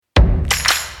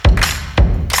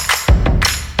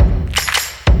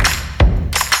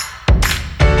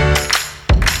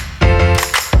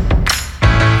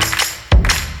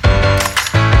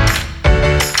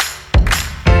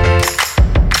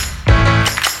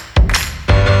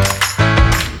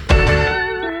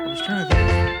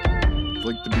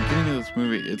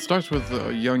It starts with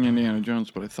young Indiana Jones,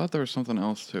 but I thought there was something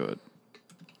else to it.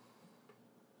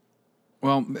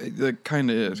 Well, it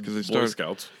kind of is because it Boy starts.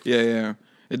 Scouts. Yeah.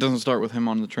 It doesn't start with him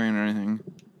on the train or anything.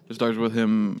 It starts with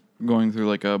him going through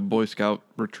like a Boy Scout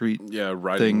retreat. Yeah,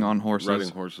 thing on horses. Riding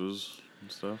horses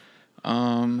and stuff.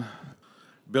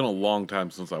 Been a long time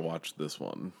since I watched this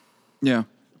one. Yeah.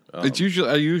 I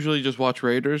usually just watch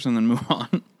Raiders and then move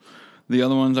on. The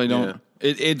other ones I don't. Yeah.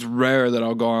 It's rare that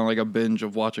I'll go on like a binge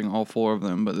of watching all 4 of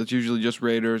them, but it's usually just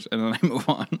Raiders and then I move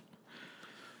on.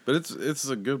 But it's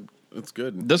good. It's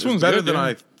good. This one's better good, than yeah.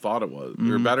 I thought it was,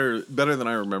 or better than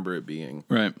I remember it being.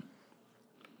 Right.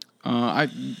 I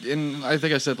think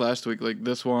I said last week, like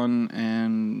this one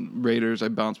and Raiders, I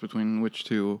bounce between which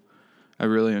two I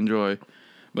really enjoy.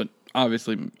 But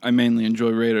obviously, I mainly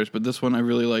enjoy Raiders. But this one I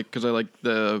really like because I like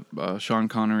the Sean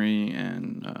Connery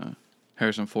and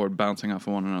Harrison Ford bouncing off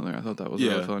of one another. I thought that was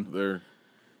really fun.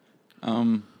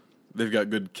 They've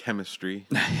got good chemistry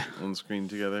on screen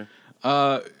together.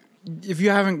 If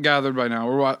you haven't gathered by now,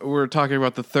 we're talking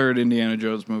about the 3rd Indiana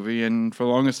Jones movie, and for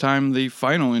the longest time, the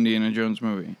final Indiana Jones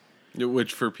movie.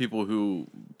 Which, for people who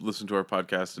listen to our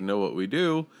podcast and know what we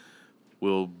do,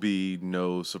 will be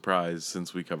no surprise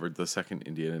since we covered the 2nd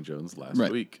Indiana Jones last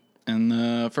week. And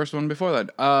the first one before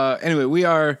that. Anyway, we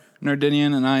are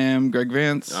Nerdinian, and I am Greg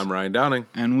Vance. I'm Ryan Downing.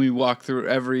 And we walk through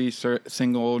every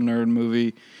single nerd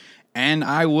movie, and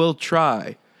I will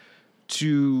try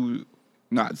to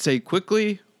not say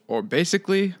quickly or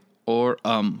basically or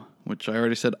which I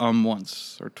already said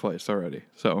once or twice already.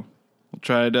 So we'll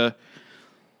try to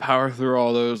power through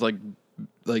all those like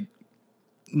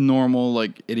normal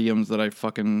like idioms that I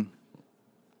fucking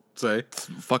throw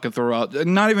out,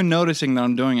 not even noticing that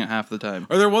I'm doing it half the time.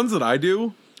 Are there ones that I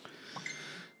do?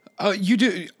 You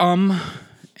do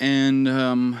and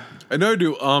I know I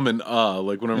do and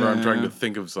like whenever I'm trying to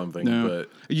think of something, but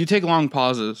you take long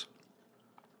pauses.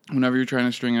 Whenever you're trying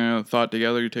to string a thought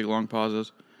together, you take long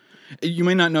pauses. You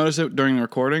may not notice it during the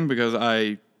recording because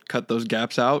I cut those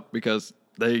gaps out because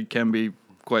they can be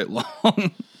quite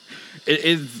long. It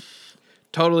is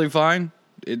totally fine.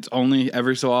 It's only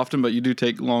every so often, but you do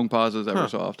take long pauses every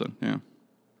so often. Yeah.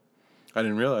 I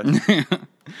didn't realize.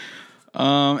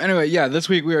 Anyway, yeah, this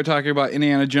week we are talking about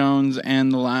Indiana Jones and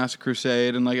the Last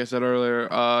Crusade. And like I said earlier,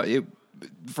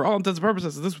 for all intents and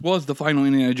purposes, this was the final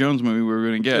Indiana Jones movie we were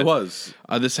going to get. It was.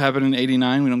 This happened in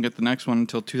 1989. We don't get the next one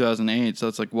until 2008. So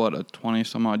it's like, what, a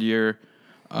 20-some-odd year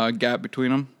gap between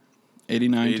them?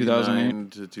 89,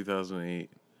 2008? to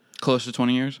 2008. Close to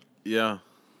 20 years? Yeah.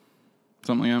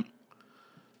 Something like that.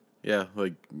 Yeah,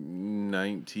 like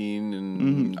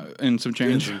 19 and some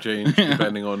change.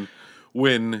 Depending on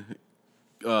when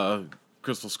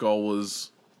Crystal Skull was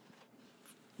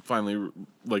finally,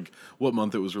 like, what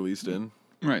month it was released in.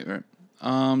 Right.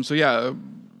 So, yeah,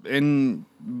 in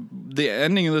the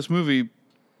ending of this movie,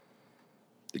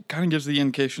 it kind of gives the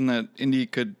indication that Indy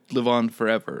could live on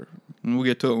forever. And we'll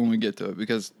get to it when we get to it,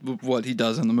 because of what he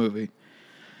does in the movie.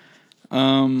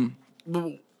 Well,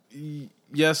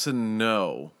 yes and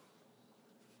no.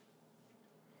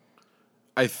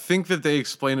 I think that they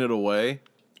explain it away.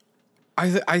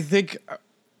 I think...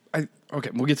 Okay,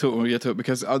 we'll get to it when we get to it,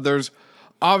 because there's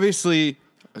obviously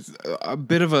a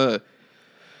bit of a...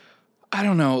 I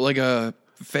don't know, like a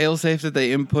failsafe that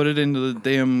they inputted into the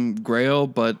damn Grail,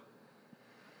 but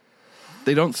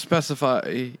they don't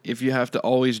specify if you have to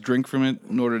always drink from it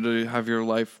in order to have your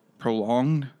life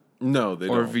prolonged. No, they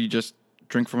don't. Or if you just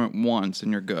drink from it once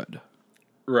and you're good.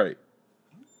 Right.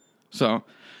 So,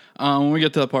 when we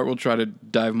get to that part, we'll try to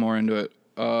dive more into it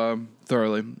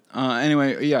thoroughly.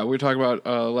 Anyway, yeah, we're talking about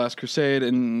Last Crusade,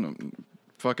 and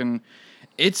fucking...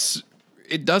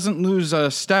 It doesn't lose a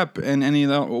step in any of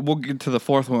that. We'll get to the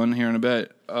 4th one here in a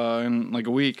bit, in like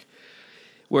a week,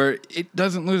 where it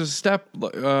doesn't lose a step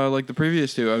like the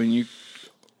previous two. I mean, you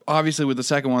obviously with the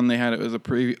second one they had it as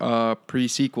a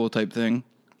pre-sequel type thing.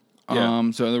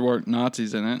 Yeah. So there weren't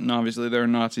Nazis in it, and obviously there are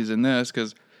Nazis in this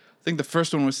because I think the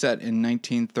first one was set in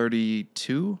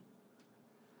 1932.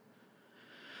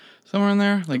 Somewhere in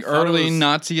there, like early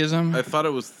Nazism. I thought it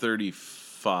was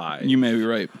 35. You may be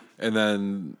right. And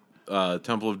then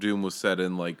Temple of Doom was set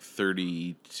in like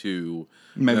 32.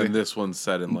 Maybe. And this one's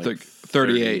set in like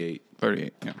 38.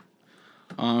 38, yeah.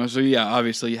 So yeah,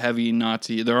 obviously heavy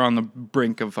Nazi. They're on the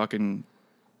brink of fucking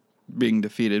being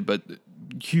defeated, but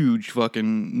huge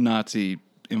fucking Nazi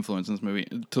influence in this movie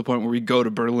to the point where we go to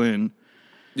Berlin.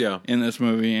 Yeah. In this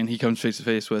movie, and he comes face to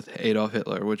face with Adolf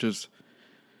Hitler, which is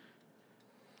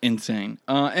insane.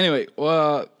 Anyway,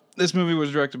 this movie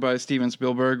was directed by Steven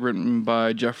Spielberg, written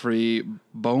by Jeffrey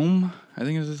Boam. I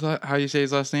think is how you say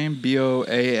his last name.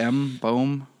 Boam.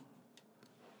 Boam.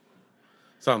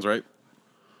 Sounds right.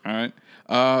 All right.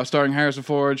 Starring Harrison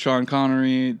Ford, Sean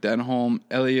Connery, Denholm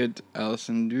Elliott,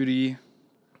 Alison Doody,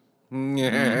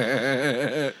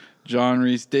 John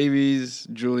Rhys Davies,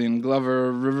 Julian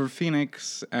Glover, River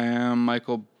Phoenix,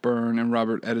 Michael Byrne, and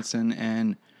Robert Edison,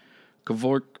 and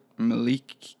Kevork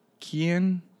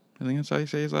Malikian. I think that's how you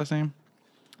say his last name.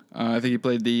 I think he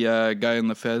played the guy in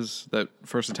the Fez that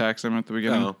first attacks him at the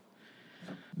beginning.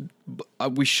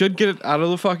 We should get it out of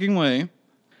the fucking way.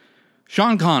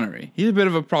 Sean Connery. He's a bit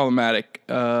of a problematic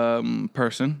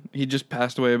person. He just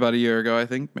passed away about a year ago, I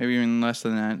think. Maybe even less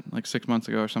than that. Like 6 months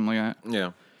ago or something like that.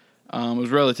 Yeah. It was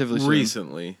relatively soon.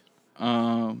 Recently.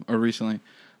 Or recently.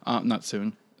 Not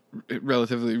soon.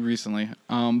 Relatively recently.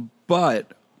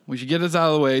 But we should get this out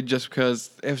of the way just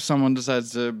because if someone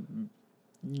decides to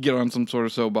get on some sort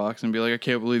of soapbox and be like, I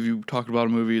can't believe you talked about a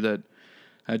movie that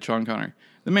had Sean Connery.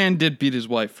 The man did beat his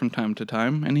wife from time to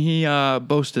time, and he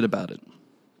boasted about it.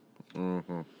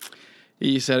 Mm-hmm.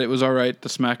 He said it was all right to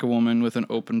smack a woman with an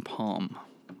open palm.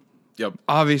 Yep.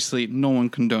 Obviously, no one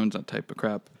condones that type of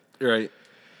crap. Right.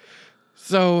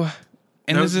 So,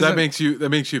 and that makes you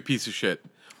a piece of shit.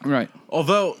 Right.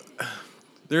 Although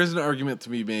there is an argument to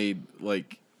be made,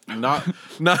 like not wait,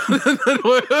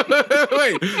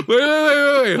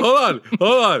 hold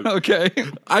on. Okay.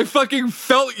 I fucking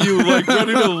felt you like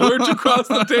ready to lurch across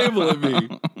the table at me.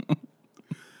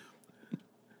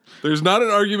 There's not an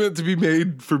argument to be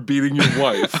made for beating your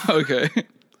wife. Okay.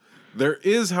 There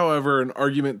is, however, an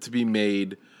argument to be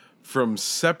made from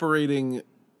separating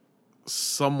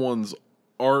someone's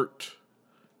art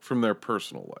from their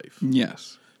personal life.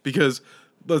 Yes. Because,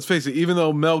 let's face it, even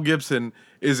though Mel Gibson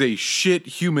is a shit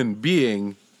human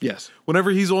being, yes,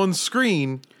 whenever he's on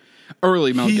screen,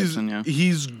 early Mel Gibson, yeah,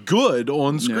 he's good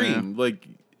on screen. Yeah. Like,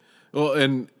 well,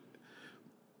 and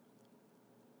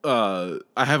I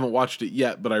haven't watched it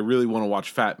yet, but I really want to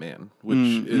watch Fat Man, which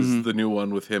is the new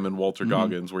one with him and Walter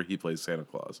Goggins, where he plays Santa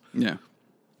Claus. Yeah,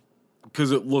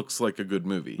 because it looks like a good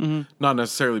movie, not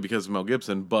necessarily because of Mel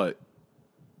Gibson, but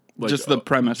like, just the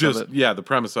premise of it. Yeah, the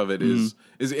premise of it is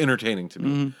entertaining to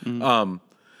me.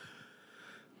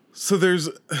 So there's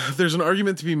an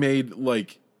argument to be made,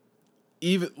 like,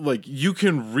 even like you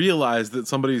can realize that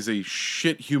somebody's a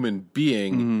shit human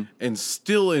being and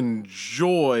still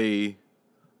enjoy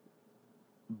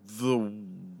the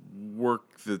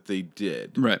work that they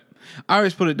did. Right. I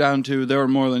always put it down to there were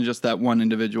more than just that one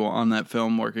individual on that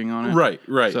film working on it.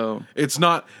 Right. So it's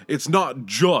not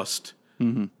just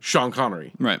Sean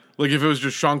Connery. Right. Like if it was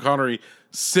just Sean Connery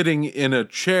sitting in a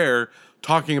chair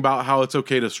talking about how it's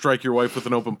okay to strike your wife with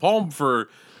an open palm for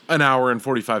an hour and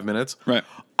 45 minutes. Right.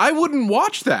 I wouldn't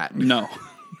watch that. No.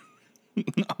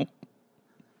 No.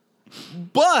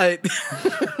 But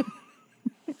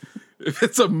if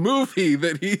it's a movie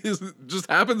that he just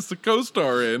happens to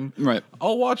co-star in, right,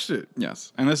 I'll watch it.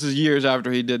 Yes. And this is years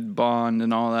after he did Bond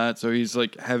and all that, so he's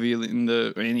like heavy in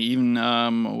the, and even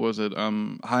what was it,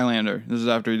 Highlander. This is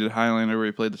after he did Highlander where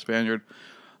he played the Spaniard.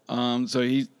 So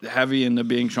he's heavy into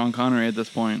being Sean Connery at this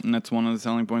point, and that's one of the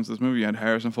selling points of this movie. You had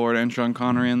Harrison Ford and Sean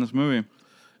Connery in this movie.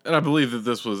 And I believe that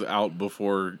this was out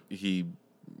before he,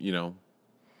 I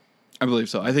believe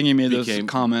so. I think he made those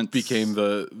comments. Became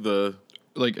the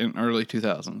like in early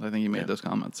 2000s. I think he made those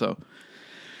comments. So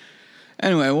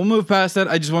anyway, we'll move past that.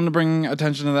 I just wanted to bring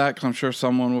attention to that because I'm sure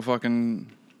someone will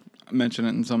fucking mention it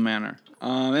in some manner.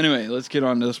 Anyway, let's get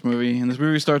on to this movie. And this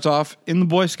movie starts off in the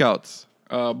Boy Scouts.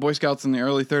 Boy Scouts in the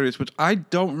early 30s, which I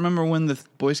don't remember when the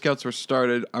Boy Scouts were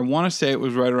started. I want to say it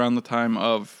was right around the time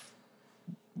of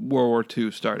World War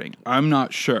II starting. I'm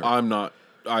not sure. I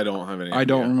don't have any idea. I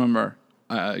don't remember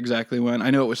exactly when.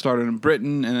 I know it was started in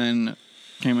Britain and then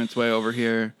came its way over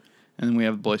here. And then we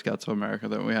have the Boy Scouts of America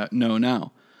that we know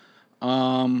now.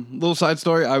 Little side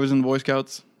story. I was in the Boy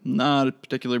Scouts. Not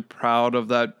particularly proud of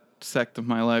that sect of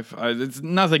my life. It's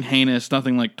nothing heinous,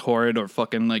 nothing like torrid or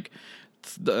fucking like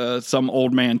some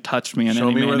old man touched me.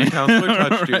 Show me where the counselor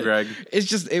touched you, right. Greg. It's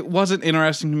just, it wasn't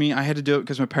interesting to me. I had to do it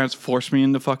because my parents forced me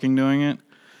into fucking doing it.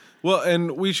 Well,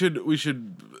 and we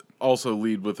should also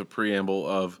lead with a preamble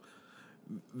of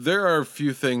there are a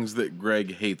few things that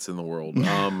Greg hates in the world.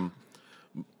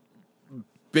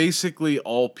 Basically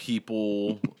all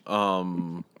people,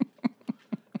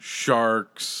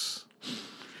 sharks.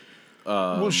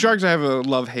 Well, sharks I have a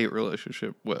love-hate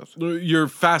relationship with. You're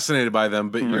fascinated by them,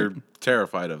 but you're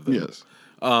terrified of them. Yes.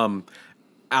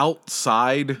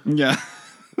 Outside. Yeah.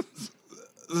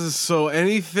 So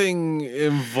anything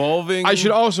involving... I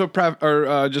should also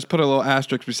just put a little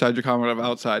asterisk beside your comment of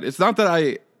outside. It's not that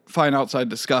I find outside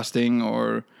disgusting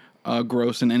or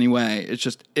gross in any way. It's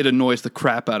just, it annoys the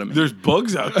crap out of me. There's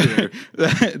bugs out there.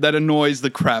 That annoys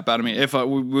the crap out of me. If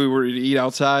we were to eat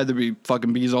outside, there'd be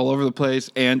fucking bees all over the place,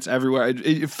 ants everywhere.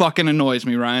 It fucking annoys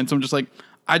me, Ryan. So I'm just like,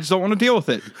 I just don't want to deal with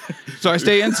it. So I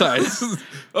stay inside.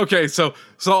 Okay, so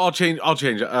I'll change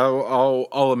it.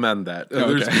 I'll amend that.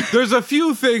 Okay. There's a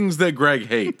few things that Greg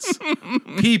hates.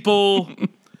 People,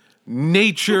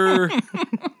 nature.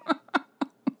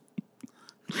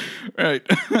 Right.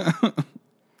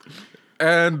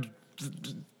 And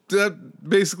that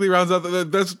basically rounds out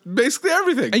that's basically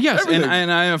everything. Yes, everything.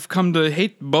 and I have come to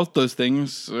hate both those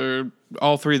things, or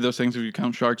all three of those things if you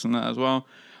count sharks in that as well.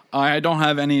 I don't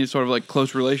have any sort of like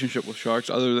close relationship with sharks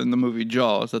other than the movie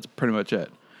Jaws. That's pretty much it.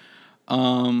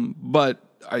 But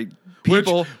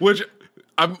which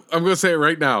I'm gonna say it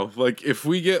right now. Like, if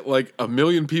we get like 1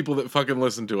 million people that fucking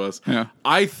listen to us, yeah.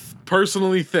 I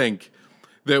personally think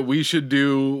that we should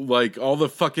do like all the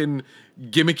fucking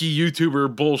gimmicky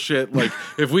YouTuber bullshit. Like,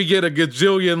 if we get a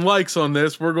gajillion likes on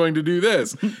this, we're going to do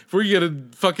this. If we get a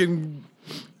fucking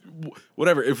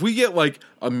whatever, if we get like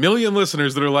 1 million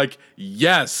listeners that are like,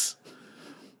 yes,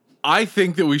 I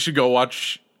think that we should go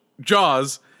watch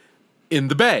Jaws in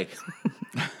the Bay.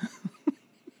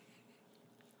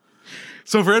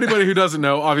 So for anybody who doesn't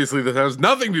know, obviously this has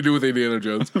nothing to do with Indiana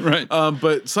Jones, right?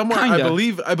 But somewhere Kinda.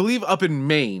 I believe up in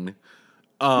Maine,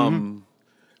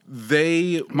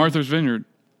 they Martha's Vineyard.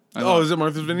 Is it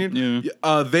Martha's Vineyard?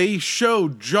 Yeah. They show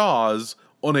Jaws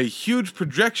on a huge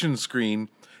projection screen,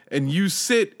 and you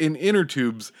sit in inner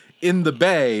tubes in the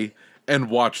bay and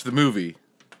watch the movie.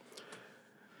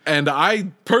 And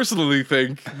I personally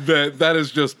think that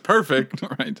is just perfect.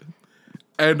 Right.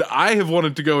 And I have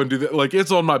wanted to go and do that. Like,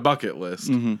 it's on my bucket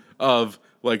list of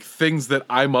like things that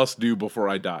I must do before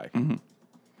I die.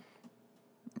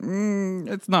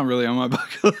 It's not really on my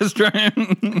bucket list,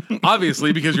 Ryan.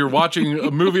 Obviously, because you're watching a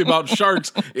movie about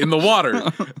sharks in the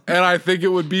water. And I think it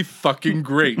would be fucking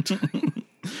great.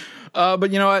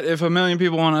 But you know what? If 1 million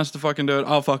people want us to fucking do it,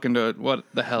 I'll fucking do it. What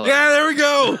the hell? Yeah, there we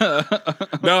go.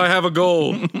 Now I have a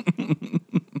goal.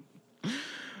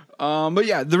 But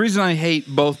yeah, the reason I hate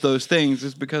both those things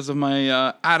is because of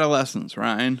my adolescence,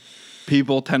 Ryan.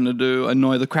 People tend to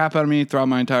annoy the crap out of me throughout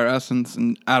my entire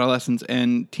adolescence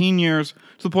and teen years,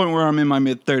 to the point where I'm in my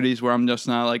mid-30s where I'm just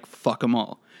now like, fuck them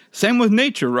all. Same with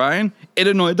nature, Ryan. It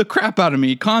annoyed the crap out of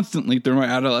me constantly through my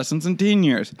adolescence and teen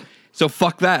years. So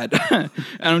fuck that. And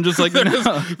I'm just like, no.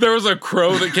 There was a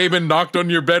crow that came and knocked on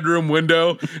your bedroom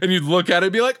window, and you'd look at it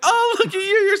and be like, oh, look at you,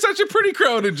 you're such a pretty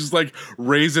crow. And it'd just like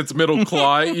raise its middle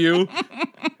claw at you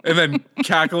and then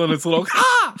cackle in its little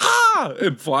ha, ha,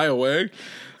 and fly away.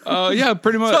 Yeah,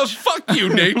 pretty much. So fuck you,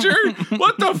 nature.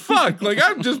 What the fuck? Like,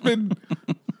 I was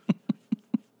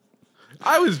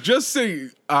just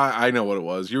saying, I know what it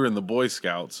was. You were in the Boy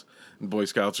Scouts. And Boy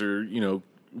Scouts are,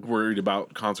 worried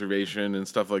about conservation and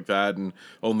stuff like that, and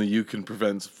only you can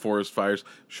prevent forest fires.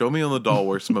 Show me on the doll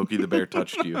where Smokey the Bear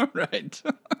touched you. Right.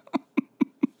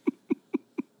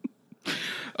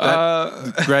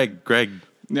 Greg.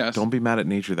 Yes. Don't be mad at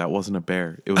nature. That wasn't a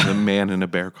bear. It was a man in a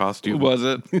bear costume. Was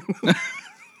it?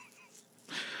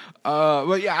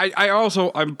 But yeah,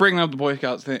 I'm bringing up the Boy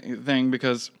Scouts thing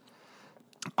because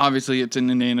obviously it's in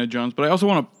Indiana Jones, but I also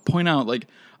want to point out, like,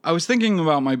 I was thinking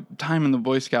about my time in the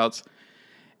Boy Scouts,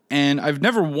 and I've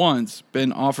never once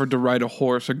been offered to ride a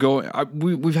horse or go.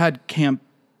 We've had camp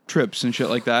trips and shit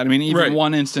like that. I mean, even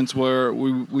one instance where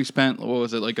we spent, what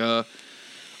was it, like a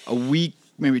week,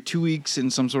 maybe 2 weeks in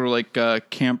some sort of like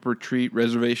camp retreat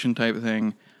reservation type of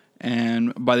thing,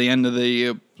 and by the end of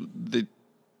the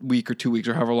week or 2 weeks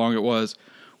or however long it was,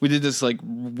 we did this like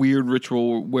weird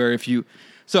ritual where to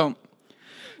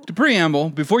preamble,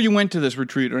 before you went to this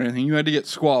retreat or anything, you had to get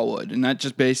squaw wood, and that's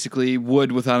just basically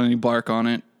wood without any bark on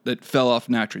it that fell off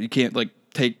naturally. You can't like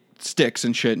take sticks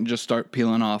and shit and just start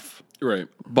peeling off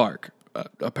bark.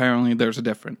 Apparently there's a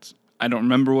difference. I don't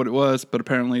remember what it was, but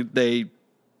apparently they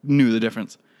knew the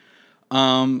difference.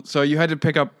 So you had to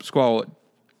pick up squaw wood,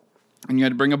 and you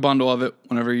had to bring a bundle of it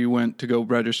whenever you went to go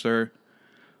register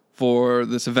for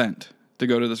this event, to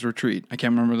go to this retreat. I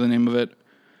can't remember the name of it.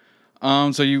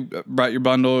 So you brought your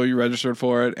bundle, you registered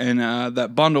for it, and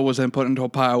that bundle was then put into a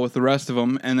pile with the rest of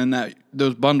them, and then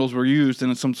those bundles were used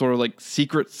in some sort of like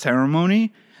secret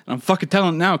ceremony. And I'm fucking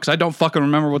telling it now because I don't fucking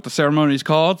remember what the ceremony is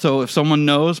called, so if someone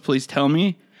knows, please tell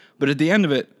me. But at the end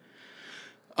of it,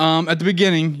 at the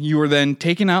beginning, you were then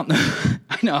taken out.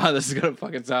 I know how this is going to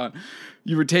fucking sound.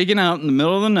 You were taken out in the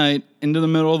middle of the night into the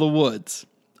middle of the woods.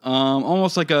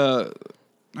 Almost like a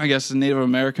Native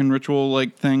American ritual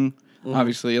like thing. Mm-hmm.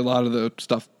 Obviously, a lot of the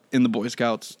stuff in the Boy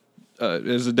Scouts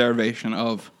is a derivation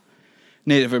of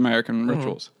Native American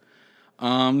rituals.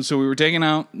 So we were taken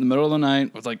out in the middle of the night.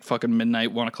 It was like fucking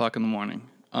midnight, 1 o'clock in the morning.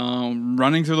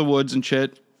 Running through the woods and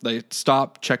shit. They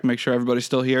stop, check, make sure everybody's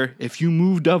still here. If you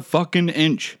moved a fucking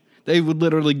inch, they would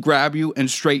literally grab you and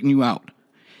straighten you out.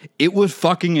 It was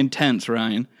fucking intense,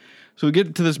 Ryan. So we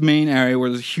get to this main area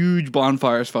where there's huge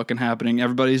bonfires fucking happening.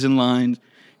 Everybody's in lines.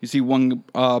 You see one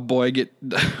boy get...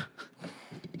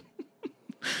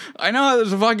 I know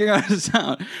there's a fucking out of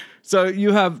sound. So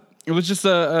you have... It was just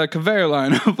a conveyor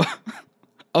line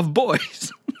of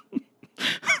boys.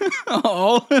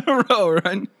 All in a row,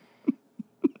 right?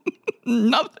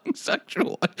 Nothing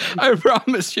sexual, I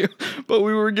promise you. But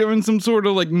we were given some sort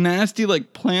of like nasty,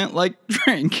 like plant-like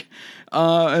drink,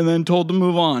 and then told to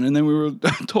move on. And then we were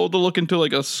told to look into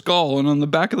like a skull, and on the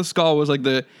back of the skull was like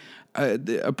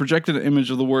a projected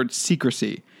image of the word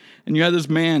secrecy. And you had this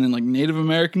man in like Native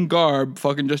American garb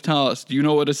fucking just tell us, do you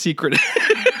know what a secret is?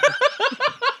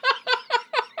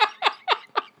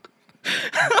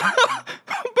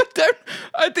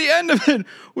 At the end of it,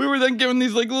 we were then given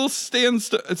these like little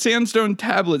sandstone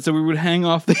tablets that we would hang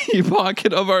off the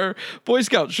pocket of our Boy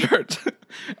Scout shirt.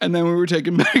 And then we were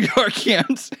taken back to our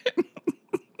camps.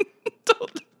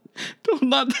 told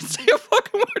not to say a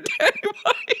fucking word to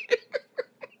anybody.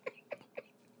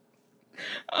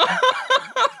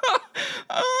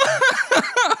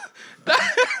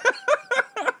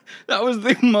 That was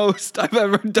the most I've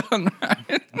ever done,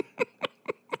 right?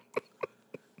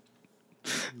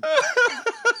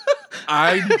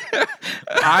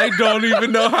 I don't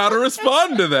even know how to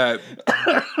respond to that.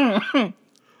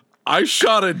 I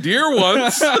shot a deer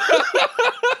once.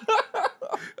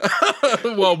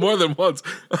 Well, more than once.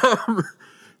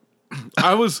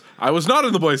 I was not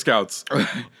in the Boy Scouts.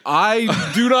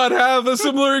 I do not have a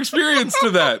similar experience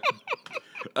to that.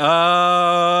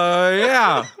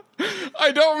 Yeah.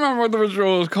 I don't remember what the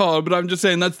ritual was called, but I'm just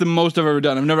saying that's the most I've ever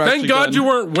done. I've never Thank God you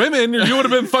weren't women, or you would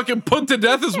have been fucking put to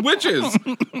death as witches.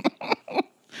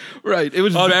 Right. It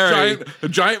was a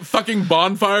giant fucking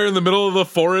bonfire in the middle of the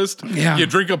forest. Yeah. You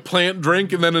drink a plant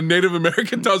drink, and then a Native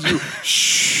American tells you,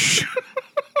 shh.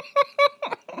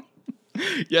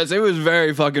 Yes, it was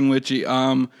very fucking witchy.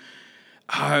 I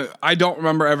don't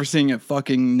remember ever seeing a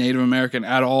fucking Native American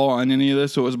at all on any of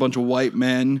this, so it was a bunch of white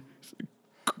men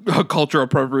culture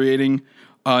appropriating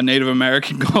Native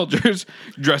American cultures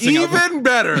dressing up. Even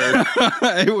better.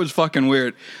 It was fucking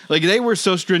weird. Like, they were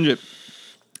so stringent.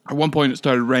 At one point, it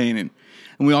started raining,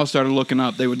 and we all started looking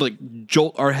up. They would, like,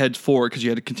 jolt our heads forward because you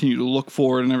had to continue to look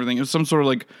forward and everything. It was some sort of,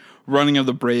 like, running of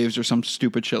the Braves or some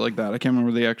stupid shit like that. I can't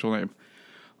remember the actual name.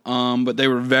 But they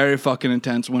were very fucking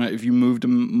intense. If you moved a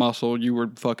muscle, you were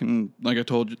fucking, like I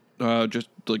told you, just,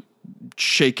 like,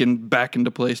 shaken back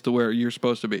into place to where you're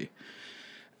supposed to be.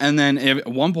 And then at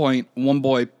one point, one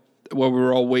boy, while we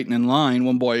were all waiting in line,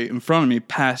 one boy in front of me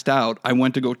passed out. I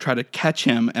went to go try to catch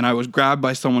him, and I was grabbed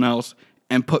by someone else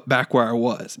and put back where I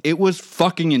was. It was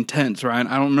fucking intense, Ryan.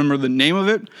 I don't remember the name of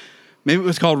it. Maybe it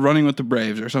was called Running with the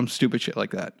Braves or some stupid shit like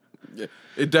that.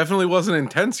 It definitely wasn't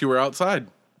intense. You were outside.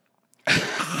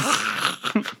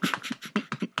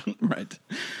 Right.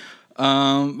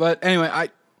 But anyway,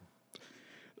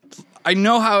 I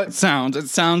know how it sounds. It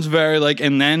sounds very like,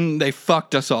 and then they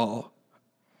fucked us all.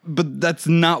 But that's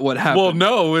not what happened. Well,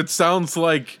 no, it sounds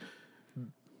like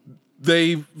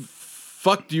they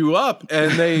fucked you up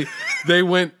and they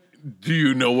went, do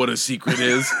you know what a secret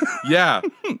is? Yeah.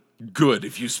 Good.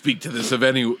 If you speak to this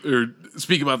or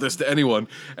speak about this to anyone.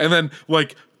 And then,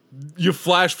 like, you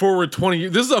flash forward 20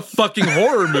 years. This is a fucking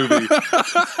horror movie.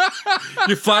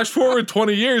 You flash forward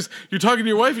 20 years. You're talking to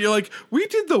your wife. And you're like, we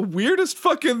did the weirdest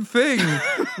fucking thing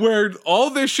where all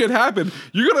this shit happened.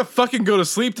 You're going to fucking go to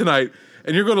sleep tonight.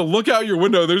 And you're going to look out your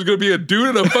window. There's going to be a dude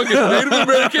in a fucking Native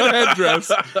American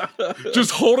headdress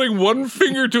just holding one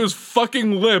finger to his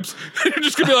fucking lips. And you're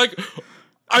just going to be like,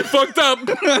 I fucked up.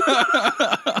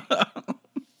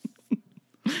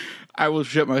 I will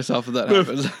shit myself if that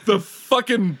happens. The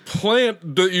fucking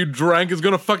plant that you drank is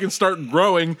going to fucking start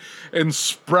growing and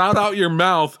sprout out your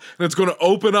mouth, and it's going to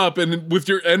open up, and with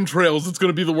your entrails, it's going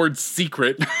to be the word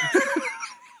secret.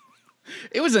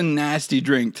 It was a nasty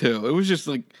drink, too. It was just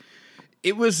like,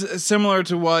 it was similar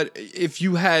to what, if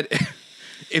you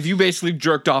basically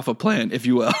jerked off a plant, if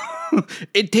you will.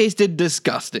 It tasted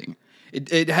disgusting.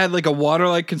 It had like a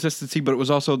water-like consistency, but it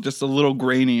was also just a little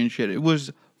grainy and shit. It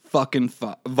was fucking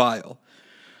vile.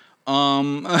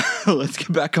 Let's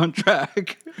get back on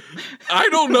track. I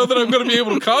don't know that I'm going to be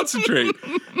able to concentrate.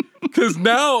 Because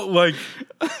now, like,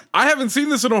 I haven't seen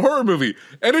this in a horror movie.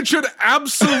 And it should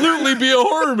absolutely be a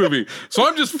horror movie. So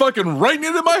I'm just fucking writing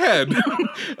it in my head.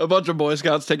 A bunch of Boy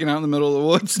Scouts taken out in the middle of the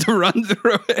woods to run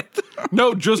through it.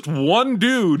 No, just one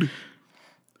dude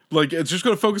Like, it's just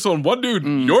going to focus on one dude,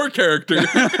 your character,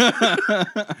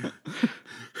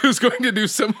 who's going to do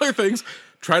similar things,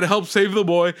 try to help save the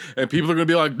boy, and people are going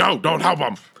to be like, no, don't help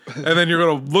him. And then you're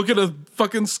going to look at a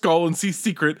fucking skull and see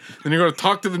secret, and you're going to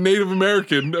talk to the Native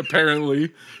American,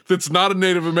 apparently, that's not a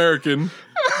Native American.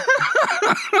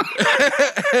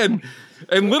 and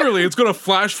literally, it's going to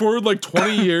flash forward like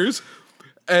 20 years,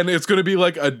 and it's going to be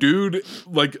like a dude,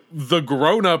 like the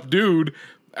grown-up dude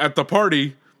at the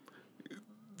party,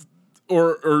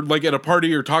 or like at a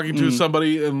party or talking to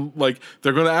somebody, and like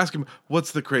they're going to ask him,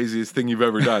 what's the craziest thing you've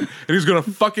ever done? And he's going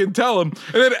to fucking tell him,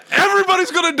 and then everybody's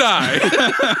going to die.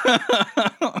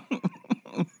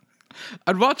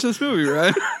 I'd watch this movie,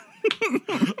 right?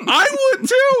 I would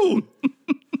too.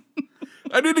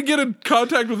 I need to get in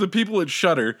contact with the people at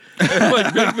Shudder and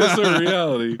like make this a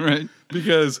reality. Right.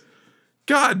 Because,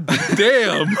 god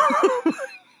damn.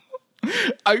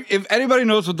 If anybody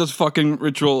knows what this fucking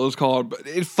ritual is called, but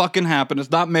it fucking happened.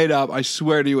 It's not made up. I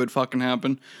swear to you, it fucking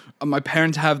happened. My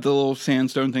parents have the little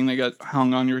sandstone thing that got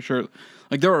hung on your shirt.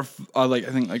 Like there are like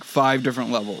I think like 5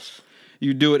 different levels.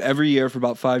 You do it every year for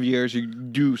about 5 years. You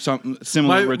do something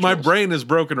similar. Rituals. My brain is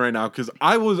broken right now because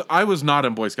I was not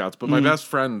in Boy Scouts, but my best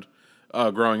friend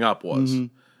growing up was,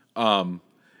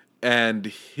 and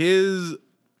his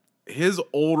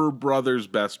older brother's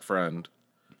best friend,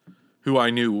 who I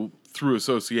knew through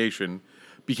association,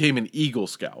 became an Eagle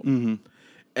Scout. And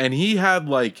he had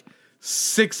like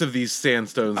 6 of these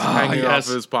sandstones hanging off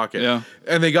of his pocket. Yeah.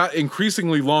 And they got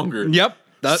increasingly longer. Yep.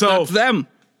 That's them.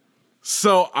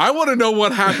 So I want to know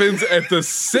what happens at the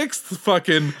 6th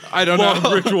fucking I don't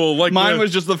know. ritual. Like mine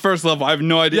was just the first level. I have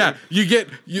no idea. Yeah,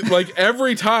 you like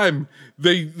every time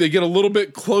they get a little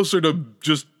bit closer to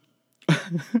just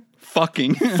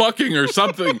fucking or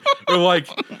something, or like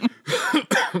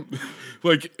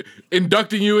like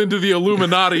inducting you into the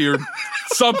Illuminati or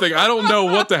something. I don't know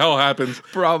what the hell happens.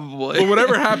 Probably. But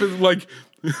whatever happens, like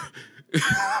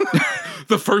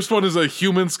the first one is a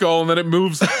human skull, and then it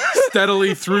moves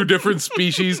steadily through different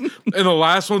species, and the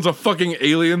last one's a fucking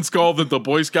alien skull that the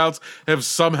Boy Scouts have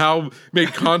somehow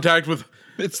made contact with.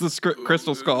 It's the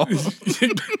crystal skull.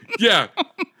 Yeah.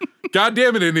 God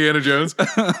damn it, Indiana Jones.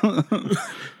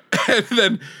 And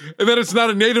then it's not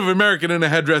a Native American in a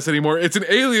headdress anymore. It's an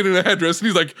alien in a headdress, and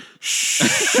he's like,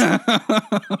 shh.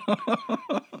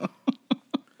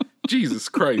 Jesus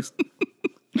Christ.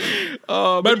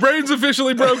 My brain's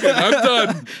officially broken. I'm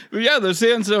done. Yeah, the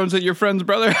sandstones that your friend's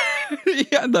brother.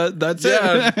 Yeah, that's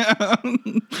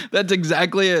it. That's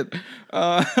exactly it.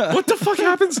 What the fuck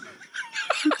happens?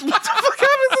 What the fuck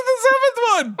happens in the 7th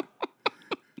one?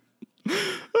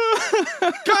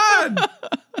 God.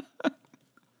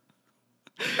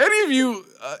 Any of you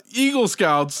Eagle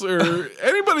Scouts or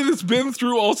anybody that's been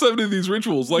through all 7 of these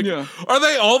rituals, like, are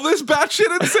they all this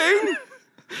batshit insane?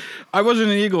 I wasn't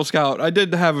an Eagle Scout. I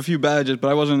did have a few badges, but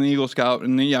I wasn't an Eagle Scout.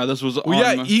 And yeah, this was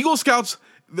Eagle Scouts,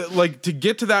 like, to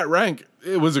get to that rank,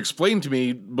 it was explained to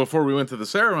me before we went to the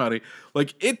ceremony,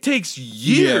 like, it takes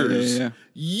years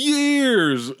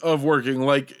of working.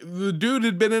 Like, the dude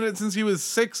had been in it since he was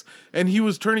 6, and he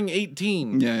was turning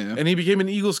 18. And he became an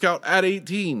Eagle Scout at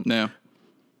 18. Yeah.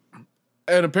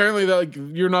 And apparently, like,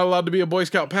 you're not allowed to be a Boy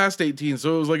Scout past 18,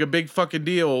 so it was like a big fucking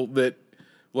deal that,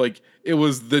 like, it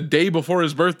was the day before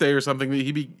his birthday or something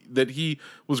that he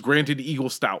was granted Eagle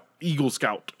Scout,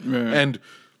 right. And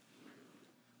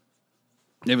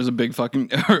it was a big fucking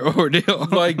ordeal.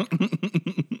 Like,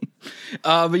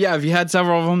 but yeah, if you had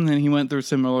several of them, then he went through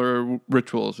similar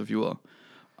rituals, if you will.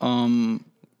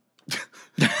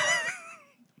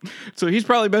 So he's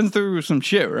probably been through some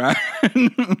shit, right?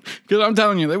 Because I'm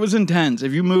telling you, it was intense.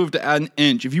 If you moved an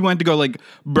inch, if you went to go like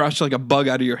brush like a bug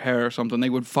out of your hair or something,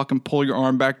 they would fucking pull your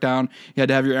arm back down. You had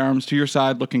to have your arms to your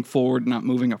side, looking forward, not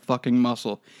moving a fucking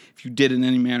muscle. If you did in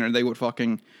any manner, they would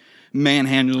fucking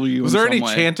manhandle you. Was there any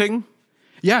chanting?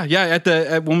 Yeah.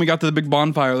 At when we got to the big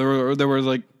bonfire, there was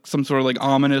like some sort of like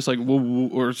ominous like woo woo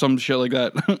or some shit like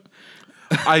that.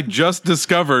 I just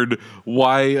discovered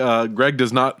why Greg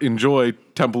does not enjoy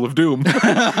Temple of Doom.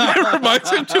 It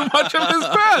reminds him too much of his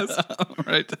past.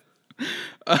 Right.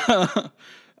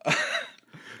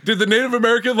 Did the Native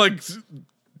American like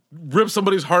rip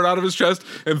somebody's heart out of his chest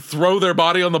and throw their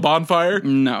body on the bonfire?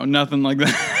 No, nothing like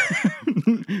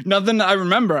that. Nothing I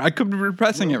remember. I could be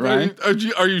repressing it, right?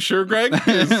 Are you sure, Greg?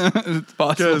 It's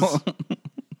possible.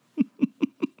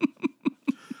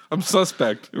 I'm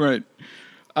suspect. Right.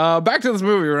 Back to this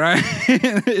movie, right?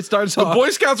 It starts off. The Boy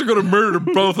Scouts are going to murder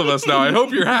both of us now. I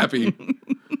hope you're happy.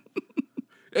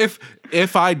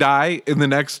 If I die in the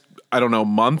next, I don't know,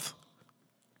 month,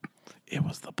 It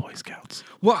was the Boy Scouts.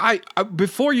 Well, I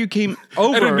before you came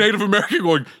over, And a Native American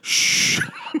going, shh.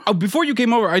 Before you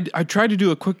came over, I tried to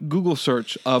do a quick Google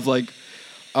search of like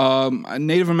a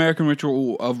Native American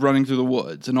ritual of running through the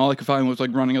woods, and all I could find was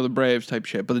like running of the Braves type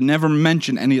shit, but it never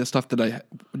mentioned any of the stuff that I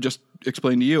just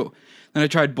explained to you. Then I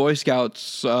tried Boy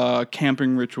Scouts,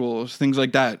 camping rituals, things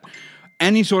like that.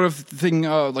 Any sort of thing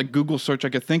like Google search I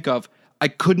could think of, I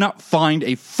could not find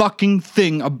a fucking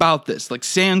thing about this, like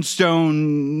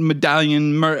sandstone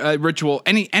medallion ritual,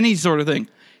 any sort of thing.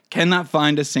 Cannot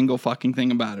find a single fucking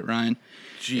thing about it, Ryan.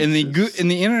 Jesus.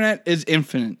 And the internet is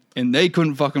infinite, and they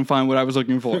couldn't fucking find what I was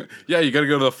looking for. Yeah, you got to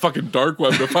go to the fucking dark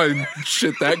web to find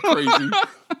shit that crazy.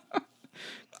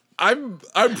 I'm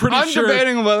pretty sure. I'm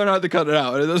debating whether or not to cut it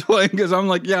out at this point because I'm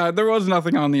like, yeah, there was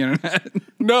nothing on the internet.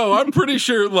 No, I'm pretty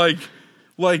sure. Like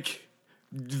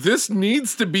this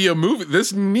needs to be a movie.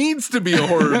 This needs to be a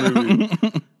horror movie.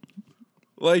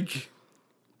 Like,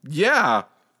 yeah.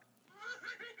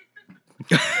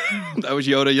 That was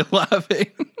Yoda. You're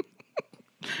laughing.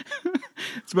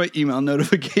 It's my email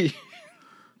notification.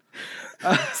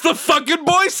 It's the fucking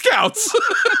Boy Scouts.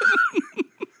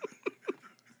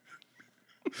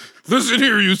 Listen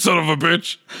here, you son of a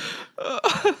bitch.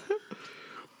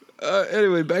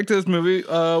 Anyway, back to this movie.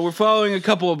 We're following a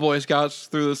couple of Boy Scouts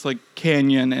through this like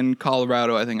canyon in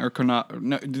Colorado, I think, or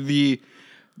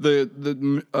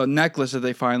the necklace that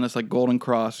they find, this like golden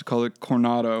cross, called it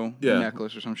Coronado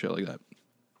necklace or some shit like that.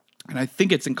 And I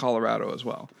think it's in Colorado as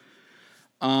well.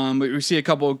 But we see a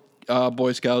couple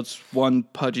Boy Scouts, one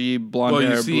pudgy, blonde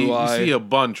hair, blue eye. You see a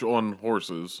bunch on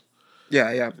horses.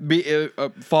 Yeah.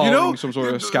 Following some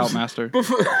sort of scoutmaster.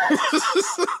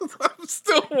 I'm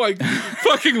still like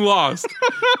fucking lost.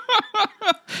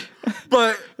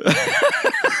 But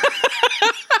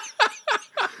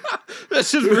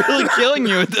this is really killing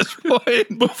you at this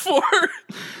point. Before,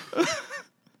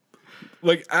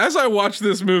 like, as I watched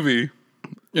this movie,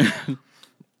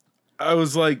 I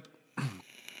was like,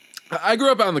 I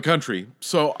grew up out in the country,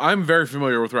 so I'm very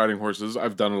familiar with riding horses.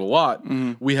 I've done it a lot.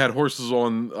 Mm-hmm. We had horses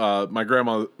on my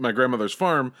grandmother's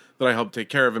farm that I helped take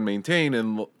care of and maintain,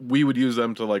 and we would use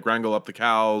them to like wrangle up the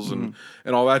cows and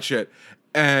all that shit.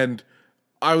 And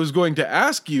I was going to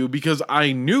ask you, because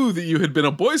I knew that you had been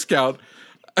a Boy Scout,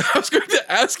 I was going to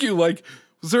ask you, like,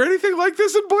 was there anything like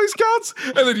this in Boy Scouts?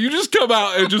 And then you just come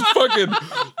out and just fucking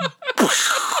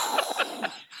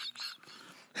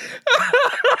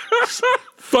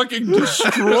fucking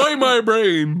destroy my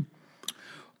brain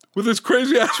with this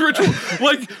crazy ass ritual.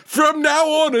 Like, from now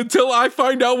on until I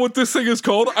find out what this thing is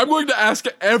called, I'm going to ask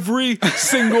every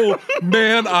single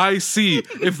man I see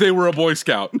if they were a Boy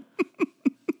Scout.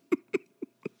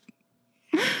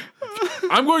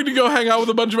 I'm going to go hang out with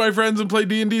a bunch of my friends and play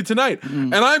D&D tonight.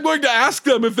 And I'm going to ask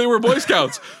them if they were Boy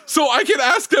Scouts. So I can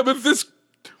ask them if this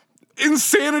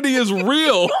insanity is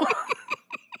real.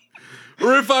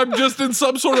 Or if I'm just in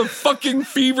some sort of fucking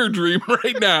fever dream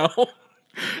right now.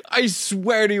 I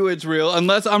swear to you it's real,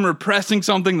 unless I'm repressing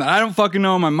something that I don't fucking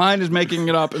know. My mind is making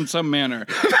it up in some manner.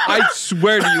 I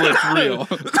swear to you it's real.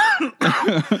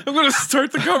 I'm going to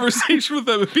start the conversation with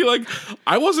them and be like,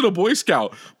 I wasn't a Boy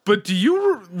Scout, but do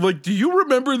you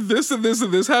remember this and this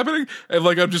and this happening? And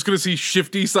like, I'm just going to see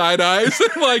shifty side eyes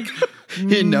and like,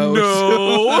 he knows.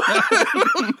 No.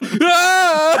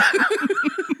 Ah!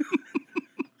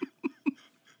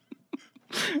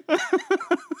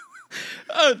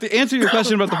 To answer your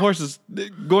question about the horses,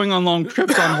 going on long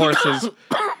trips on horses,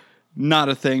 not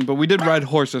a thing, but we did ride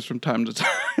horses from time to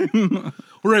time.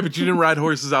 Right, but you didn't ride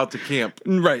horses out to camp.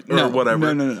 Right. Or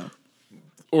whatever. No.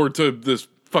 Or to this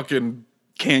fucking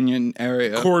canyon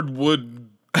area. Cordwood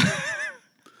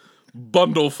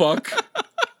bundle fuck.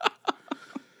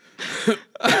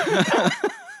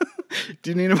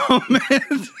 Do you need a moment?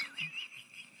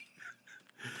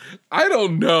 I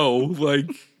don't know. Like,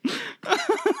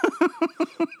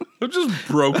 I'm just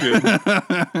broken.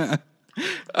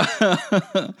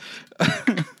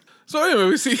 So anyway,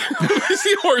 we see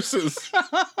horses.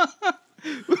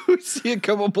 We see a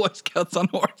couple Boy Scouts on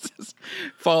horses,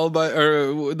 followed by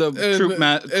the troop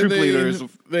leaders.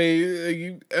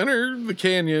 They enter the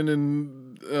canyon,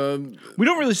 and we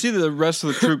don't really see the rest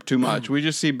of the troop too much. We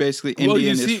just see basically Indy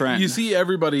and his friend. You see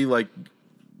everybody like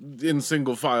in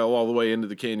single file all the way into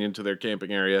the canyon to their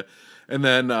camping area, and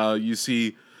then you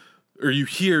see, or you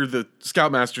hear the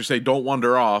scoutmaster say, "Don't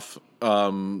wander off.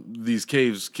 These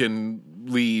caves can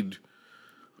lead,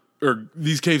 or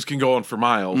these caves can go on for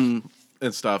miles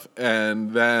and stuff."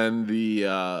 And then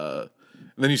then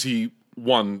you see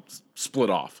one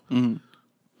split off, and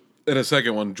a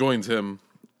second one joins him.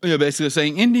 Yeah, basically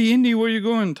saying, "Indy, where you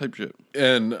going?" type shit.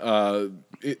 And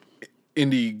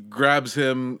Indy grabs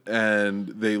him, and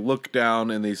they look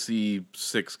down, and they see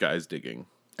 6 guys digging.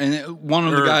 And one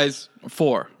of the guys,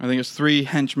 4. I think it's 3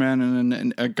 henchmen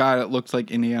and a guy that looks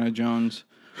like Indiana Jones.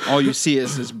 All you see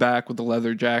is his back with the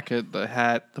leather jacket, the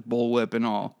hat, the bullwhip, and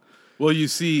all. Well, you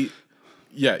see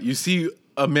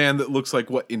a man that looks like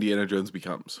what Indiana Jones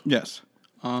becomes. Yes.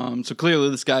 So clearly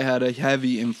this guy had a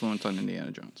heavy influence on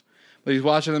Indiana Jones. But he's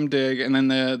watching them dig, and then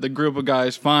the group of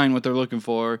guys find what they're looking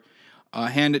for,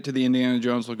 hand it to the Indiana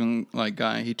Jones looking like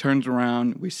guy. He turns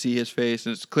around, we see his face,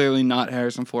 and it's clearly not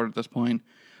Harrison Ford at this point.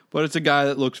 But it's a guy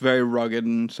that looks very rugged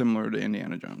and similar to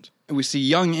Indiana Jones. And we see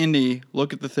young Indy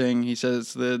look at the thing. He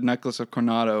says the necklace of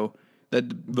Coronado.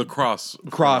 The cross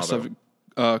of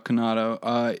Coronado.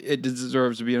 It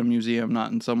deserves to be in a museum,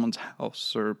 not in someone's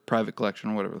house or private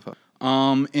collection or whatever the fuck.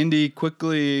 Indy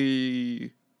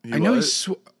quickly... Indy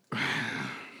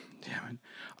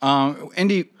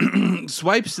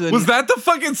swipes the... Was that the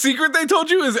fucking secret they told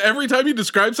you? Is every time you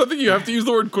describe something, you have to use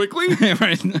the word quickly?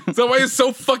 Right. Is that why it's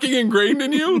so fucking ingrained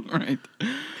in you? Right.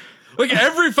 Like,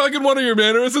 every fucking one of your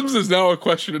mannerisms is now a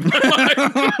question in my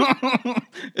mind.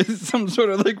 It's some sort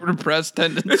of, like, repressed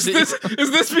tendency. Is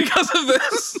this because of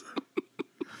this?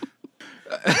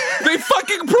 They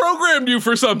fucking programmed you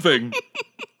for something.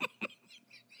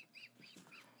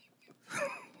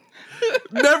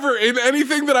 Never in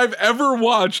anything that I've ever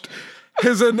watched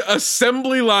has an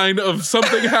assembly line of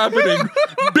something happening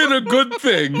been a good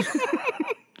thing.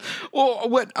 Well,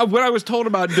 what I was told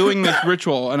about doing this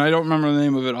ritual, and I don't remember the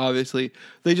name of it, obviously,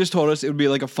 they just told us it would be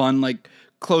like a fun, like,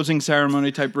 closing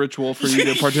ceremony type ritual for you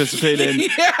to participate in.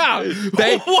 Yeah!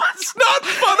 What's not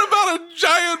fun about a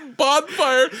giant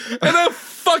bonfire and a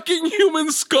fucking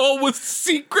human skull with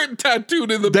secret tattooed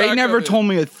in the back They never of it? told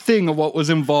me a thing of what was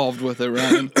involved with it,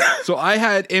 Ryan. So I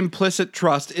had implicit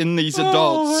trust in these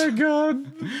adults. Oh my god.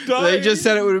 They just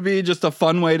said it would be just a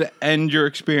fun way to end your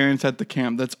experience at the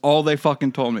camp. That's all they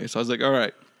fucking told me. So I was like, all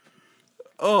right.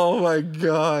 Oh my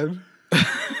god.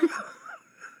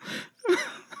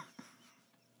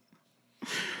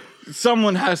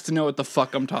 Someone has to know what the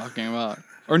fuck I'm talking about.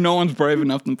 Or no one's brave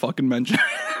enough to fucking mention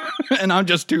it. And I'm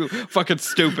just too fucking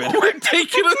stupid. We're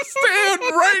taking a stand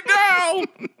right now.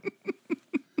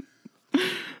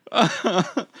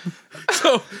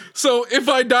 So if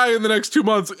I die in the next 2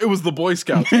 months, it was the Boy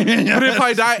Scouts. But if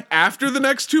I die after the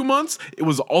next 2 months, it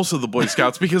was also the Boy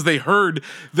Scouts because they heard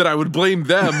that I would blame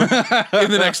them in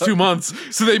the next 2 months.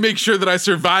 So they make sure that I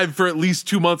survive for at least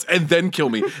 2 months and then kill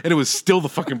me. And it was still the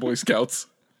fucking Boy Scouts.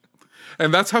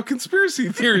 And that's how conspiracy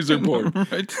theories are born.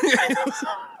 Right?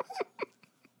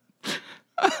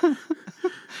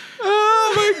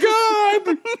 Oh my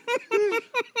god!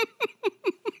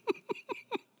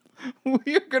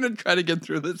 We are going to try to get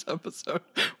through this episode.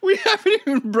 We haven't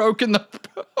even broken the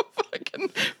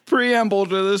fucking preamble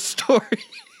to this story.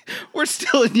 We're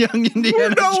still in young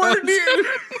Indiana Jones. We're nowhere near.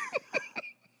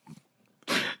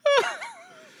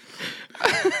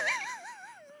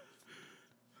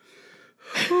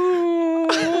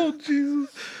 Oh,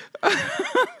 Jesus.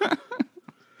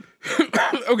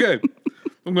 Okay.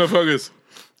 I'm going to focus.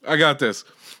 I got this.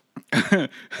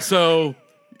 So,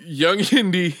 young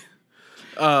Indy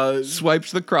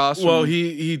swipes the cross. Well,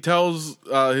 he tells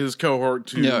his cohort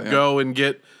to go and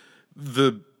get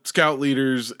the scout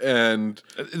leaders and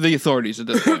the authorities at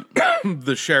this point.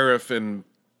 The sheriff and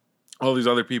all these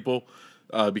other people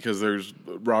because there's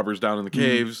robbers down in the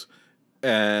caves.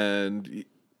 And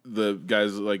the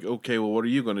guy's like, okay, well, what are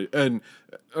you going to do? And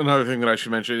another thing that I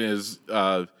should mention is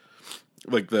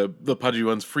like the pudgy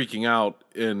one's freaking out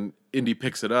and Indy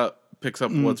picks up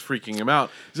what's freaking him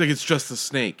out. He's like, it's just a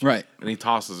snake. Right. And he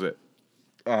tosses it.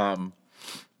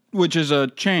 Which is a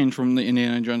change from the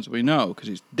Indiana Jones we know, because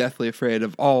he's deathly afraid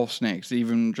of all snakes,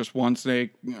 even just one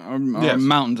snake or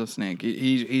mountains of snake.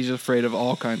 He's afraid of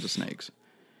all kinds of snakes.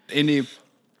 Indy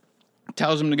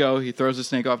tells him to go. He throws the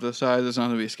snake off to the side. There's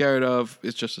nothing to be scared of.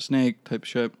 It's just a snake type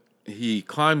shit. He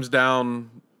climbs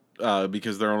down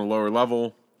because they're on a lower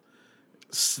level,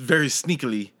 very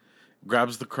sneakily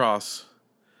grabs the cross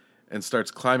and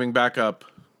starts climbing back up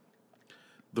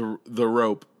the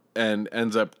rope and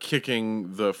ends up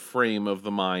kicking the frame of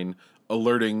the mine,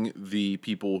 alerting the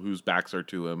people whose backs are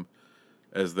to him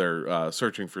as they're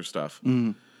searching for stuff.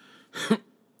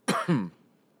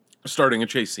 Starting a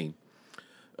chase scene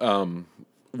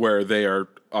where they are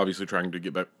obviously trying to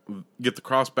get the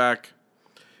cross back.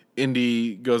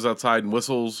 Indy goes outside and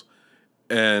whistles,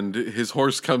 and his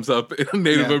horse comes up in a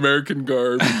Native American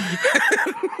garb.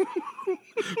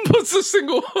 Puts a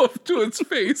single hoof to its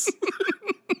face.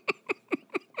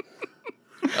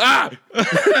 No.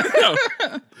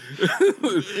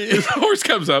 His horse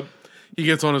comes up. he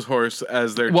gets on his horse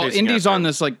as they're Well, chasing Indy's after on him.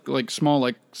 this like small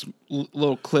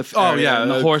little cliff. Oh, area, yeah,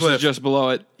 and the a horse cliff. is just below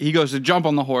it. He goes to jump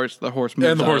on the horse. The horse moves.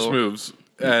 And the out horse of moves.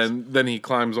 And then he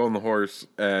climbs on the horse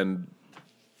and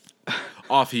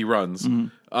off he runs.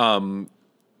 Mm-hmm.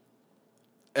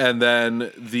 And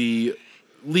then the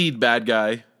lead bad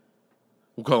guy,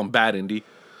 we'll call him Bad Indy,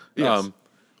 Yes.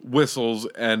 whistles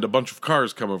and a bunch of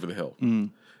cars come over the hill.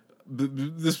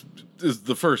 This is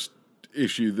the first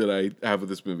issue that I have with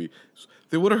this movie.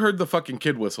 They would have heard the fucking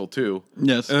kid whistle too.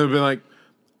 Yes. And they'd be like,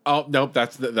 oh, nope,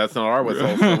 that's not our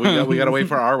whistle. So we got to wait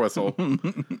for our whistle.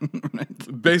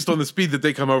 Right. Based on the speed that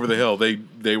they come over the hill,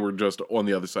 they were just on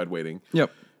the other side waiting. Yep.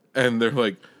 And they're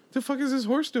like, the fuck is this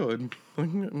horse doing? Like,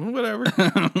 whatever.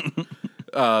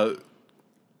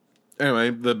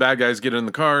 Anyway, the bad guys get in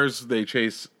the cars. They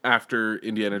chase after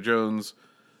Indiana Jones,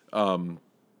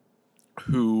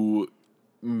 who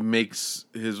makes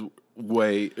his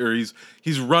way, or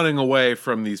he's running away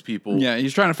from these people. Yeah,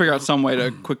 he's trying to figure out some way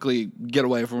to quickly get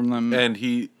away from them. And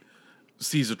he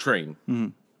sees a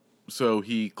train. So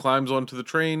he climbs onto the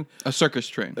train. A circus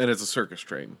train. And it's a circus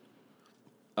train.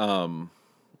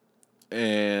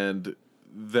 And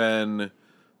then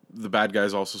the bad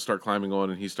guys also start climbing on,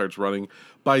 and he starts running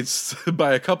by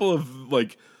a couple of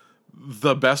like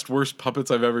the best worst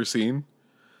puppets I've ever seen.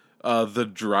 The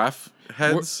giraffe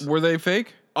heads. Were they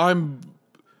fake? I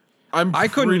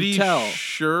couldn't pretty tell.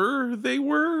 sure they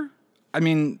were. I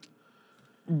mean,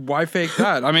 why fake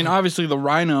that? I mean, obviously the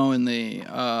rhino and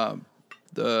the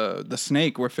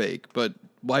snake were fake, but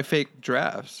why fake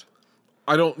giraffes?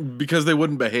 Because they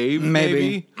wouldn't behave.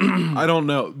 Maybe. I don't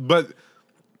know, but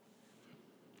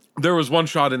there was one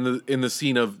shot in the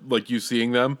scene of like you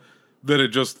seeing them that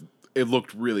it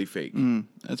looked really fake.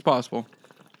 It's possible.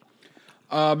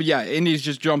 But yeah, Indy's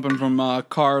just jumping from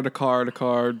car to car to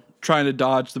car, trying to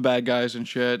dodge the bad guys and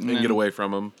shit, And then, get away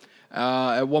from them.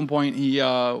 At one point, he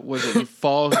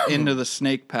falls into the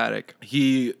snake paddock.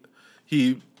 He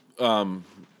climbs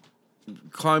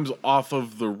off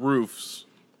of the roofs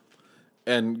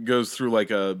and goes through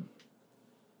like a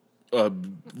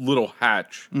little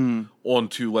hatch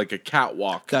onto like a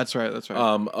catwalk. That's right.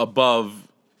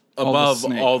 Above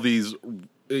snake. all these,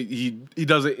 he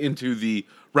does it into the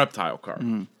reptile car,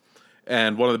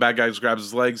 and one of the bad guys grabs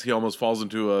his legs. He almost falls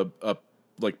into a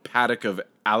like paddock of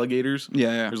alligators.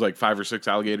 Yeah. There's like 5 or 6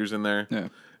 alligators in there. Yeah.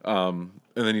 And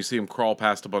then you see him crawl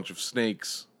past a bunch of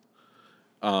snakes.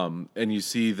 And you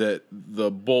see that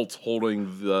the bolts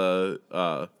holding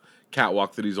the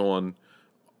catwalk that he's on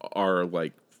are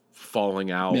like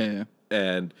falling out. Yeah.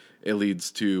 And it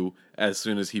leads to, as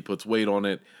soon as he puts weight on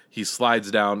it, he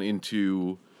slides down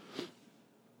into,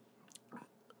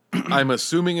 I'm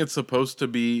assuming it's supposed to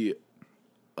be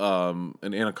an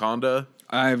anaconda,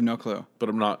 I have no clue. but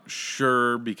I'm not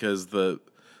sure because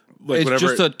It's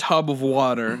just a tub of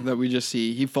water that we just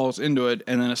see. He falls into it,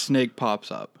 and then a snake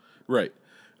pops up. right.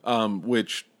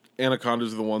 Which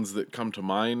anacondas are the ones that come to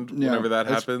mind whenever that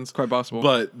it's happens. quite possible.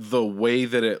 But the way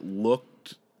that it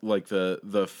looked, like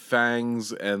the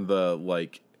fangs and the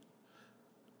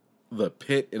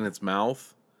pit in its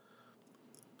mouth,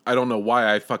 I don't know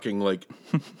why I fucking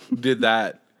did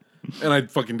that, and I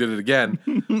fucking did it again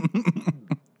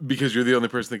because you're the only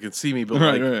person that can see me. But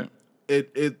Right.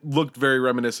 it looked very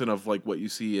reminiscent of like what you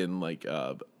see in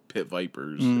pit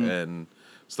vipers and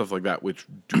stuff like that, which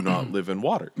do not live in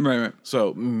water. Right.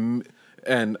 So,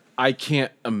 and I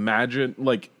can't imagine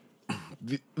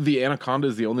the anaconda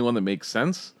is the only one that makes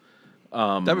sense.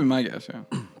 That'd be my guess, yeah.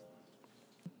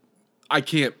 I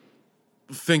can't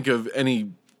think of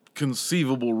any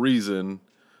conceivable reason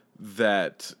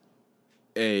that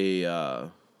the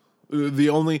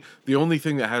only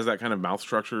thing that has that kind of mouth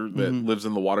structure that lives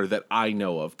in the water that I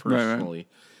know of personally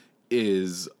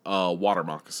is a water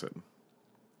moccasin,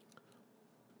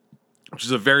 which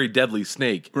is a very deadly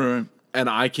snake. Right. And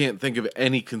I can't think of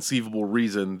any conceivable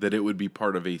reason that it would be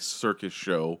part of a circus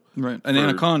show. Right. An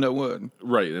anaconda would.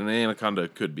 Right, an anaconda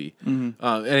could be.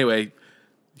 Anyway,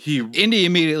 Indy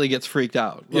immediately gets freaked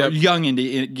out. Yeah. Young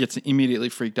Indy gets immediately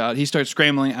freaked out. He starts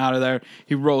scrambling out of there.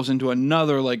 He rolls into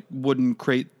another wooden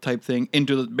crate type thing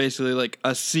into basically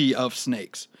a sea of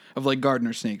snakes, of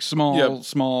gardener snakes, small,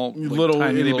 little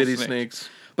tiny itty little bitty snakes.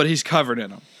 But he's covered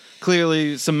in them,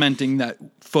 clearly cementing that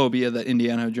phobia that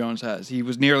Indiana Jones has. He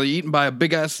was nearly eaten by a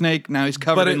big ass snake. Now he's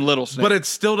covered in little snakes. But it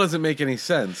still doesn't make any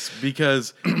sense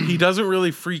because he doesn't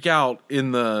really freak out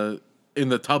in the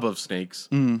tub of snakes.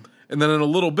 And then in a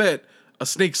little bit, a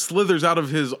snake slithers out of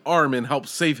his arm and helps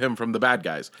save him from the bad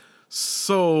guys.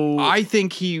 So I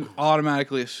think he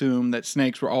automatically assumed that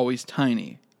snakes were always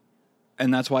tiny.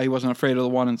 and that's why he wasn't afraid of the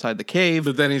one inside the cave.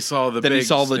 But then he saw the then he big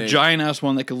saw the snake. giant ass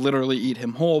one that could literally eat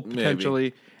him whole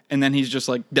potentially, and then he's just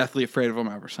like deathly afraid of him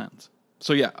ever since.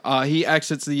 So yeah, he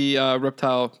exits the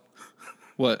reptile.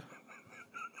 What?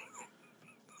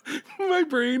 My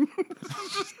brain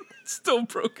is just still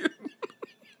broken.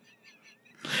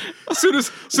 As soon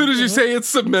as you say it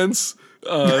cements,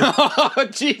 Oh,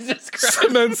 Jesus Christ!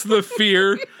 cements the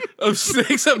fear of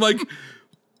snakes. I'm like,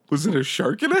 was it a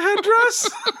shark in a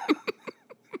headdress?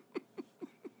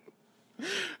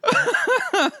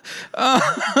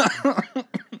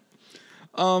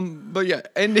 But yeah,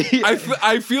 and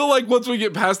I feel like once we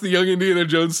get past the young Indiana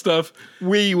Jones stuff,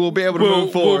 we will be able to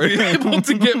move forward. We'll be able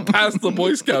to get past the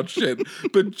Boy Scout shit.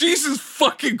 But Jesus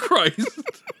fucking Christ.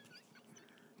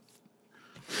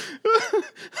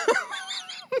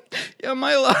 Yeah,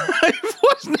 my life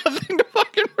was nothing to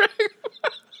fucking brag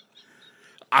about.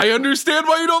 I understand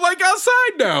why you don't like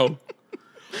outside now.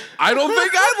 I don't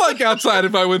think I'd like outside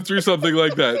if I went through something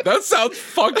like that. That sounds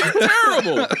fucking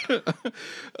terrible.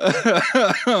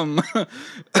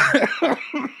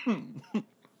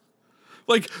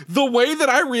 Like, the way that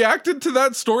I reacted to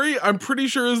that story, I'm pretty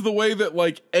sure is the way that,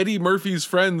 like, Eddie Murphy's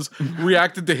friends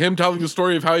reacted to him telling the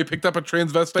story of how he picked up a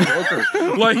transvestite hooker.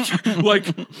 like,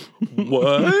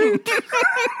 what?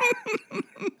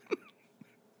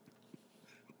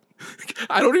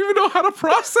 I don't even know how to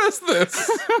process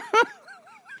this.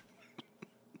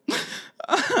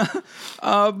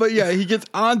 But yeah, he gets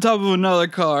on top of another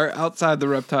car outside the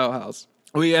reptile house.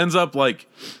 He ends up, like,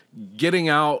 getting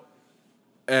out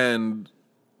and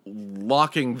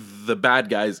locking the bad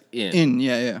guys in.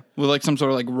 Yeah. With like some sort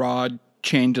of like rod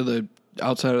chained to the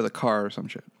outside of the car or some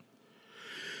shit.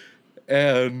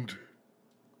 And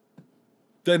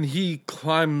then he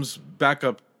climbs back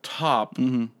up top.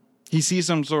 Mm-hmm. He sees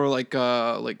some sort of like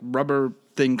rubber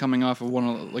thing coming off of one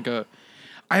of like a.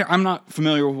 I'm not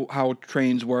familiar with how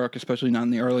trains work, especially not in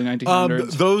the early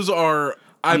 1900s. Those are,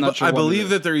 I believe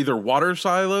that that they're either water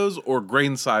silos or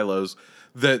grain silos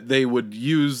that they would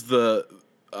use the.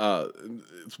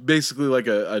 It's basically like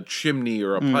a chimney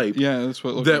or a pipe. Yeah, that's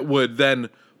what it looks that like. would then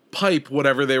pipe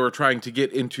whatever they were trying to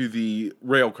get into the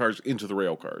rail cars into the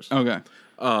rail cars. Okay.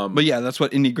 But yeah, that's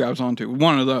what Indy grabs onto.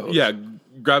 One of those. Yeah,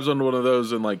 grabs onto one of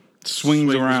those and like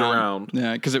swings around.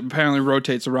 Yeah, because it apparently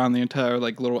rotates around the entire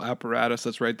like little apparatus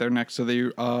that's right there next to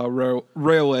the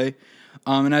railway.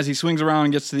 And as he swings around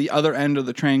and gets to the other end of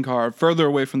the train car, further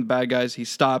away from the bad guys, he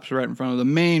stops right in front of the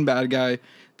main bad guy,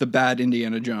 the bad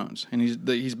Indiana Jones. And he's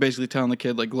basically telling the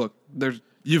kid, like, look,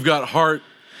 you've got heart.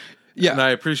 Yeah. And I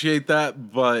appreciate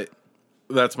that, but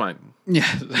that's mine.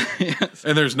 Yes. Yes.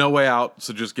 And there's no way out,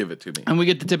 so just give it to me. And we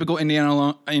get the typical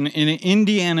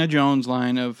Indiana Jones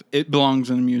line of, it belongs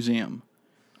in a museum.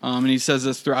 And he says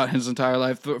this throughout his entire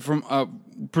life,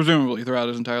 presumably throughout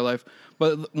his entire life.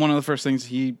 But one of the first things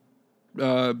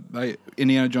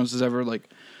Indiana Jones has ever like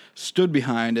stood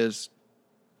behind is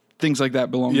things like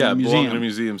that belong in a museum. Belong in a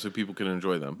museum so people can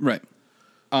enjoy them. Right.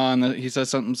 And he says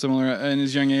something similar in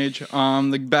his young age.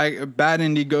 The bad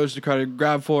Indy goes to try to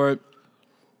grab for it.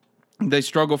 They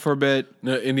struggle for a bit.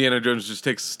 No, Indiana Jones just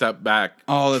takes a step back,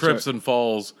 right. trips and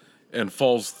falls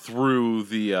through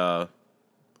the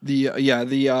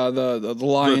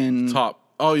lion the top.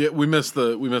 Oh yeah, we missed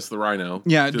the rhino.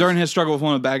 Yeah, during his struggle with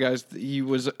one of the bad guys, he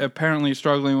was apparently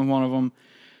struggling with one of them,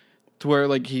 to where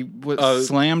like he was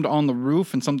slammed on the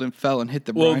roof and something fell and hit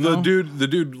the rhino. Well, the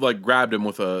dude like grabbed him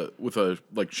with a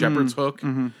like shepherd's hook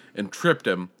and tripped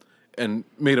him and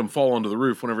made him fall onto the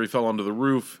roof. Whenever he fell onto the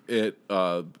roof, it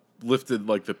lifted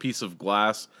like the piece of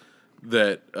glass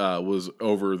that was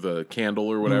over the candle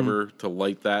or whatever to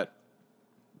light that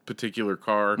particular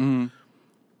car.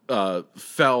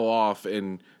 Fell off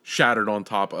and shattered on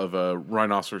top of a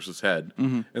rhinoceros's head.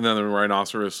 And then the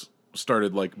rhinoceros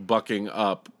started like bucking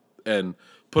up and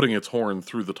putting its horn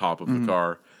through the top of the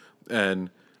car. And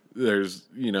there's,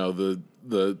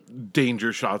 the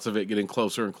danger shots of it getting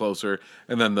closer and closer.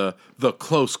 And then the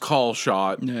close call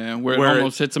shot. Yeah, where it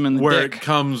almost hits him in the dick. Where it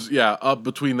comes, up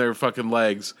between their fucking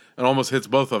legs and almost hits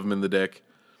both of them in the dick.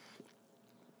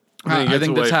 I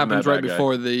think this happens right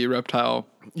before the reptile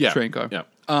train car. Yeah.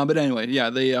 But anyway,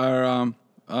 they are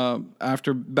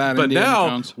after bad But Indiana now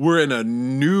Jones. we're in a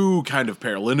new kind of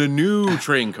peril, in a new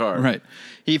train car. Right.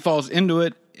 He falls into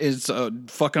it. It's a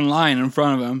fucking lion in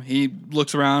front of him. He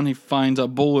looks around. He finds a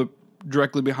bullwhip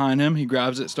directly behind him. He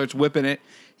grabs it, starts whipping it.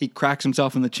 He cracks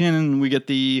himself in the chin, and we get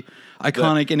the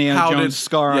iconic Indiana Jones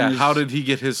scar on his... how did he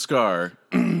get his scar?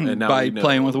 And now by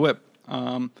playing with a whip.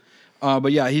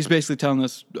 But yeah, he's basically telling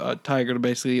this tiger to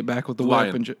basically get back with the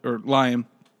whip. Or lion,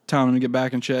 telling him to get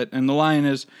back and shit. And the lion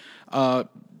is a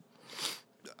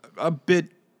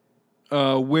bit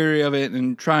weary of it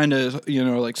and trying to,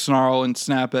 like snarl and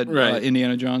snap at Right.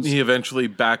 Indiana Jones. He eventually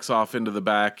backs off into the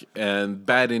back, and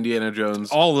bad Indiana Jones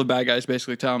All the bad guys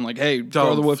basically tell him, like, hey,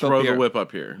 throw the whip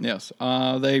up here. here. Yes.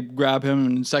 They grab him,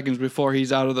 and seconds before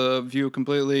he's out of the view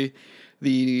completely,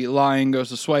 the lion goes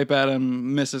to swipe at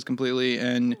him, misses completely,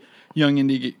 and young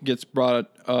Indy gets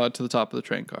brought to the top of the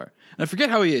train car. And I forget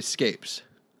how he escapes.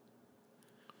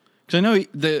 Because I know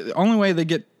the only way they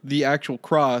get the actual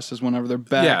cross is whenever they're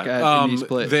back at Indy's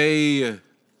place.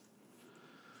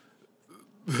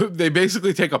 They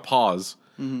basically take a pause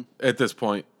at this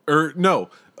point. Or no,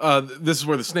 this is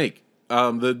where the snake.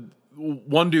 The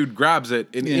one dude grabs it,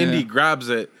 and Indy grabs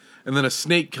it, and then a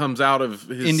snake comes out of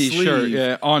his Indy's sleeve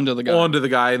shirt, onto the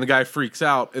guy. And the guy freaks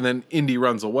out, and then Indy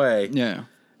runs away. Yeah.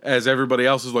 As everybody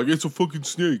else is like, it's a fucking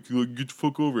snake. Like, get the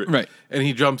fuck over it. Right. And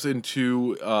he jumps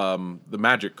into the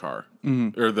magic car.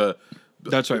 Or the...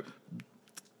 That's right.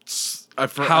 I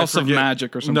House of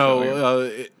Magic or something. No,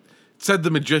 it said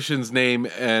the magician's name,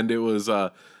 and it was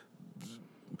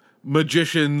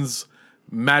Magician's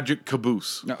Magic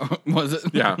Caboose. No, was it?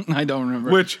 Yeah. I don't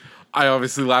remember. Which I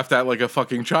obviously laughed at like a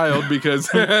fucking child because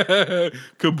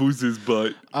Caboose's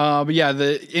butt. But yeah,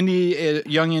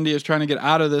 young Indy is trying to get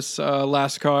out of this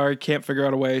last car. Can't figure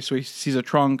out a way, so he sees a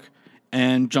trunk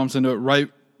and jumps into it right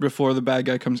before the bad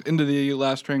guy comes into the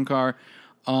last train car.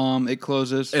 It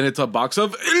closes, and it's a box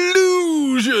of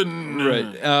illusion.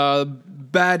 Right.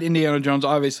 Bad Indiana Jones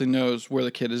obviously knows where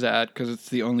the kid is at because it's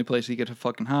the only place he could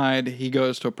fucking hide. He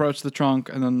goes to approach the trunk,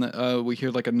 and then we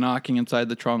hear like a knocking inside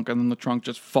the trunk, and then the trunk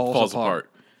just falls apart.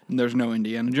 And there's no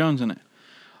Indiana Jones in it.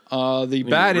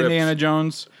 Indiana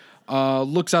Jones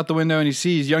looks out the window, and he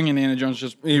sees young Indiana Jones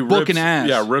just booking ass.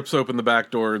 Yeah, rips open the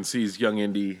back door and sees young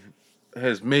Indy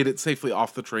has made it safely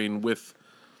off the train with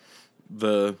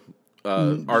the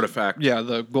artifact. Yeah,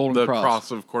 the golden the cross.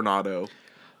 cross of Coronado.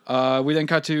 We then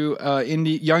cut to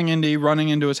young Indy running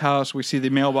into his house. We see the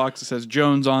mailbox that says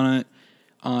Jones on it.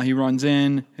 He runs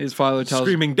in. His father tells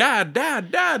screaming, "Dad,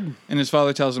 Dad, Dad!" And his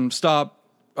father tells him, "Stop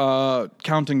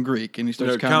counting Greek." And he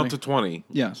starts counting. Count to 20.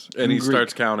 Yes. And he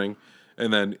starts counting,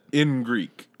 and then in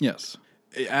Greek. Yes.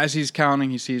 As he's counting,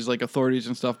 he sees like authorities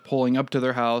and stuff pulling up to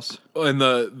their house. And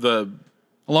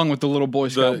along with the little Boy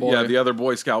Scout boy. Yeah, the other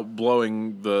Boy Scout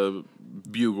blowing the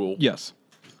bugle. Yes.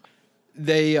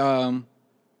 They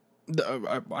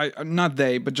not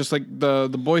they, but just like the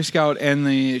Boy Scout and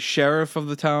the sheriff of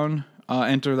the town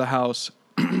enter the house,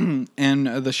 and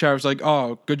the sheriff's like,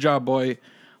 "Oh, good job, boy.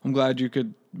 I'm glad you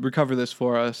could recover this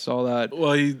for us." All that.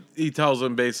 Well, he tells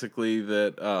him basically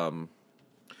that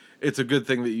it's a good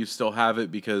thing that you still have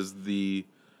it because the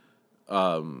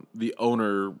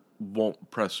owner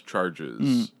won't press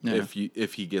charges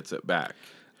if he gets it back.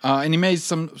 And he made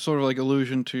some sort of like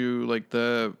allusion to like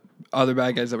the other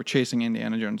bad guys that were chasing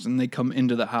Indiana Jones, and they come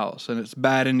into the house, and it's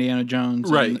bad Indiana Jones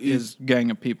and his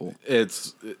gang of people.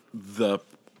 It's the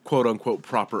quote-unquote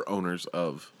proper owners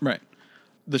of. Right.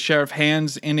 The sheriff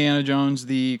hands Indiana Jones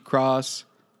the cross,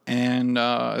 and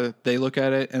they look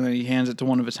at it, and then he hands it to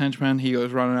one of his henchmen. He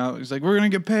goes running out. He's like, "We're going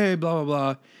to get paid, blah, blah,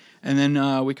 blah." And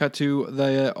then we cut to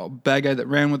the bad guy that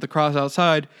ran with the cross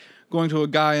outside, going to a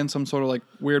guy in some sort of like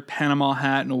weird Panama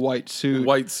hat and a white suit.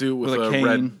 White suit with a cane.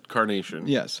 red carnation.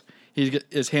 Yes. He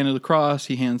is handed the cross.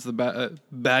 He hands the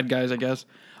bad guys, I guess,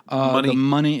 money. The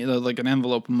money, like an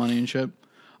envelope of money and shit.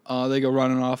 They go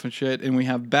running off and shit. And we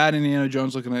have bad Indiana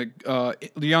Jones looking at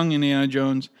the young Indiana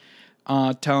Jones,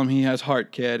 tell him he has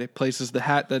heart, kid. It places the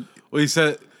hat that... Well, he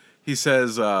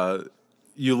says,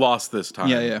 you lost this time.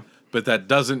 Yeah. But that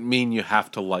doesn't mean you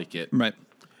have to like it. Right.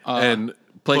 And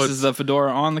places the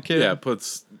fedora on the kid. Yeah,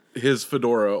 puts his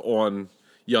fedora on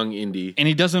young Indy. And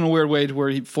he does it in a weird way to where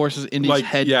he forces Indy's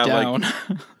head down.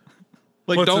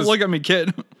 Like don't look at me,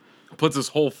 kid. Puts his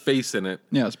whole face in it.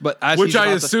 Yes, but which I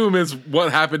assume is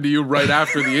what happened to you right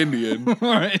after the Indian. All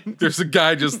right. There's a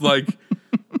guy just like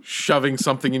shoving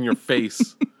something in your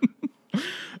face.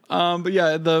 But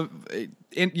yeah,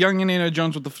 young Indiana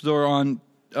Jones with the fedora on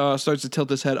starts to tilt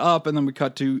his head up, and then we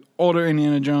cut to older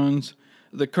Indiana Jones,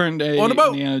 the current day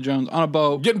Indiana Jones on a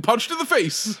boat, getting punched in the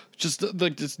face. Just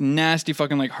like this nasty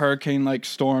fucking like hurricane like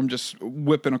storm just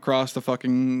whipping across the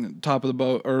fucking top of the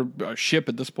boat or ship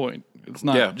at this point. It's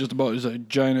not just a boat; it's a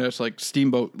giant ass like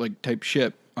steamboat like type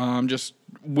ship. Just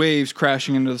waves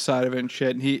crashing into the side of it and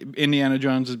shit. And Indiana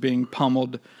Jones is being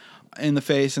pummeled in the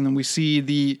face, and then we see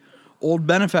the old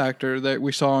benefactor that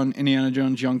we saw in Indiana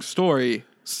Jones' Young Story.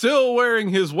 Still wearing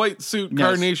his white suit,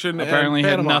 carnation, apparently and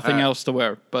had nothing hat. else to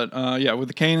wear. But with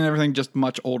the cane and everything, just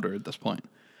much older at this point.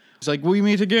 He's like, we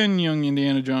meet again, young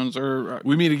Indiana Jones, or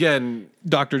We meet again,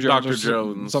 Dr. Jones. Dr.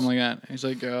 Jones. Something like that. He's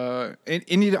like,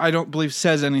 Indy, I don't believe,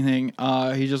 says anything.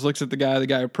 He just looks at the guy. The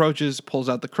guy approaches, pulls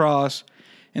out the cross,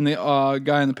 and the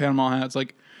guy in the Panama hat's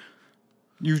like,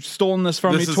 you've stolen this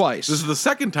from me twice. This is the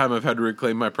second time I've had to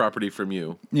reclaim my property from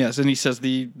you. Yes, and he says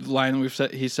the line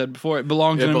that he said before, it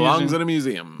belongs in a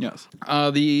museum. Yes.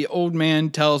 The old man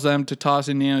tells them to toss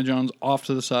Indiana Jones off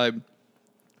to the side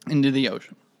into the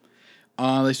ocean.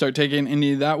 They start taking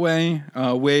Indy that way.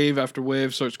 Wave after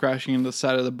wave starts crashing into the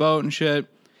side of the boat and shit.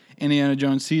 Indiana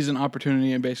Jones sees an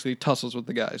opportunity and basically tussles with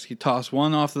the guys. He tosses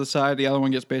one off to the side. The other one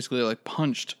gets basically like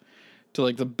punched to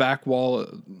like the back wall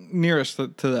nearest to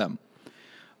them.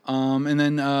 And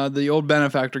then the old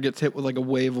benefactor gets hit with like a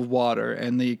wave of water,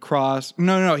 and the cross.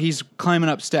 No, he's climbing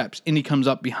up steps. Indy comes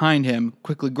up behind him,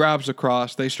 quickly grabs the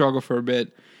cross. They struggle for a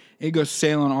bit. It goes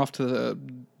sailing off to the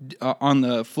on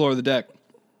the floor of the deck.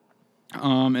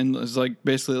 And is like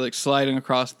basically like sliding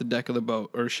across the deck of the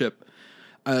boat or ship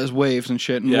as waves and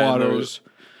shit and waters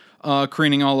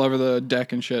careening all over the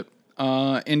deck and shit.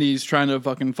 Indy's trying to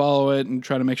fucking follow it and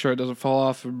try to make sure it doesn't fall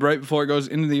off. Right before it goes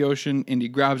into the ocean, Indy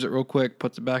grabs it real quick,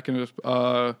 puts it back in his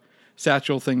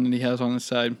satchel thing that he has on his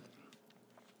side.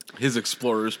 His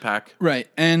explorer's pack. Right.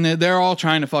 And they're all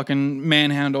trying to fucking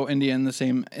manhandle Indy in the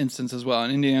same instance as well.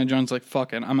 And Indiana Jones like,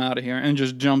 fuck it, I'm out of here. And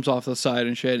just jumps off the side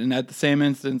and shit. And at the same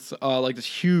instance, like this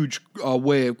huge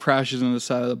wave crashes into the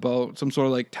side of the boat. Some sort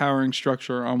of like towering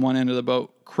structure on one end of the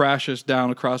boat crashes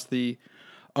down across the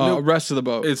rest of the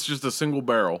boat. It's just a single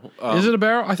barrel. Is it a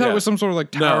barrel? I thought it was some sort of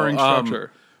like towering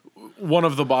structure. One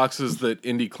of the boxes that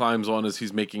Indy climbs on as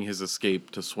he's making his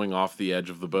escape to swing off the edge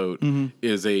of the boat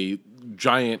is a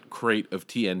giant crate of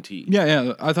TNT.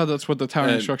 Yeah. I thought that's what the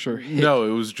towering structure hit. No,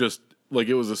 it was just like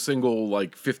it was a single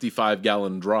like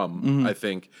 55-gallon drum, I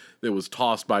think, that was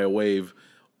tossed by a wave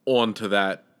onto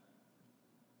that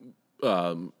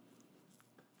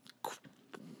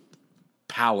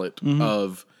pallet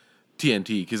of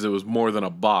TNT, because it was more than a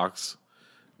box.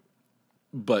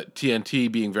 But TNT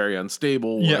being very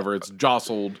unstable, whenever it's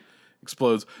jostled,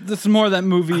 explodes. This is more that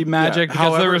movie magic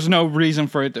because there was no reason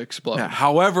for it to explode. Yeah,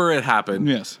 however it happened,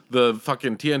 yes, the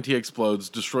fucking TNT explodes,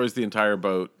 destroys the entire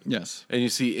boat. Yes. And you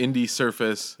see Indy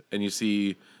surface, and you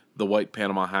see the white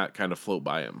Panama hat kind of float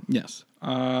by him. Yes.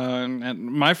 And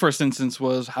my first instance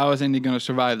was, how is Indy going to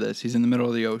survive this? He's in the middle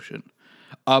of the ocean.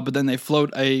 But then they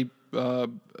float a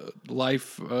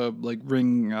life like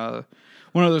ring...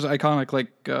 one of those iconic like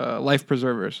life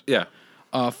preservers. Yeah.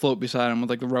 Float beside him with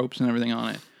like the ropes and everything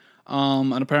on it.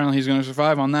 And apparently he's going to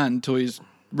survive on that until he's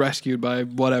rescued by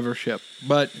whatever ship.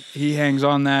 But he hangs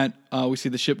on that. We see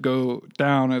the ship go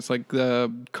down. It's like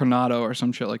the Coronado or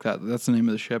some shit like that. That's the name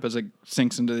of the ship as it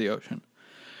sinks into the ocean.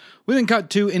 We then cut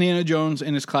to Indiana Jones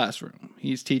in his classroom.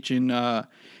 He's teaching...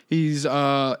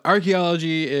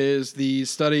 archaeology is the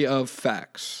study of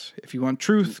facts. If you want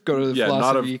truth, go to the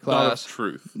philosophy class. Not of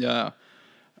truth. Yeah.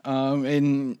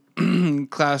 In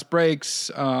class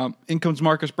breaks, in comes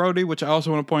Marcus Brody, which I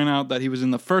also want to point out that he was in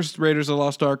the first Raiders of the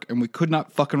Lost Ark, and we could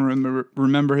not fucking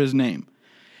remember his name.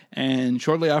 And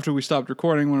shortly after we stopped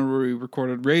recording, whenever we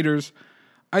recorded Raiders,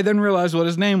 I then realized what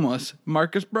his name was,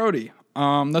 Marcus Brody.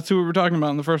 That's who we were talking about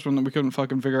in the first one that we couldn't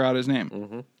fucking figure out his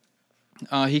name.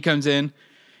 He comes in,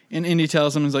 and Indy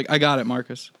tells him, he's like, I got it,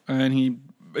 Marcus. And he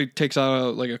takes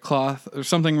out a cloth, or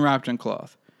something wrapped in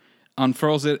cloth.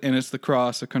 Unfurls it, and it's the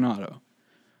cross of Coronado.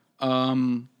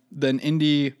 Then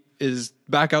Indy is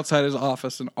back outside his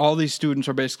office, and all these students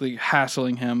are basically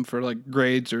hassling him for like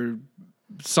grades or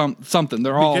something.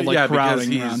 They're all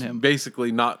crowding around him.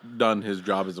 Basically, not done his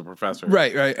job as a professor.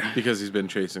 Right. Because he's been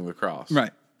chasing the cross.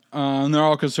 Right. And they're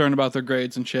all concerned about their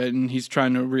grades and shit, and he's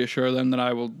trying to reassure them that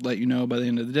I will let you know by the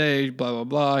end of the day, blah, blah,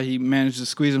 blah. He managed to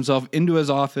squeeze himself into his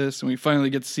office, and we finally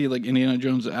get to see like Indiana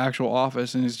Jones' actual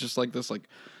office, and he's just like this like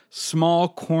small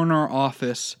corner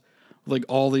office with like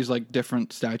all these like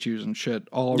different statues and shit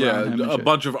all around him. Yeah, a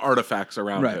bunch of artifacts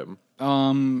around him.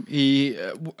 He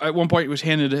at one point was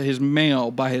handed his mail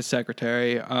by his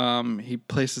secretary. He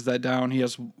places that down. He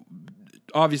has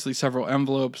obviously several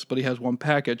envelopes, but he has one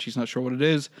package. He's not sure what it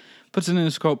is. Puts it in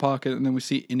his coat pocket, and then we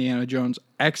see Indiana Jones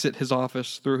exit his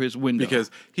office through his window.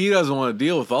 Because he doesn't want to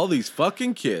deal with all these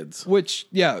fucking kids. Which,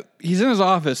 yeah, he's in his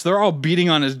office. They're all beating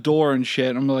on his door and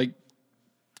shit. I'm like,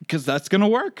 because that's going to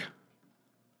work.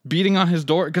 Beating on his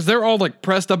door. Because they're all like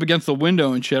pressed up against the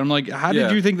window and shit. I'm like, how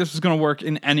did you think this was going to work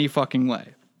in any fucking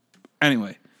way?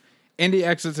 Anyway, Indy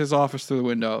exits his office through the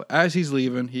window. As he's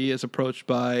leaving, he is approached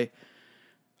by...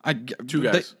 two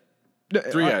guys.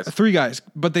 Three guys. Three guys,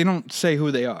 but they don't say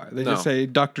who they are. They just No. say,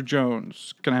 Dr.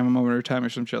 Jones, can I have a moment of time or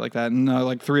some shit like that? And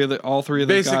like all three of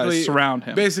the guys surround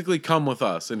him. Basically, come with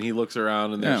us. And he looks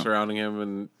around and they're Yeah. surrounding him.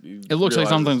 And It looks like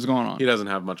something's going on. He doesn't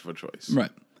have much of a choice.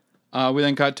 Right. We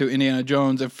then cut to Indiana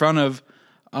Jones in front of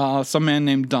some man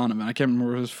named Donovan. I can't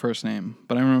remember his first name,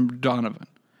 but I remember Donovan.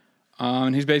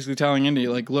 And he's basically telling Indy,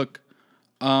 like, look,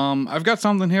 I've got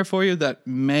something here for you that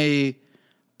may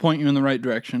point you in the right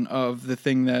direction of the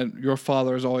thing that your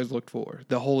father has always looked for,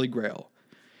 the Holy Grail.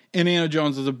 Indiana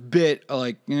Jones is a bit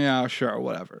like, yeah, sure,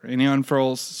 whatever. And he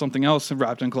unfurls something else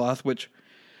wrapped in cloth, which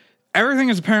everything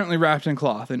is apparently wrapped in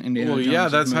cloth in Indiana Jones. Well, yeah,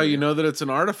 that's how you know that it's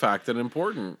an artifact and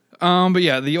important. But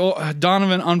yeah, the old,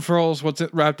 Donovan unfurls what's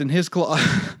wrapped in his cloth,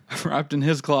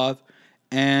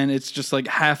 and it's just like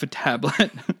half a tablet,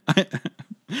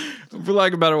 for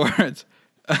lack of better words.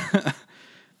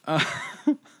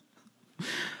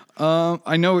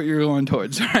 I know what you're going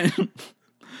towards, right? Is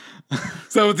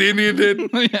that what the Indian did?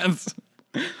 Yes.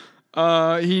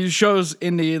 He shows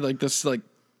Indy like this like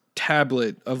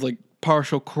tablet of like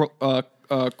partial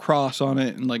cross on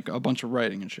it and like a bunch of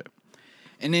writing and shit.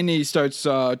 And Indy starts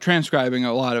transcribing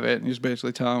a lot of it, and he's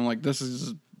basically telling him like this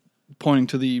is pointing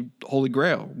to the Holy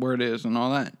Grail, where it is, and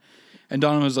all that. And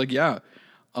Donovan's like, yeah.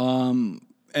 And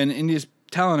Indy's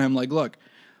telling him like, look,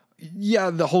 yeah,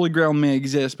 the Holy Grail may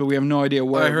exist, but we have no idea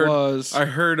where it was. I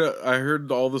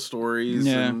heard all the stories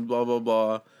and blah blah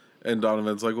blah. And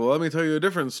Donovan's like, well, let me tell you a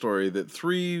different story. That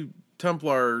 3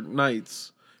 Templar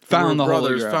knights found the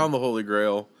brothers found the Holy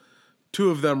Grail. 2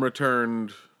 of them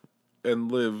returned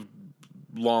and lived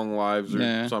long lives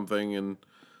or something, and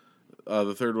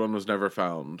the third one was never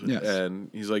found. Yes. And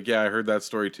he's like, yeah, I heard that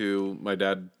story too. My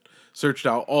dad searched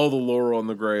out all the lore on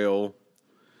the Grail.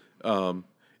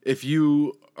 If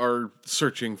you are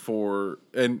searching for,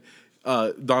 and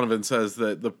Donovan says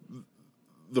that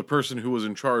the person who was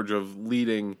in charge of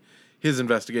leading his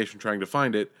investigation trying to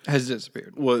find it has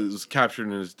disappeared, was captured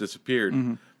and has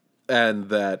disappeared, and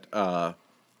that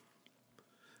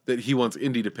that he wants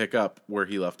Indy to pick up where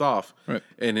he left off. Right.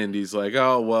 And Indy's like,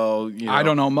 oh, well, you know, I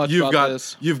don't know much about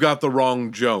this. You've got the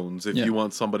wrong Jones if you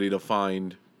want somebody to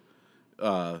find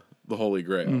the Holy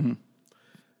Grail. Mm-hmm.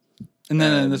 And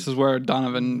then this is where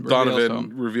Donovan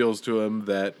reveals to him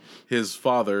that his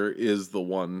father is the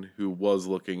one who was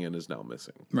looking and is now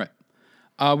missing. Right.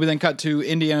 We then cut to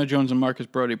Indiana Jones and Marcus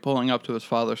Brody pulling up to his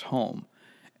father's home.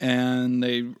 And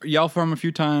they yell for him a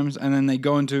few times, and then they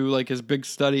go into like his big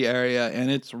study area,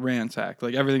 and it's ransacked.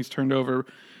 Like everything's turned over,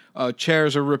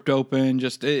 chairs are ripped open,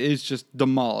 it's just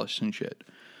demolished and shit.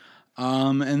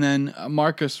 And then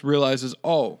Marcus realizes,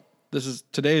 oh, this is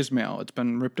today's mail. It's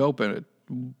been ripped open.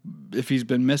 If he's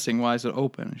been missing, why is it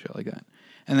open and shit like that?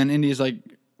 And then Indy's like,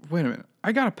 wait a minute,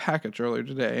 I got a package earlier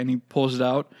today, and he pulls it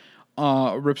out,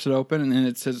 rips it open, and then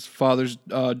it's his father's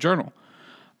journal.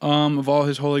 Of all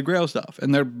his Holy Grail stuff.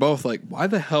 And they're both like, why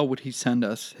the hell would he send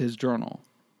us his journal?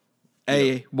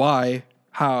 A, why?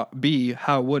 How? B,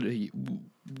 how would he?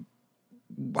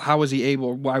 How was he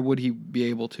able? Why would he be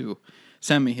able to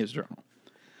send me his journal?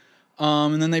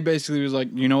 And then they basically was like,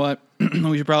 you know what?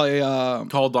 We should probably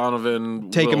call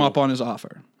Donovan. Take him up on his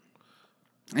offer.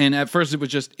 And at first it was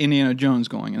just Indiana Jones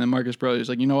going. And then Marcus Brody was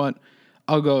like, you know what?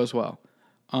 I'll go as well.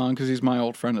 Because he's my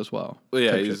old friend as well.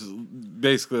 Yeah, he's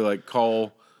basically like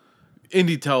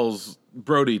Indy tells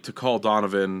Brody to call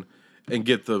Donovan and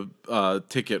get the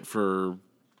ticket for,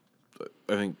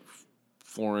 I think,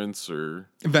 Florence or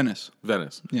Venice.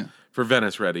 Yeah, for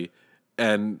Venice ready.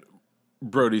 And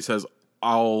Brody says,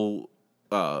 I'll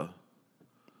tell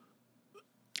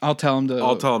him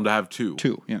to have 2.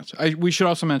 2, yes. We should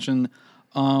also mention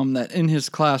that in his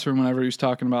classroom, whenever he was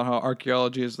talking about how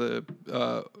archaeology is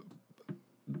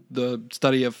the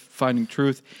study of finding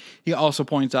truth, he also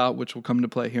points out, which will come into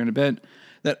play here in a bit,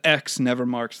 that X never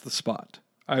marks the spot.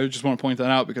 I just want to point that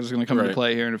out because it's going to come into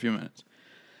play here in a few minutes.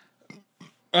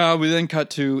 We then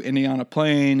cut to Indy on a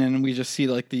plane, and we just see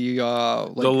like the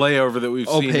layover that we've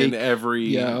seen in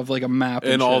every of like a map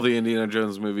in all the Indiana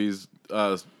Jones movies,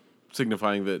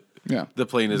 signifying that the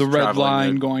plane is the red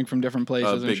line going from different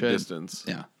places and big shit. Distance.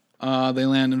 Yeah. They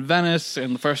land in Venice,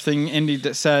 and the first thing Indy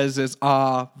says is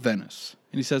Venice.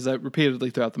 And he says that repeatedly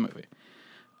throughout the movie.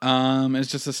 It's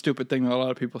just a stupid thing that a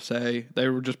lot of people say. They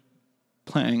were just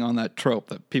playing on that trope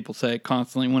that people say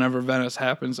constantly whenever Venice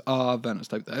happens, Venice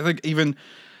type thing. I think even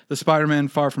the Spider-Man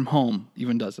Far From Home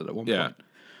even does it at one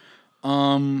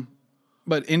point.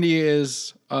 But Indy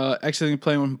is exiting the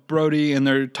plane with Brody, and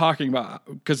they're talking about,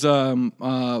 because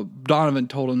Donovan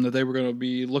told him that they were going to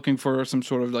be looking for some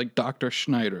sort of like Dr.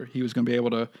 Schneider. He was going to be able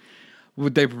to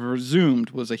what they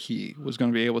presumed was a he was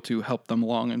going to be able to help them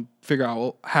along and figure out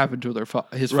what happened to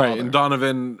his Right, father. and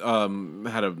Donovan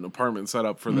had an apartment set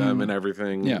up for them and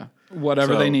everything. Yeah,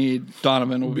 whatever So- they need,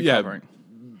 Donovan will be Yeah. covering.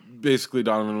 Basically,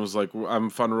 Donovan was like, I'm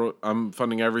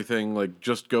funding everything. Like,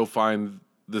 just go find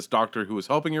this doctor who was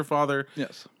helping your father,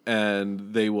 Yes.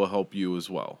 and they will help you as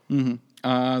well.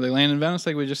 They land in Venice,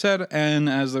 like we just said, and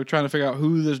as they're trying to figure out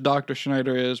who this Dr.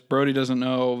 Schneider is, Brody doesn't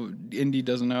know, Indy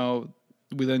doesn't know.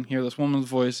 We then hear this woman's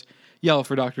voice yell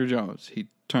for Dr. Jones. He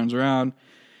turns around,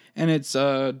 and it's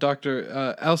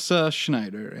Dr. Elsa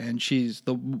Schneider, and she's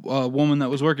the woman that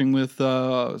was working with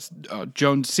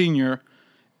Jones Sr.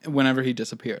 whenever he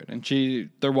disappeared. And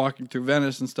they're walking through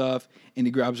Venice and stuff, and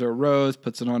he grabs her a rose,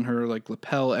 puts it on her like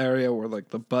lapel area where like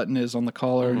the button is on the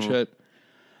collar and shit.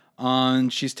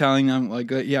 And she's telling them,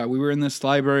 like, yeah, we were in this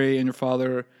library and your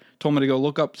father told me to go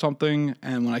look up something.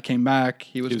 And when I came back,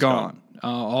 he was gone.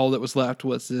 All that was left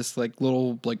was this, like,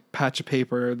 little, like, patch of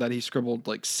paper that he scribbled,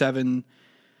 like, 7,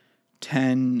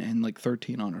 10, and, like,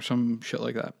 13 on or some shit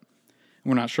like that.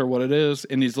 We're not sure what it is.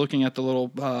 And he's looking at the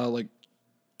little, like,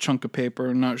 chunk of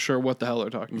paper, not sure what the hell they're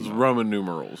talking It's about. Roman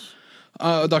numerals.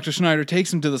 Dr. Schneider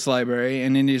takes him to this library,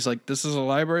 and Indy's like, this is a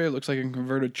library? It looks like a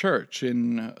converted church.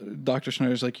 And Dr.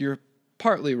 Schneider's like, you're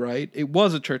partly right. It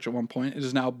was a church at one point. It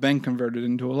has now been converted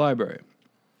into a library.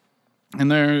 And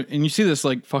you see this,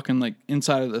 like, fucking, like,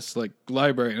 inside of this, like,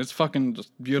 library, and it's fucking just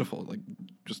beautiful. Like,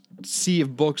 just sea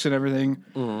of books and everything.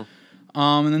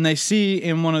 And then they see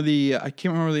in one of the, I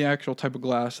can't remember the actual type of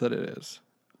glass that it is.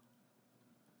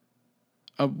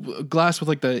 A glass with,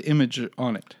 like, the image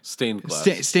on it. Stained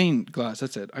glass. Stained glass,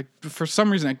 that's it. For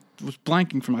some reason, I was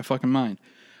blanking from my fucking mind.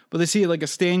 But they see, like, a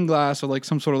stained glass of, like,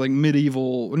 some sort of, like,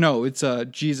 medieval... No, it's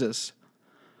Jesus.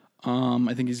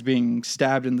 I think he's being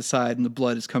stabbed in the side, and the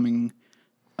blood is coming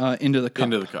into the cup.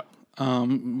 Into the cup.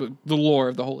 The lore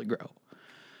of the Holy Grail.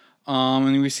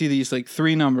 And we see these, like,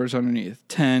 3 numbers underneath.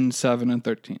 10, 7, and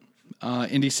 13.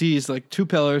 Indy sees, like, 2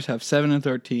 pillars have 7 and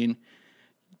 13.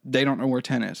 They don't know where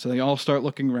 10 is. So they all start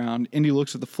looking around. Indy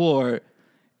looks at the floor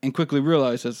and quickly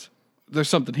realizes there's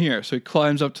something here. So he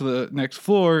climbs up to the next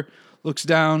floor, looks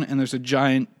down, and there's a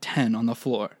giant 10 on the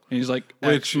floor. And he's like,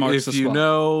 X Which, marks the if you spot.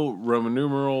 know Roman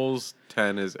numerals,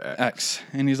 10 is X. X.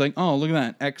 And he's like, oh, look at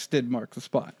that. X did mark the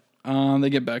spot.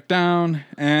 They get back down,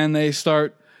 and they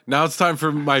start... Now it's time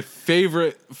for my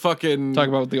favorite fucking Talk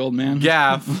about the old man.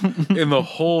 gaff in the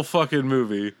whole fucking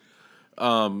movie.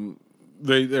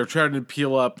 They're trying to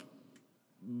peel up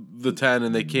the 10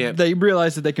 and they can't. They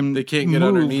realize that they can't get move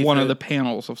underneath one it. of the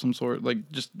panels of some sort,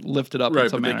 like just lift it up in Right,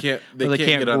 some but manner. they But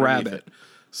can't get grab underneath it.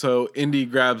 So Indy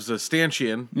grabs a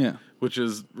stanchion, Yeah. which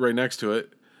is right next to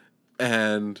it,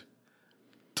 and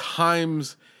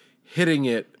times hitting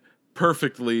it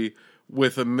perfectly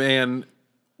with a man,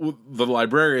 the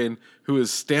librarian, who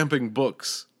is stamping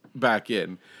books back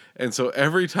in. And so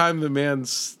every time the man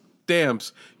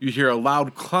stamps, you hear a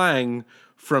loud clang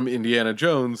from Indiana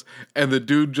Jones, and the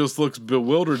dude just looks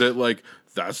bewildered at, like,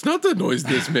 that's not the noise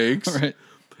this makes. Right.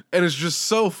 And it's just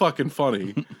so fucking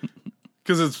funny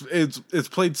because it's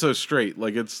played so straight.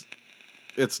 Like it's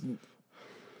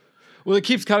Well, it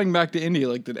keeps cutting back to Indy.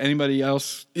 Like, did anybody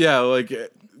else? yeah, like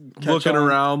looking on.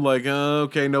 around, like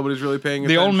okay, nobody's really paying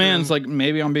The attention. old man's like,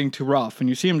 maybe I'm being too rough, and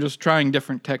you see him just trying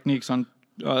different techniques on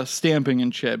stamping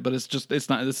and shit. But it's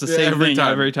not. It's the same every thing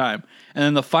time. every time. And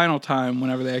then the final time,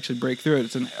 whenever they actually break through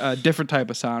it, it's a different type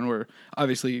of sound where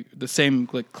obviously the same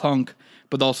like clunk,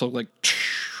 but also like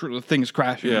the thing's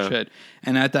crashing Yeah. and shit.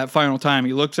 And at that final time,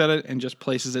 he looks at it and just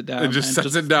places it down. and just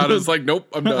sets it down. It's like, nope,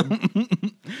 I'm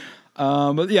done.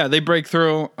 But yeah, they break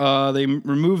through. They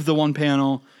remove the one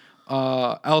panel.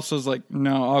 Elsa's like,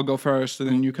 no, I'll go first, and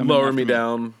then you come in Lower after me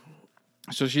down.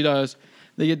 So she does.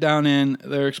 They get down in.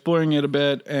 They're exploring it a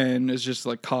bit, and it's just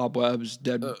like cobwebs,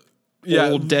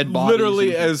 old dead bodies.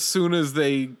 Literally, and as soon as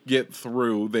they get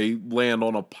through, they land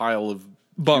on a pile of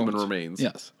bones. human remains.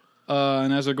 Yes.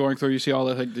 And as they're going through, you see all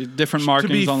the like different To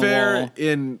markings be on fair,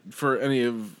 the wall. for any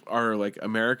of our like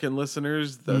American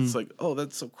listeners, that's like, oh,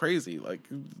 that's so crazy. Like,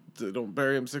 they don't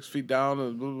bury him 6 feet down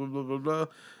and blah blah blah blah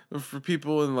blah. For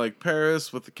people in like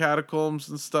Paris with the catacombs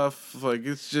and stuff, like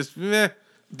it's just meh.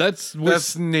 That's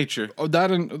nature, that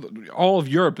and all of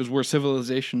Europe is where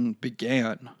civilization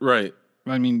began. right?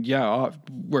 I mean, yeah,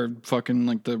 where fucking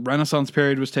like the Renaissance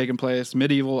period was taking place,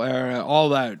 medieval era, all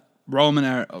that, Roman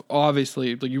era.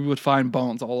 Obviously, like, you would find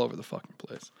bones all over the fucking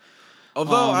place.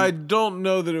 Although I don't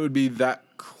know that it would be that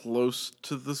close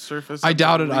to the surface. I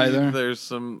doubt it believe either. There's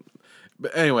some,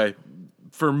 but anyway,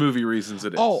 for movie reasons,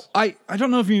 it is. Oh, I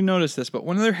don't know if you noticed this, but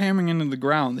when they're hammering into the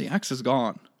ground, the X is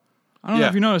gone. I don't know Yeah.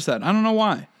 if you noticed that. I don't know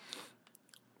why.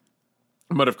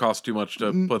 Might have cost too much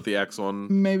to put the X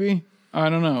on. Maybe. I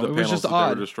don't know. It was just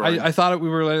odd. I thought we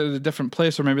were at a different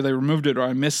place, or maybe they removed it, or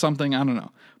I missed something. I don't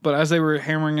know. But as they were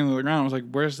hammering into the ground, I was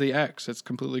like, where's the X? It's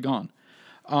completely gone.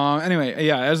 Anyway,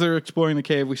 yeah, as they're exploring the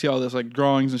cave, we see all this like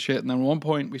drawings and shit. And then at one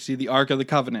point, we see the Ark of the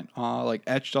Covenant like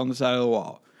etched on the side of the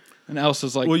wall. And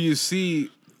Elsa's like... Well, you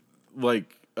see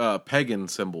like pagan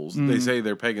symbols. They say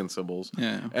they're pagan symbols.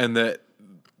 Yeah. And that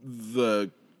the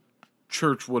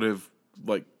church would have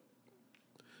like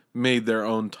made their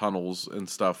own tunnels and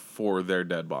stuff for their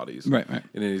dead bodies. Right. And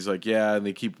then he's like, yeah, and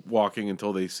they keep walking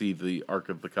until they see the Ark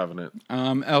of the Covenant.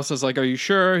 Elsa's like, are you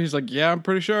sure? He's like, yeah, I'm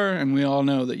pretty sure. And we all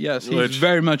know that, yes, he's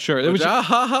very much sure.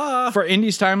 For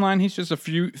Indy's timeline, he's just a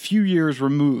few years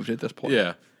removed at this point.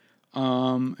 Yeah.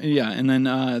 And then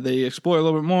they explore a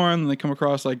little bit more, and they come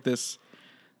across like this...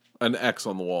 An X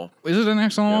on the wall. Is it an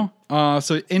X on the wall?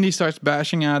 So Indy starts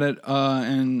bashing at it,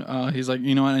 and he's like,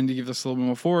 you know what, I need to give this a little bit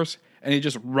more force. And he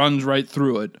just runs right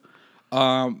through it,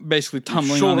 basically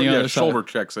tumbling on the other side. Shoulder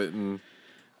checks it, and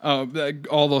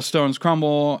all those stones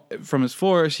crumble from his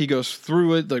force. He goes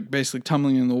through it, like basically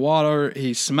tumbling in the water.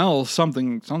 He smells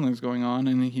something's going on,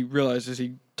 and he realizes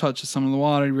he touches some of the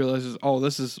water. He realizes, oh,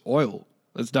 this is oil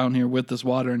that's down here with this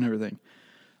water and everything.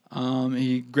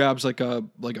 He grabs like a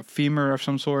femur of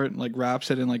some sort, like wraps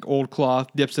it in like old cloth,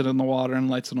 dips it in the water, and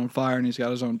lights it on fire. And he's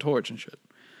got his own torch and shit.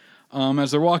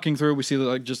 As they're walking through, we see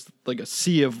like just like a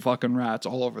sea of fucking rats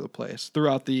all over the place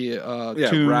throughout the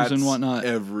tombs rats and whatnot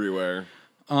everywhere.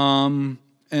 And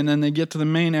then they get to the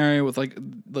main area with like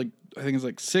I think it's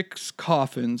like 6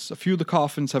 coffins. A few of the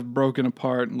coffins have broken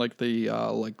apart, and like the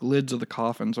like lids of the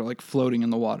coffins are like floating in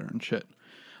the water and shit.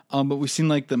 But we've seen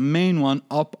like the main one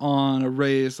up on a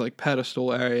raised like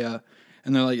pedestal area,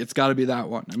 and they're like, it's got to be that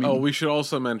one. I mean, we should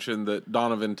also mention that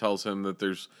Donovan tells him that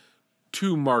there's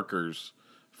 2 markers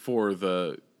for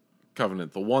the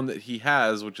Covenant. The one that he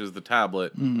has, which is the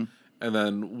tablet, and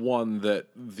then one that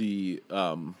the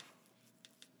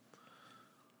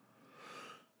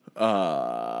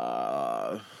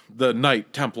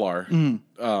Knight Templar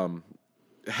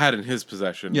had in his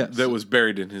possession that was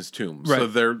buried in his tomb. Right. So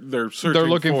they're searching. They're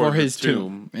looking for his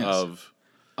tomb of.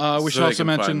 We should also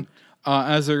mention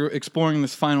as they're exploring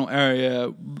this final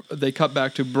area, they cut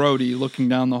back to Brody looking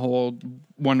down the hole,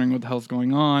 wondering what the hell's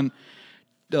going on.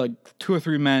 Like 2 or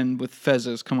 3 men with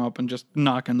fezzes come up and just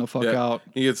knocking the fuck out.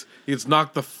 He gets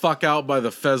knocked the fuck out by the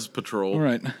Fez patrol.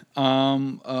 Right.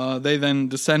 They then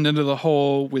descend into the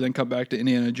hole. We then cut back to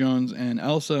Indiana Jones and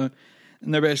Elsa,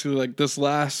 and they're basically like, this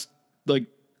last like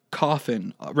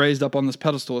coffin raised up on this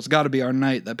pedestal. It's got to be our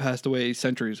knight that passed away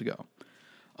centuries ago.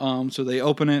 So they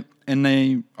open it, and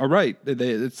they are right.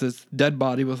 It's this dead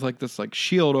body with like this like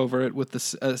shield over it with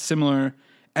this similar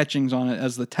etchings on it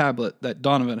as the tablet that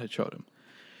Donovan had showed him.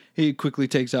 He quickly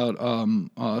takes out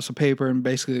some paper and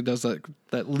basically does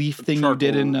that leaf thing you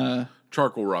did in...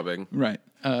 charcoal rubbing. Right.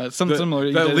 Something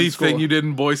similar. That leaf thing you did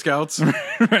in Boy Scouts.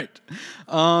 Right.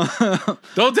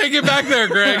 Don't take it back there,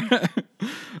 Greg.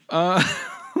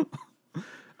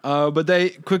 But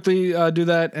they quickly do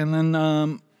that, and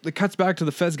then it cuts back to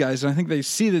the Fez guys, and I think they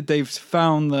see that they've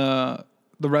found the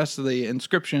rest of the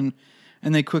inscription,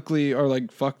 and they quickly are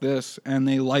like, fuck this, and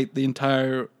they light the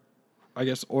entire... I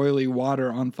guess, oily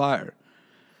water on fire.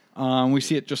 We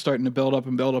see it just starting to build up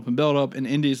and build up and build up, and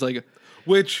Indy's like...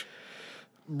 Which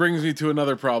brings me to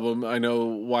another problem. I know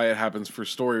why it happens for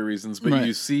story reasons, but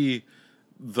you see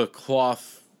the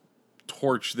cloth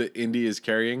torch that Indy is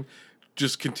carrying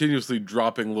just continuously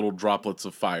dropping little droplets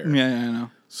of fire. Yeah, I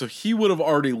know. So he would have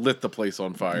already lit the place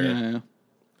on fire. Yeah.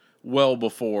 Well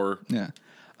before... Yeah.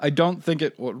 I don't think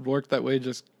it would work that way.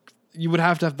 Just you would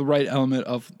have to have the right element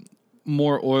of...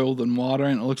 more oil than water,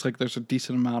 and it looks like there's a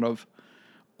decent amount of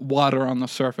water on the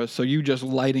surface, so you just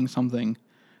lighting something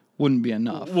wouldn't be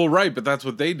enough. Well, right, but that's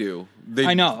what they do.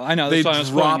 I know. They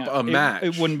drop a match.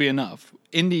 It wouldn't be enough.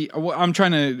 Indy, I'm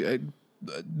trying to...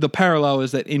 the parallel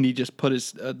is that Indy just put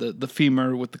his the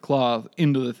femur with the cloth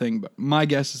into the thing, but my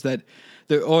guess is that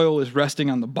the oil is resting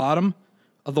on the bottom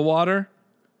of the water,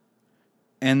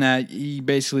 and that he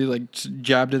basically like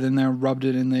jabbed it in there, rubbed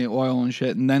it in the oil and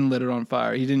shit, and then lit it on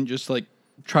fire. He didn't just like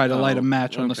try to light a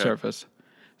match on the surface.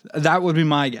 That would be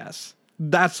my guess.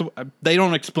 They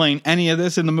don't explain any of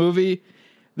this in the movie.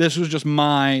 This was just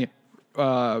my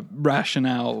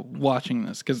rationale watching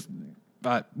this, because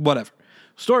whatever.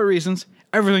 Story reasons,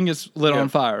 everything gets lit on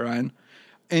fire, Ryan.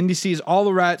 Indy sees all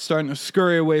the rats starting to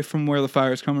scurry away from where the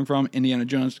fire is coming from. Indiana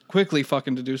Jones quickly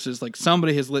fucking deduces like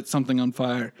somebody has lit something on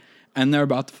fire, and they're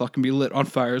about to fucking be lit on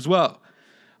fire as well.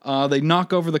 They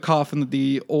knock over the coffin that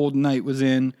the old knight was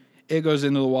in. It goes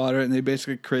into the water, and they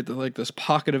basically create this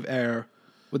pocket of air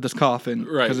with this coffin,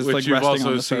 Right, Because it's which like you've resting also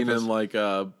on the seen surface. in like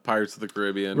Pirates of the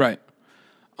Caribbean. Right.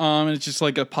 And it's just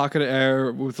like a pocket of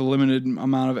air with a limited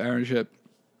amount of air and shit.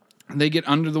 They get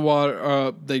under the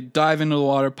water. They dive into the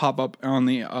water, pop up on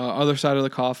the other side of the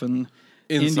coffin.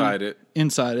 Inside it.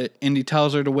 Inside it. Indy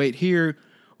tells her to wait here.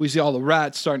 We see all the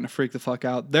rats starting to freak the fuck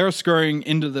out. They're scurrying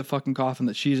into the fucking coffin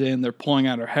that she's in. They're pulling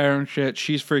out her hair and shit.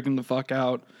 She's freaking the fuck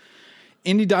out.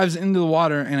 Indy dives into the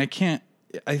water, and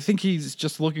I think he's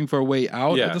just looking for a way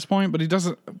out at this point, but he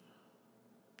doesn't.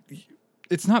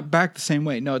 It's not back the same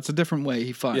way. No, it's a different way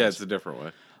he finds. Yeah, it's a different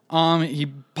way. He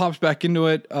pops back into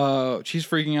it. She's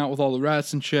freaking out with all the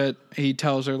rats and shit. He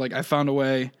tells her, like, I found a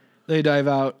way. They dive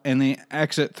out, and they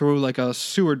exit through, like, a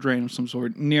sewer drain of some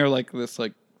sort near, like, this,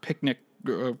 like, picnic.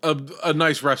 A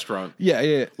nice restaurant.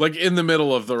 Yeah. Like in the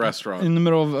middle of the restaurant. In the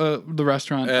middle of the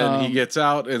restaurant. And he gets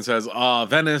out and says,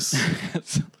 Venice.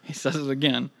 He says it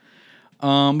again.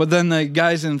 But then the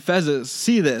guys in Fezes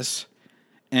see this,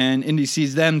 and Indy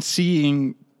sees them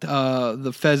seeing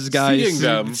the Fez guys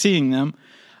seeing them.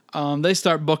 They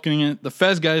start booking it. The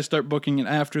Fez guys start booking it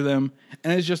after them,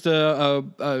 and it's just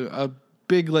a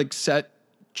big like set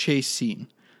chase scene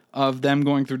of them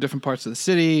going through different parts of the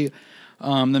city,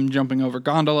 them jumping over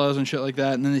gondolas and shit like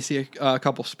that. And then they see a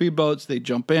couple speedboats. They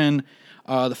jump in.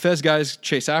 The Fez guys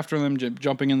chase after them,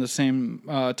 jumping in the same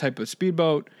type of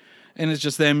speedboat. And it's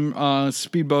just them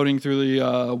speedboating through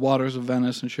the waters of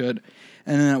Venice and shit.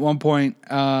 And then at one point,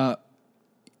 one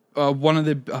of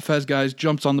the Fez guys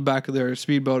jumps on the back of their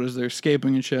speedboat as they're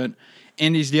escaping and shit.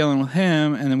 Andy's dealing with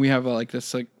him, and then we have like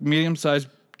this like medium-sized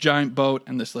giant boat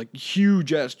and this like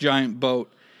huge-ass giant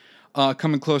boat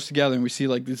coming close together. And we see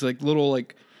like these like little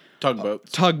like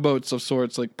tugboats of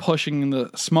sorts like pushing the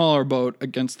smaller boat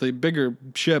against the bigger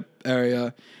ship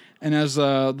area. And as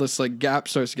this like gap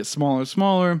starts to get smaller and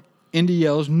smaller, Indy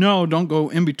yells, "No, don't go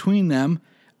in between them."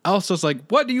 Elsa's like,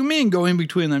 "What do you mean go in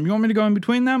between them? You want me to go in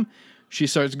between them?" She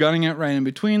starts gunning it right in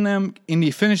between them.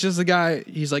 Indy finishes the guy.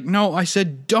 He's like, "No, I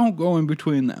said don't go in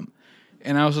between them."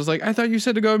 And Elsa's like, "I thought you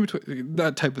said to go in between,"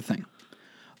 that type of thing.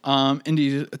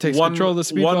 Indy takes control of the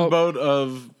speedboat. One boat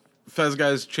of Fez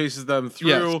guys chases them through.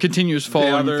 Yeah, continues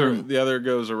following through. The other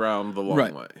goes around the long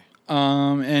way.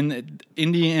 And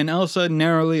Indy and Elsa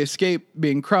narrowly escape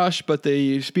being crushed, but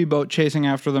the speedboat chasing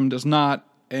after them does not,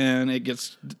 and it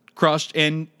gets crushed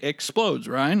and explodes,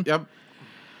 Ryan. Yep.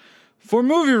 For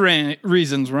movie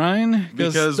reasons, Ryan.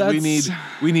 Because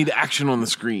we need action on the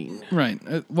screen. Right.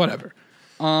 Whatever.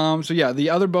 So yeah, the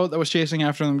other boat that was chasing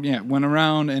after them, went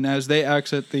around, and as they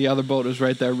exit, the other boat is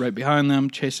right there, right behind them,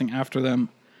 chasing after them.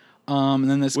 And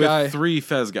then this guy... With 3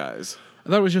 Fez guys. I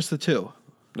thought it was just the 2.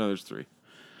 No, there's 3.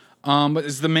 But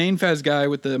it's the main Fez guy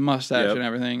with the mustache and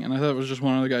everything, and I thought it was just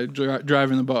one of the guys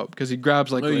driving the boat, because he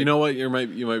grabs like... No, you know what? You might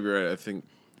be right. I think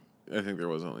there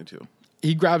was only 2.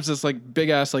 He grabs this like big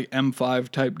ass like M5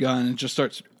 type gun and just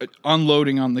starts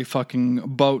unloading on the fucking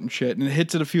boat and shit, and it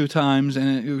hits it a few times,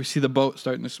 and we see the boat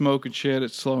starting to smoke and shit.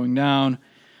 It's slowing down.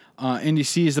 Indy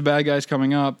sees the bad guys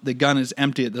coming up. The gun is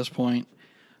empty at this point.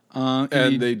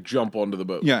 And they jump onto the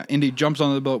boat. Yeah, Indy jumps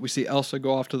onto the boat. We see Elsa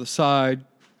go off to the side,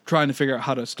 trying to figure out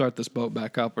how to start this boat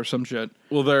back up or some shit.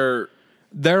 Well,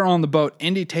 they're on the boat.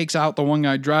 Indy takes out the one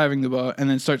guy driving the boat and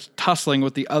then starts tussling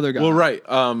with the other guy. Well, right.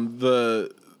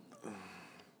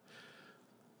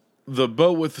 The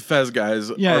boat with the Fez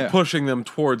guys are pushing them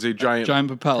towards a giant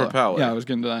propeller. Yeah, I was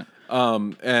getting to that.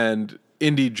 And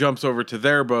Indy jumps over to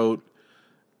their boat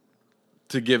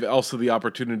to give Elsa the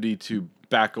opportunity to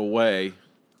back away.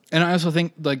 And I also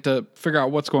think, like, to figure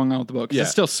out what's going on with the boat, because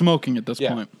it's still smoking at this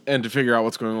point. And to figure out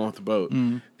what's going on with the boat.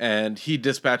 Mm. And he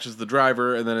dispatches the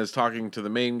driver and then is talking to the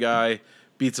main guy,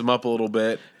 beats him up a little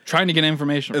bit. Trying to get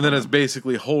information and then is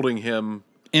basically holding him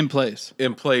in place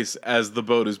as the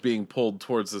boat is being pulled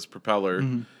towards this propeller,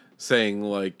 saying,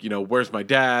 like, where's my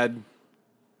dad?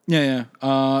 Yeah.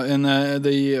 And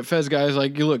the Fez guy is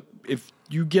like, look, if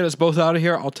you get us both out of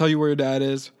here, I'll tell you where your dad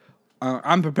is.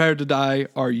 I'm prepared to die.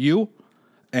 Are you?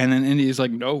 And then Indy's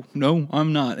like, no,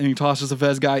 I'm not. And he tosses the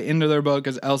Fez guy into their boat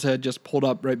because Elsa had just pulled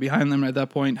up right behind them at that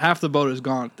point. Half the boat is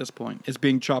gone at this point. It's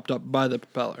being chopped up by the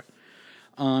propeller.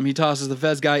 He tosses the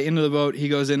Fez guy into the boat. He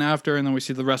goes in after, and then we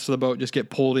see the rest of the boat just get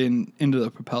pulled into the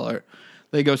propeller.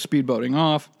 They go speedboating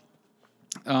off.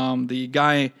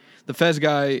 The Fez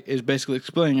guy is basically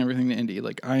explaining everything to Indy.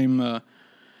 Like, I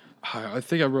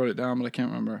think I wrote it down, but I can't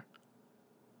remember.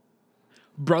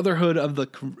 Brotherhood of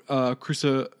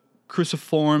the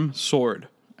Cruciform Sword.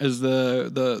 As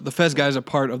the Fez guys are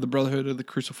part of the Brotherhood of the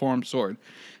Cruciform Sword.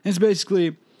 And it's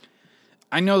basically...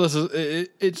 I know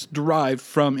it's derived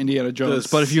from Indiana Jones,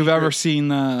 but if you've ever seen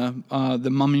the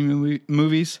Mummy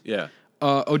movies,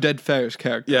 Oded Fehr's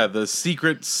character. Yeah, the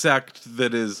secret sect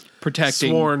that is Protecting.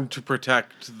 sworn to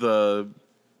protect the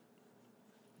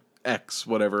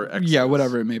whatever X. Yeah, is.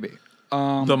 whatever it may be.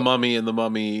 The mummy and the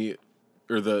mummy,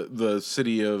 or the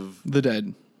city of The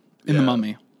dead in Yeah. the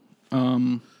mummy.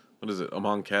 what is it?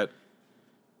 Amonkhet.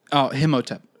 Oh,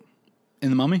 Himhotep. In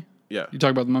the mummy? Yeah. You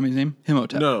talk about the mummy's name?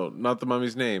 Himhotep. No, not the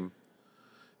mummy's name.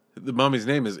 The mummy's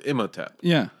name is Imhotep,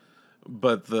 Yeah.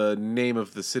 but the name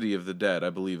of the city of the dead, I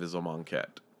believe, is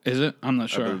Amonkhet. Is it? I'm not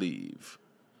sure. I believe.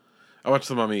 I watched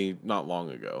The Mummy not long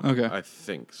ago. Okay. I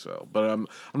think so, but I'm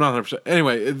not 100%.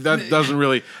 Anyway, that doesn't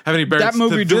really have any bearing. That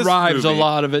movie to this derives movie. a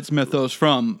lot of its mythos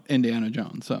from Indiana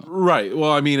Jones. So Right.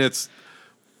 Well, I mean, it's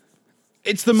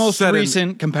the most Set in-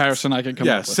 recent comparison I can come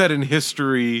up with. set in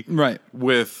history, Right.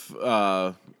 With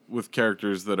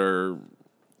characters that are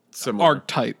similar.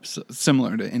 Archetypes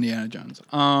similar to Indiana Jones.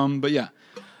 But yeah,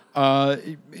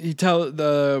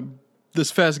 this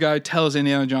Fez guy tells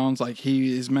Indiana Jones like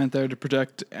he is meant there to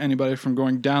protect anybody from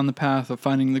going down the path of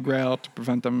finding the Grail, to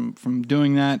prevent them from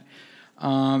doing that.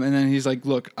 And then he's like,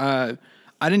 "Look, I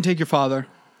didn't take your father.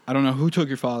 I don't know who took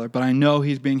your father, but I know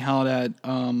he's being held at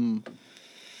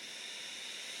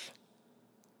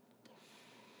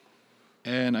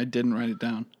and I didn't write it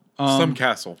down. Some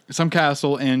castle, Some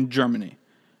castle in Germany,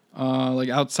 like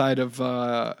outside of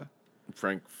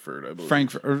Frankfurt, I believe.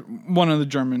 Frankfurt, or one of the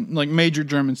German, like major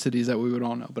German cities that we would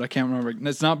all know, but I can't remember.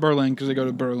 It's not Berlin because they go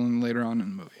to Berlin later on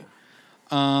in the movie.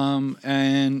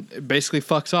 And it basically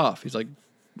fucks off. He's like,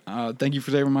 "Thank you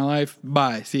for saving my life.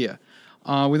 Bye. See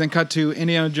ya." We then cut to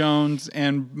Indiana Jones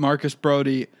and Marcus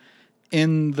Brody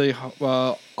in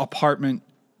the apartment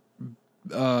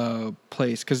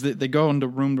place because they go into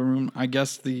room to room. I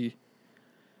guess the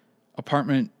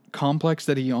apartment complex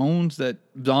that he owns that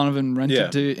Donovan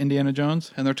rented to Indiana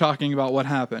Jones, and they're talking about what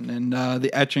happened and the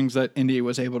etchings that Indy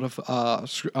was able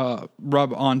to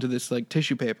rub onto this like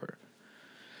tissue paper.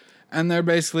 And they're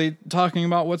basically talking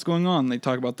about what's going on. They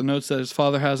talk about the notes that his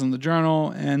father has in the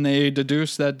journal, and they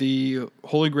deduce that the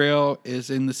Holy Grail is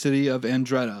in the city of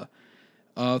Andretta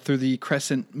through the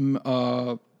Crescent Moon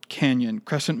Canyon,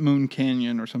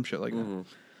 or some shit like that.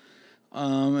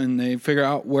 And they figure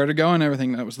out where to go and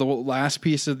everything. That was the last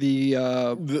piece of the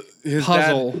his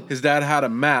puzzle. His dad had a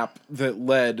map that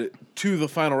led to the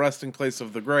final resting place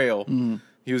of the Grail.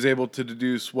 He was able to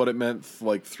deduce what it meant,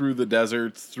 like through the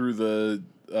deserts, through the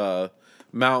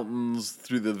mountains,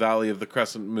 through the Valley of the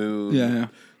Crescent Moon,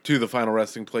 to the final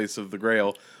resting place of the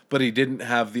Grail. But he didn't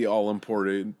have the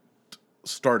all-important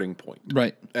starting point.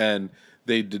 Right. And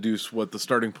they deduce what the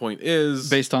starting point is.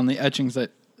 Based on the etchings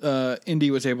that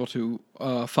Indy was able to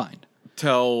find.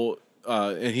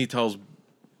 And he tells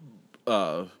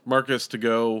Marcus to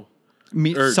go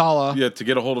Meet Sala. Yeah, to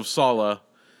get a hold of Sala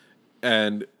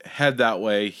and head that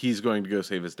way. He's going to go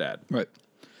save his dad. Right.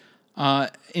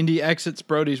 Indy exits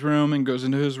Brody's room and goes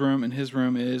into his room, and his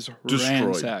room is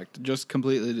ransacked, just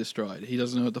completely destroyed. He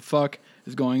doesn't know what the fuck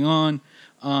is going on,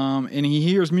 and he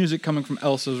hears music coming from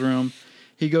Elsa's room.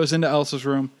 He goes into Elsa's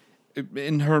room.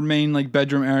 In her main like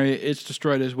bedroom area, it's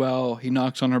destroyed as well. He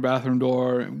knocks on her bathroom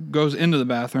door, goes into the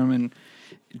bathroom, and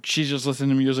she's just listening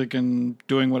to music and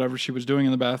doing whatever she was doing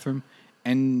in the bathroom,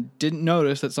 and didn't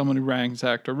notice that someone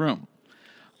ransacked her room.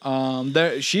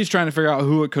 She's trying to figure out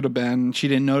who it could have been. She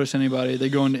didn't notice anybody. They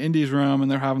go into Indy's room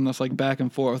and they're having this like back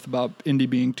and forth about Indy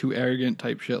being too arrogant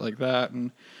type shit like that,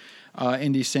 and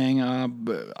Indy saying,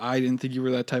 "But I didn't think you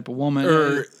were that type of woman."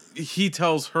 Or he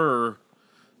tells her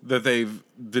that they've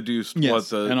deduced what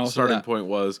the starting point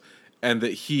was, and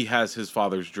that he has his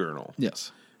father's journal.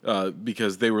 Yes,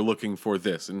 because they were looking for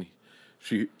this, and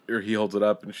he holds it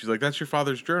up, and she's like, "That's your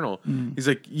father's journal." He's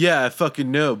like, "Yeah, I fucking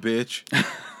know, bitch."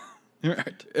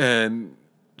 right. And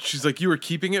she's like, "You were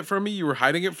keeping it from me? You were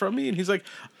hiding it from me?" And he's like,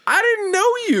 "I didn't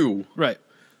know you." Right.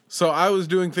 So I was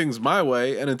doing things my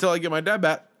way, and until I get my dad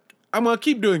back, I'm going to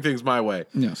keep doing things my way.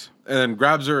 Yes. And then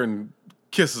grabs her and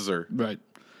kisses her. Right.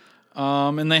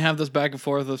 And they have this back and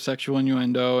forth of sexual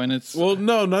innuendo, and it's... Well,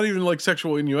 no, not even like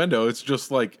sexual innuendo. It's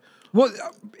just like... Well,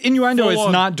 innuendo is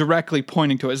on. not directly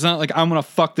pointing to it. It's not like, "I'm going to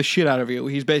fuck the shit out of you."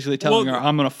 He's basically telling her,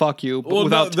 "I'm going to fuck you," but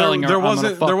without telling her, "I'm going to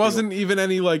fuck you." There wasn't even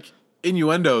any like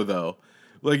innuendo though.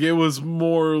 Like it was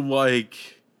more like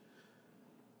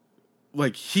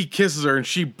he kisses her and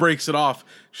she breaks it off.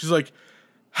 She's like,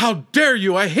 "How dare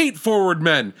you? I hate forward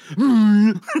men."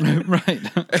 Right.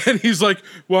 And he's like,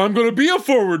 "Well, I'm going to be a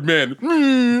forward man."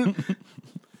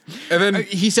 And then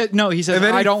he said,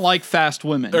 "I don't like fast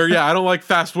women." Or I don't like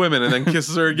fast women, and then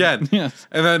kisses her again. Yes.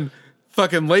 And then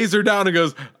fucking lays her down and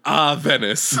goes,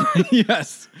 Venice.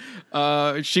 Yes.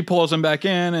 She pulls him back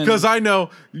in, and because I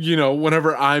know,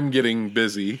 whenever I'm getting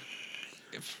busy,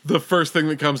 the first thing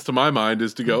that comes to my mind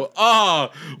is to go,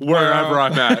 wherever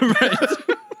I'm at.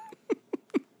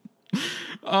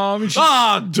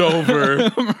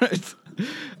 Dover. Right.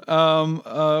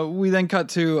 We then cut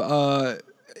to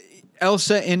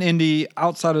Elsa and Indy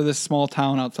outside of this small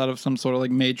town, outside of some sort of like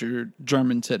major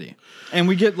German city, and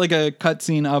we get like a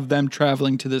cutscene of them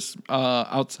traveling to this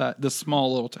outside this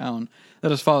small little town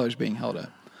that his father's being held at.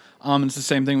 It's the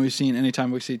same thing we've seen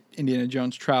anytime we see Indiana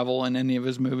Jones travel in any of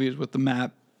his movies with the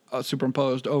map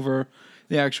superimposed over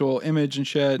the actual image and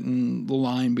shit, and the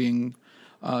line being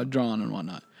drawn and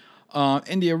whatnot.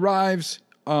 Indy arrives.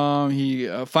 He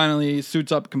finally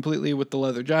suits up completely with the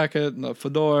leather jacket, the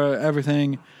fedora,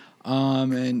 everything.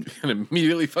 And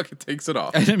immediately fucking takes it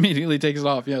off. And immediately takes it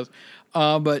off, yes.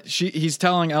 But he's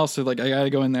telling Elsa, like, I gotta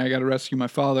go in there, I gotta rescue my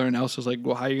father. And Elsa's like,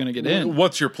 well, how are you gonna get in?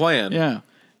 What's your plan? Yeah.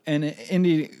 And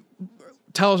Indy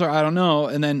tells her, I don't know,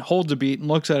 and then holds a beat and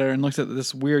looks at her and looks at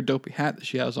this weird dopey hat that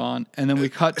she has on. And then we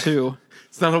cut to...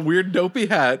 It's not a weird dopey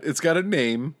hat. It's got a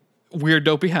name. Weird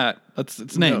dopey hat. That's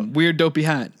its name. No. Weird dopey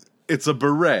hat. It's a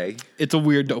beret. It's a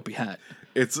weird dopey hat.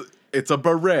 It's a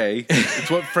beret.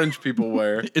 It's what French people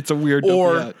wear. It's a weird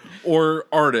dopey hat. Or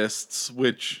artists,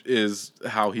 which is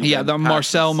how he the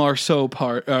Marcel Marceau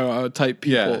type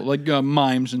people, like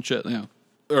mimes and shit. Yeah.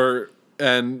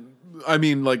 I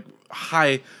mean like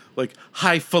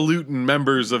highfalutin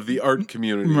members of the art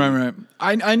community. Right.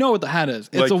 I know what the hat is.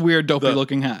 It's like a weird dopey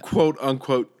looking hat. Quote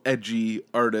unquote edgy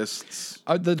artists.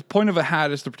 The point of a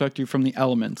hat is to protect you from the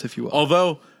elements, if you will.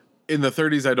 Although in the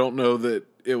 30s, I don't know that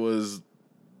it was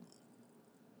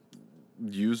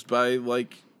used by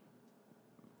like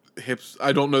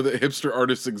I don't know that hipster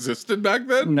artists existed back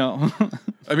then. No.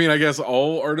 I mean, I guess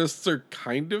all artists are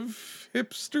kind of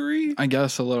hipstery. I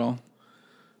guess a little.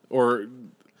 Or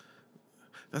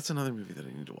that's another movie that I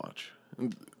need to watch.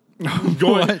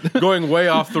 Going way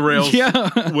off the rails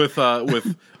with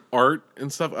art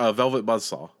and stuff. Velvet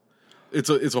Buzzsaw. It's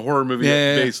a horror movie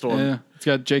based on. Yeah. It's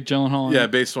got Jake Gyllenhaal. Yeah,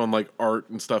 based on like art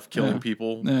and stuff, killing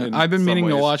people. Yeah. I've been meaning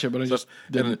to watch it, but I just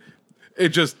didn't. It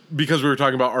just because we were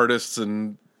talking about artists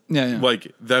and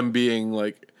like them being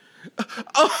like,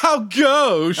 oh how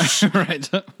gauche, right?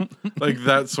 Like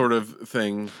that sort of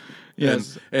thing.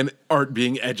 Yes, and art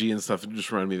being edgy and stuff. It just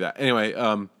reminded me of that. Anyway,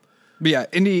 but yeah,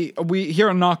 Indy. We hear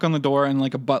a knock on the door, and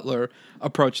like a butler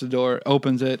approaches the door,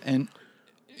 opens it, and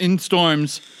in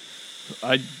storms,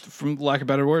 from lack of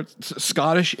better words,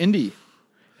 Scottish Indy.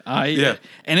 And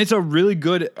it's a really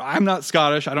good. I'm not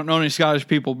Scottish. I don't know any Scottish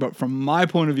people, but from my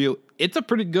point of view, it's a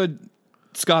pretty good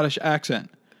Scottish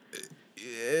accent.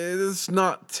 It's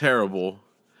not terrible.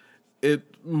 It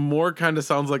more kind of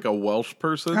sounds like a Welsh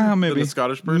person maybe. than a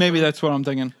Scottish person. Maybe that's what I'm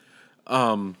thinking.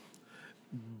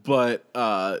 But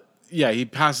he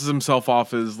passes himself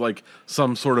off as like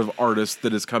some sort of artist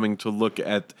that is coming to look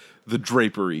at the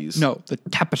draperies. No, the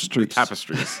tapestries.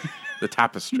 The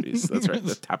tapestries. That's right.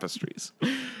 The tapestries.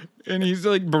 And he's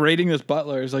like berating this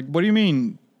butler. He's like, what do you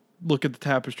mean, look at the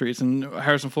tapestries? And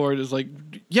Harrison Ford is like,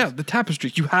 yeah, the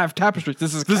tapestries. You have tapestries.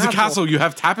 This is a castle. You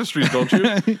have tapestries, don't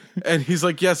you? And he's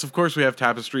like, yes, of course we have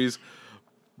tapestries.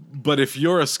 But if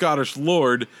you're a Scottish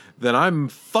lord, then I'm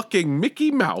fucking Mickey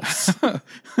Mouse.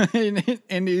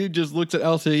 and he just looks at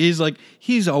Elsa. He's like,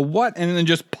 he's a what? And then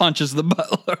just punches the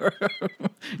butler,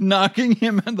 knocking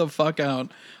him the fuck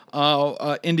out.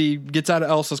 Indy gets out of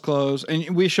Elsa's clothes,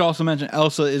 and we should also mention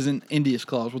Elsa is in Indy's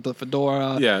clothes with the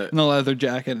fedora, and the leather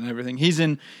jacket and everything. He's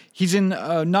in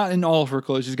not in all of her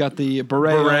clothes. He's got the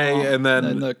beret on, and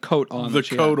then the coat on. The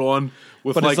coat on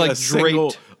with like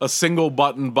a single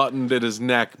button buttoned at his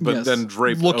neck, but then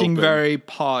draped, looking open. Very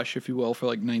posh, if you will, for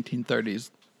like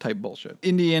 1930s type bullshit.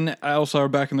 Indy and Elsa are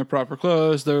back in their proper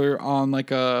clothes. They're on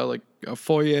like a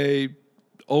foyer.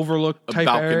 Overlook type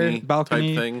balcony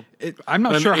type thing. I'm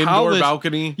not sure how this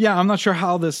balcony. Yeah, I'm not sure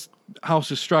how this house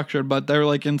is structured, but they're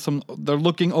like they're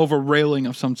looking over railing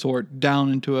of some sort down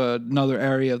into another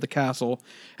area of the castle,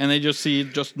 and they just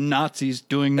see Nazis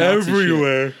doing Nazi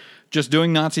everywhere. Shit. Just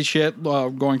doing Nazi shit,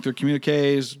 going through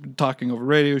communiques, talking over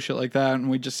radio, shit like that, and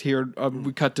we just hear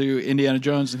we cut to Indiana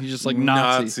Jones, and he's just like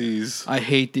Nazis. I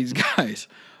hate these guys.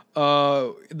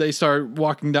 They start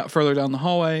walking further down the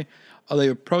hallway. They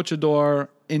approach a door.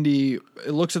 Indy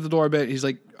looks at the door a bit. He's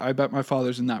like, I bet my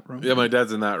father's in that room. Yeah, my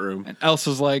dad's in that room. And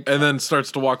Elsa's like... And then starts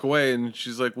to walk away, and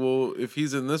she's like, well, if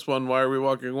he's in this one, why are we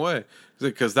walking away? He's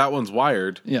like, because that one's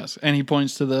wired. Yes, and he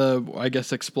points to the, I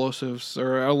guess, explosives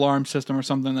or alarm system or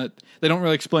something that they don't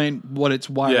really explain what it's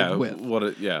wired with.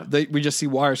 We just see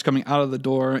wires coming out of the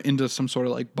door into some sort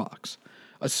of like box.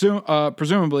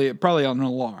 Presumably, probably on an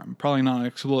alarm. Probably not an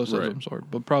explosive of some sort,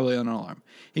 but probably on an alarm.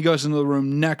 He goes into the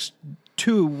room next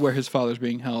to where his father's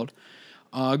being held.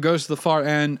 Goes to the far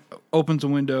end, opens a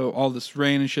window, all this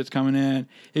rain and shit's coming in.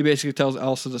 He basically tells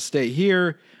Elsa to stay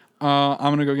here. I'm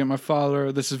going to go get my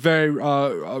father. This is very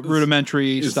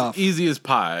rudimentary stuff. Easy as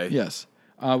pie. Yes.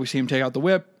 We see him take out the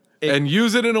whip. And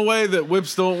use it in a way that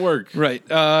whips don't work. Right.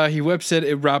 He whips it.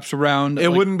 It wraps around.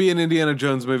 It wouldn't be an Indiana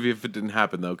Jones movie if it didn't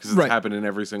happen, though, because it's Right. happened in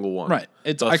every single one. Right.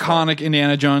 It's iconic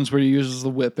Indiana Jones where he uses the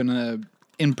whip in an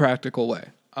impractical way.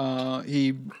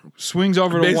 He swings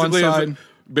over to one side.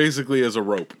 Basically as a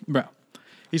rope. Bro.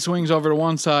 He swings over to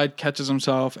one side, catches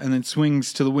himself, and then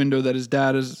swings to the window that his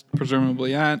dad is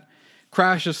presumably at,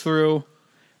 crashes through.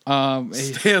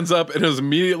 Stands up and is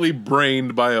immediately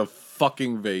brained by a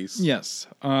fucking vase. Yes.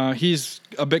 He's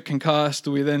a bit concussed.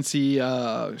 We then see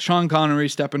Sean Connery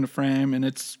step into frame, and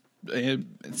it's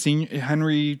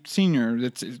Henry Sr.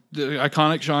 It's the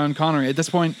iconic Sean Connery. At this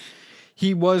point,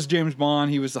 he was James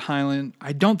Bond. He was the Highlander.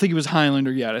 I don't think he was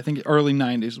Highlander yet. I think early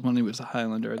 90s when he was the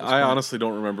Highlander. I honestly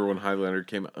don't remember when Highlander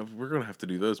came out. We're going to have to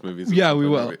do those movies. Yeah, we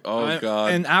will. Oh,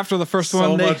 God. And after the first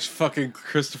so one, much fucking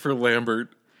Christopher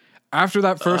Lambert. After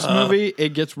that first movie,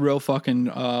 it gets real fucking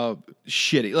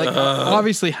shitty. Like,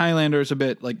 obviously, Highlander is a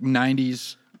bit like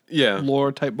 90s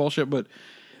lore type bullshit, but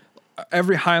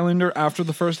every Highlander after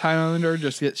the first Highlander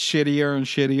just gets shittier and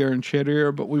shittier and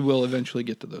shittier, but we will eventually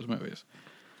get to those movies.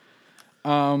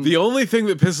 The only thing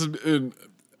that pisses...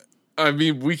 I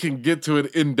mean, we can get to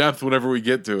it in depth whenever we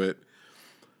get to it.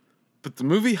 But the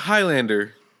movie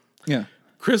Highlander... Yeah.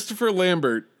 Christopher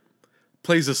Lambert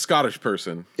plays a Scottish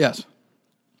person. Yes.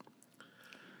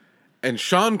 And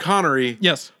Sean Connery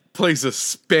plays a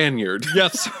Spaniard.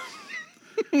 Yes.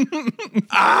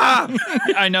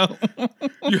 I know.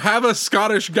 You have a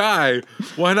Scottish guy.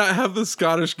 Why not have the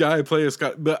Scottish guy play a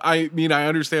Scot? But I mean, I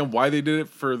understand why they did it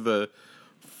for the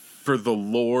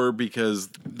lore, because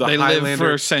they Highlander lived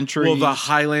for centuries. Well, the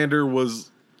Highlander was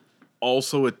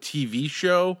also a TV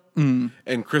show,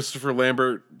 and Christopher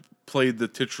Lambert played the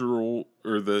titular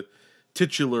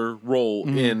role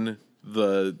in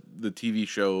the TV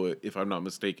show, if I'm not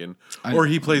mistaken. Or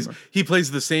he plays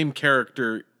the same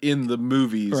character in the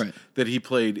movies that he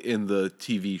played in the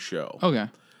TV show. Okay.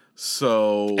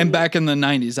 So, and back in the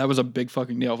 90s, that was a big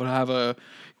fucking deal to have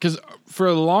because for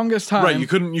the longest time, right, you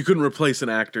couldn't replace an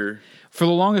actor. For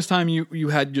the longest time, you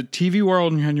had your TV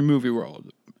world and you had your movie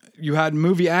world. You had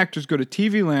movie actors go to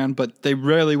TV land, but they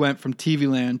rarely went from TV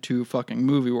land to fucking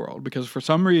movie world, because for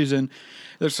some reason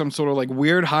there's some sort of like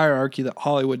weird hierarchy that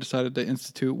Hollywood decided to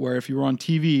institute, where if you were on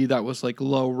TV, that was like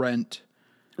low rent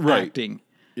acting.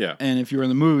 Yeah. And if you were in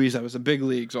the movies, that was the big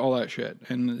leagues, all that shit.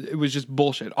 And it was just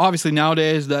bullshit. Obviously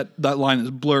nowadays that line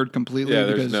is blurred completely. Yeah,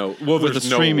 because there's with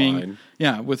streaming, line.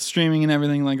 Yeah, with streaming and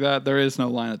everything like that, there is no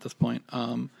line at this point.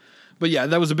 But yeah,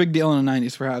 that was a big deal in the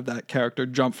 90s for have that character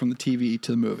jump from the TV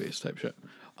to the movies type shit.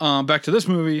 Back to this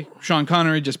movie, Sean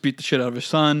Connery just beat the shit out of his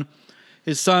son.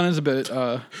 His son is a bit...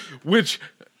 Which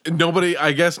nobody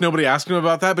asked him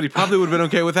about that, but he probably would have been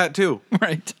okay with that too.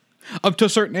 Right. Up to a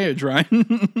certain age, right?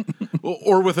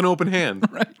 Or with an open hand.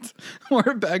 Right. Or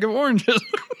a bag of oranges.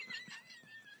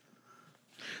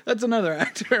 That's another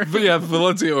actor. But yeah,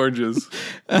 Valencia Oranges.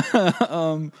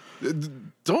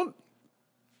 Don't...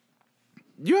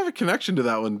 You have a connection to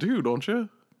that one too, don't you?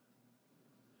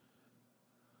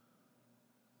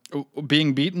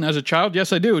 Being beaten as a child?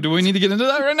 Yes, I do. Do we need to get into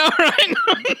that right now? Right?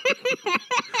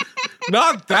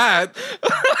 Not that.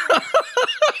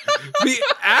 The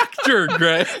actor,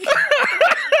 Greg.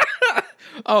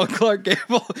 Oh, Clark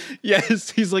Gable. Yes,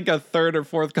 he's like a third or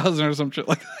fourth cousin or some shit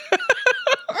like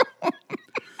that.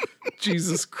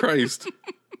 Jesus Christ.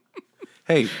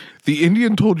 Hey, the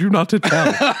Indian told you not to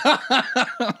tell.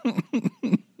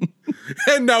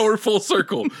 And now we're full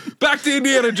circle. Back to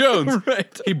Indiana Jones.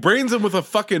 Right. He brains him with a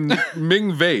fucking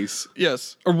Ming vase.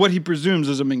 Yes. Or what he presumes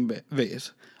is a Ming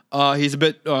vase. He's a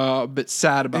bit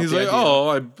sad about He's the like,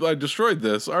 idea. I destroyed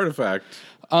this artifact.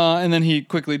 And then he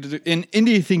quickly... And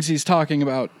Indy thinks he's talking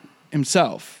about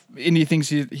himself. Indy thinks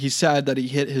he's sad that he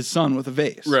hit his son with a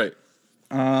vase. Right.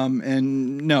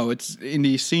 And no, it's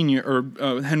Indy Sr.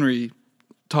 or Henry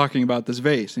talking about this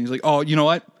vase. And he's like, oh, you know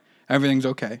what? Everything's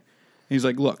okay. And he's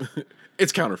like, look.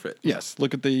 It's counterfeit. Yes.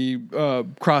 Look at the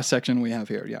cross-section we have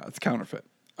here. Yeah, it's counterfeit.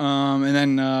 And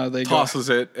then they tosses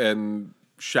it and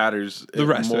shatters the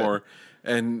rest more. Of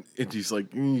it. And Indy's like,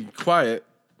 quiet.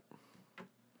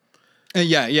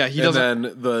 Yeah, he doesn't. And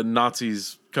then the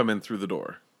Nazis come in through the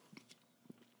door.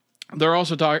 They're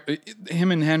also talking.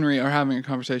 Him and Henry are having a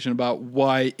conversation about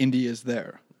why Indy is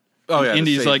there. Oh yeah,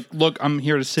 Indy's like, look, I'm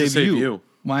here to save you.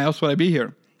 Why else would I be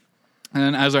here? And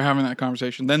then as they're having that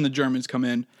conversation, then the Germans come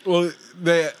in. Well,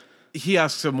 he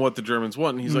asks him what the Germans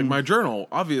want, and he's like, my journal,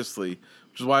 obviously.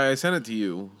 which is why I sent it to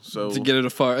you. So to get it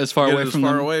as far away from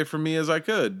them. away from me as I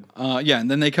could. Yeah, and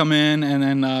then they come in, and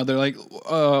then they're like,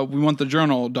 "We want the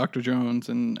journal, Dr. Jones."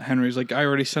 And Henry's like, "I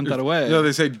already sent that away." No,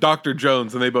 they say Dr.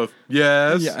 Jones, and they both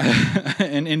yes. Yeah,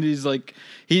 and Indy's like,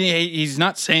 he's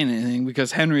not saying anything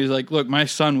because Henry's like, "Look, my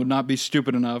son would not be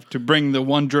stupid enough to bring the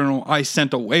one journal I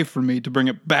sent away from me to bring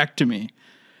it back to me."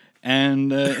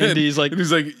 And Indy's like, and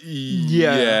he's like,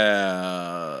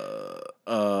 yeah.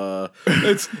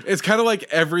 It's kind of like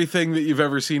everything that you've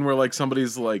ever seen where like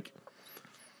somebody's like,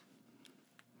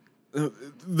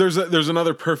 there's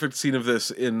another perfect scene of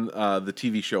this in the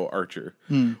TV show Archer,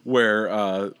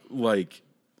 where like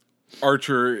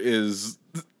Archer is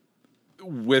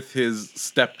with his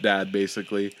stepdad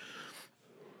basically,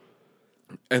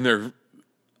 and they're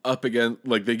up against,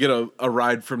 like, they get a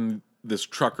ride from this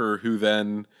trucker who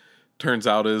then turns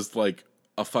out is like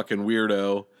a fucking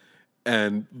weirdo,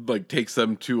 and like takes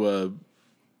them to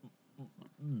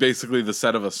basically the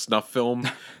set of a snuff film,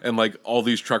 and like all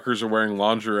these truckers are wearing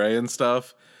lingerie and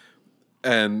stuff,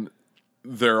 and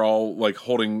they're all like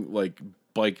holding like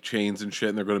bike chains and shit,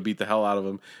 and they're going to beat the hell out of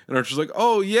them. And Archer's like,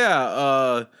 "Oh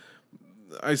yeah,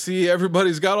 I see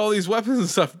everybody's got all these weapons and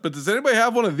stuff, but does anybody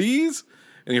have one of these?"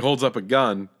 And he holds up a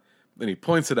gun and he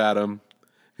points it at him.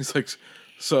 He's like,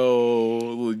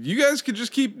 "So you guys can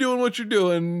just keep doing what you're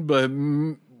doing, but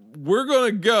we're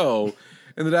gonna go."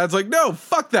 And the dad's like, "No,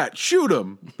 fuck that, shoot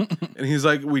him." And he's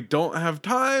like, "We don't have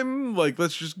time, like,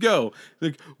 let's just go."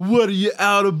 Like, "What, are you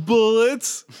out of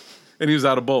bullets?" And he was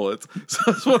out of bullets. So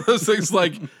it's one of those things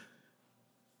like,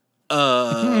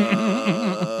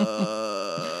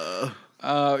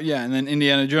 yeah, and then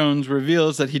Indiana Jones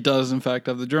reveals that he does in fact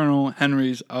have the journal.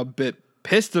 Henry's a bit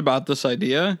pissed about this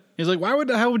idea. He's like, "Why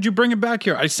the hell would you bring it back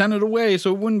here? I sent it away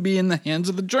so it wouldn't be in the hands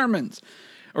of the Germans."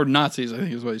 Or Nazis, I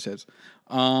think is what he says.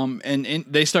 And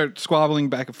they start squabbling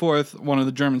back and forth. One of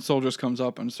the German soldiers comes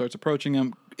up and starts approaching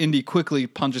him. Indy quickly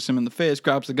punches him in the face,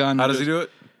 grabs the gun. how does he do it?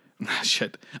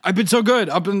 Shit. I've been so good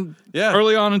up in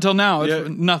early on until now. It's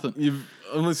nothing. You've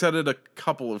only said it a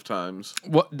couple of times.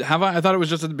 What have I? I thought it was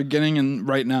just at the beginning and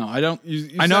right now. I don't.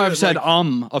 You I know said I've it said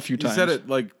like, a few times. You said it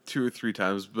like 2 or 3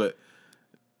 times, but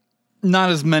not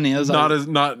as many as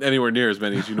not anywhere near as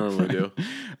many as you normally do.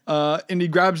 And he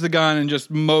grabs the gun and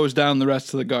just mows down the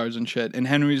rest of the guards and shit. And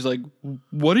Henry's like,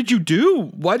 "What did you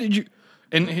do? Why did you?"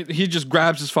 And he just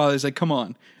grabs his father. He's like, "Come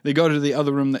on." They go to the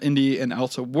other room that Indy and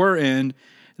Elsa were in.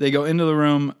 They go into the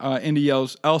room. Indy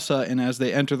yells Elsa, and as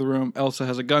they enter the room, Elsa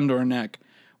has a gun to her neck,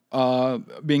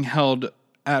 being held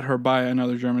at her by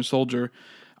another German soldier.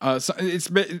 So it's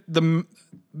the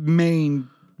main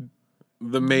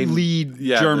lead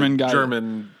German guy.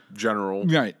 German general.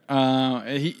 Right.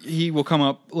 He will come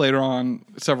up later on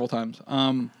several times.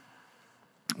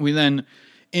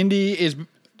 Indy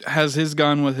has his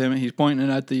gun with him, and he's pointing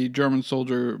it at the German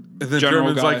soldier. And the general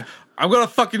German's guy. like, "I'm gonna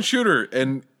fucking shoot her."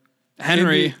 And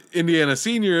Henry Indiana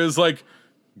Senior is like,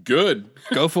 "Good,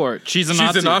 go for it. She's a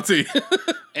Nazi."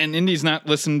 And Indy's not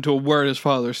listening to a word his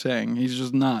father's saying. He's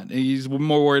just not. He's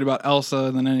more worried about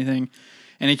Elsa than anything.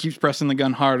 And he keeps pressing the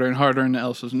gun harder and harder into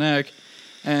Elsa's neck.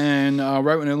 And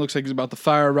right when it looks like he's about to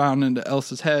fire a round into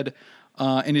Elsa's head,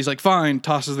 Indy's like, "Fine,"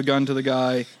 tosses the gun to the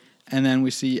guy. And then we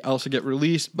see Elsa get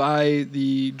released by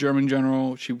the German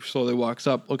general. She slowly walks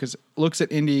up, looks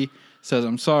at Indy, says,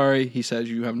 "I'm sorry." He says,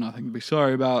 "You have nothing to be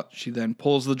sorry about." She then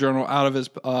pulls the journal out of his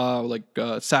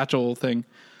satchel thing.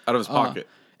 Out of his pocket.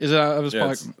 Is it out of his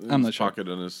pocket? I'm not sure. Pocket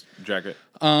in his jacket.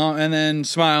 And then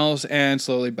smiles and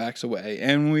slowly backs away.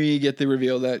 And we get the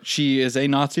reveal that she is a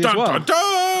Nazi as well.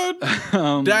 Dun,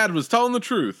 dun! Dad was telling the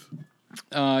truth.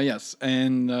 Yes.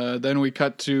 And then we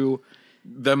cut to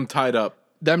them tied up.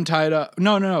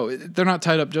 No. They're not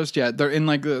tied up just yet. They're in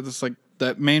like this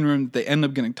that main room. They end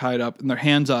up getting tied up and their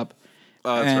hands up.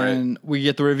 That's and right. we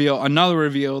get another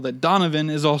reveal that Donovan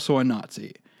is also a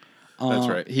Nazi. That's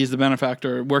right. He's the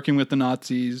benefactor working with the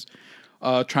Nazis,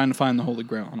 trying to find the Holy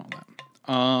Grail and all that.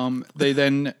 They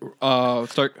then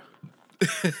start.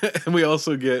 And we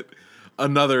also get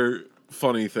another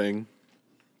funny thing.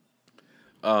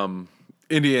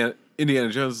 Indiana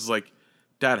Jones is like,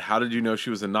 "Dad, how did you know she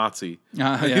was a Nazi?"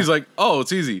 He's like, "Oh,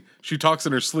 it's easy. She talks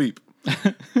in her sleep."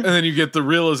 And then you get the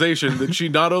realization that she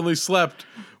not only slept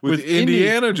with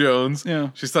Indiana Jones,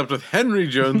 she slept with Henry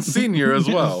Jones Sr. as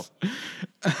well.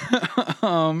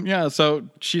 So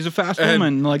she's a fast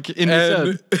woman, like Indy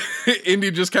said. Indy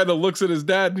just kind of looks at his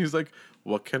dad and he's like,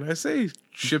 "What can I say?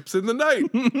 Ships in the night."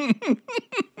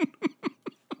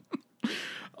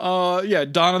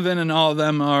 Donovan and all of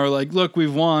them are like, "Look,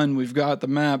 we've won. We've got the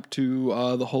map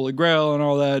to the Holy Grail and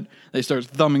all that." They start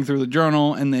thumbing through the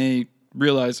journal and they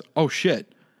realize, "Oh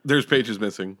shit, there's pages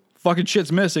missing." fucking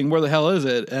shit's missing. Where the hell is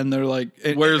it? And they're like,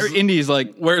 Indy's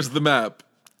like, where's the map?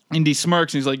 Indy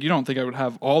smirks and he's like, you don't think I would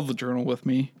have all the journal with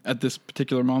me at this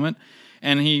particular moment?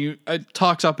 And he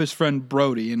talks up his friend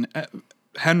Brody, and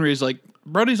Henry's like,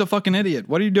 Brody's a fucking idiot.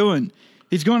 What are you doing?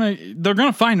 They're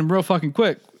gonna find him real fucking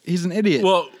quick. He's an idiot.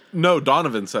 Well, no,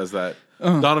 Donovan says that.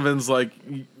 Donovan's like,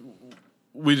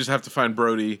 we just have to find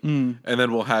Brody, and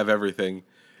then we'll have everything.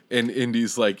 And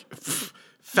Indy's like,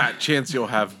 fat chance you'll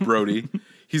have Brody.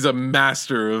 He's a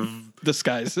master of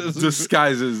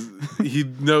disguises. He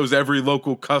knows every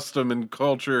local custom and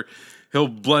culture. He'll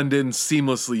blend in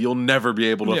seamlessly. You'll never be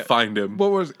able to find him.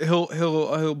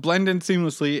 He'll blend in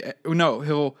seamlessly. No,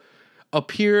 he'll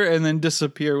appear and then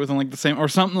disappear within like the same or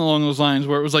something along those lines,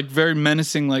 where it was like very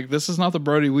menacing. Like, this is not the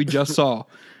Brody we just saw.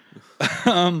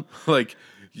 Like,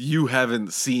 you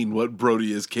haven't seen what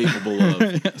Brody is capable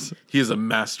of. Yes. He is a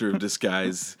master of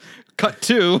disguise. Cut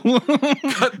to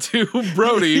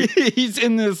Brody. He's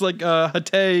in this like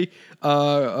Hatay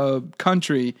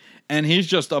country, and he's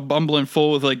just a bumbling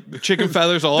fool with like chicken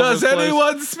feathers all over his place. Does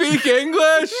anyone speak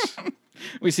English?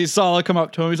 We see Sallah come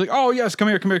up to him. He's like, "Oh yes, come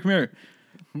here."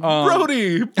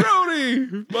 Brody,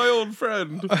 my old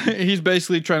friend. He's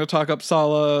basically trying to talk up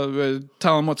Sallah,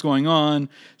 tell him what's going on.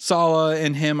 Sallah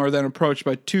and him are then approached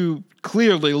by two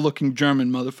clearly looking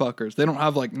German motherfuckers. They don't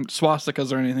have like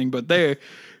swastikas or anything, but they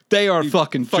are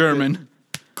fucking German.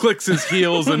 Clicks his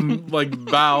heels and like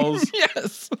bows.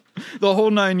 Yes, the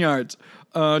whole 9 yards.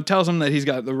 Tells him that he's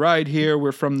got the ride here.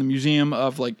 We're from the museum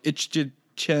of like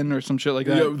Ichchen or some shit like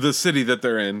that. Yeah, the city that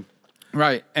they're in.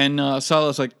 Right, and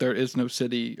Salah's like, there is no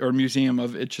city or museum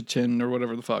of Ichchen or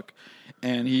whatever the fuck,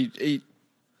 and he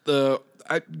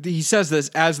says this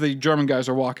as the German guys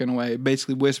are walking away,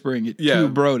 basically whispering it to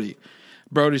Brody.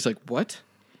 Brody's like, what?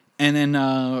 And then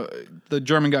the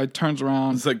German guy turns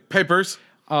around. It's like, papers.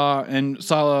 And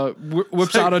Sallah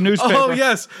whips out a newspaper. Oh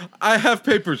yes, I have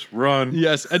papers. Run.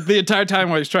 Yes, and the entire time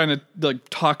while he's trying to like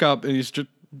talk up, and he's just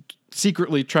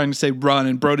secretly trying to say run,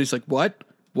 and Brody's like, what?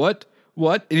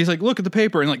 And he's like, look at the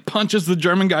paper, and like punches the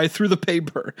German guy through the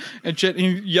paper and shit. And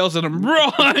he yells at him,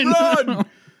 run!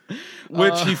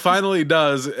 Which he finally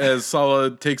does as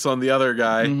Sallah takes on the other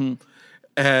guy,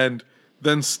 and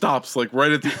then stops like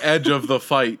right at the edge of the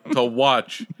fight to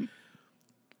watch.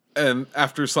 And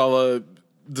after Sallah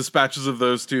dispatches of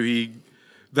those two, he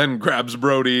then grabs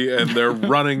Brody, and they're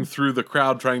running through the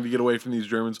crowd trying to get away from these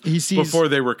Germans before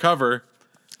they recover.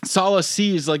 Sallah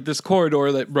sees like this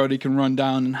corridor that Brody can run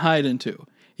down and hide into.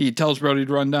 He tells Brody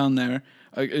to run down there.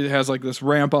 It has like this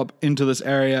ramp up into this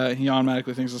area. He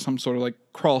automatically thinks it's some sort of like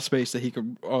crawl space that he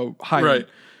could hide. Right.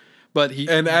 But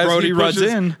Brody runs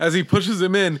in. As he pushes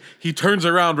him in, he turns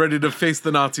around ready to face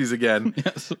the Nazis again.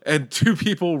 Yes. And two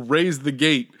people raise the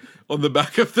gate on the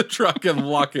back of the truck and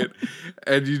lock it.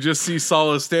 And you just see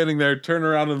Sallah standing there, turn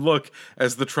around and look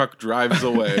as the truck drives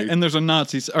away. And there's a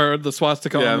Nazi, or the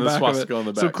swastika on the back of it. On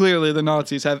the back. So clearly the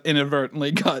Nazis have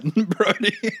inadvertently gotten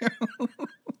Brody.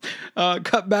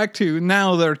 Cut back to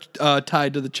now they're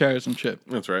tied to the chairs and shit.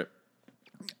 That's right.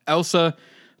 Elsa,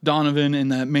 Donovan,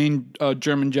 and that main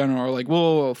German general are like,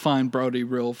 we'll find Brody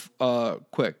real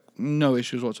quick. No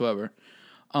issues whatsoever.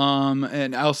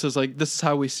 And Elsa's like, this is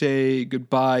how we say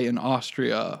goodbye in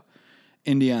Austria,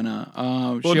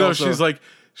 Indiana.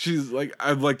 She's like,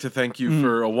 I'd like to thank you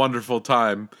for a wonderful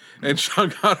time. And Sean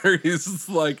Connery's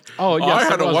like, oh, yes, I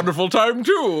had a wonderful time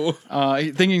too.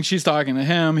 Thinking she's talking to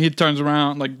him, he turns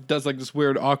around, like does like this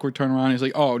weird awkward turnaround. He's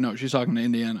like, oh no, she's talking to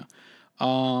Indiana.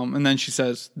 And then she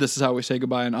says, this is how we say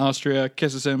goodbye in Austria,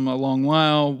 kisses him a long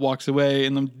while, walks away,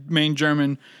 and the main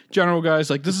German general guy's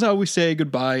like, this is how we say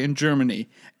goodbye in Germany,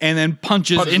 and then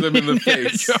punches him in the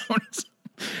face. Jones.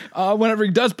 Whenever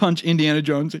he does punch Indiana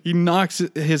Jones, he knocks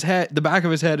the back of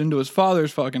his head into his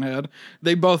father's fucking head.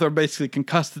 They both are basically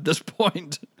concussed at this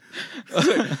point.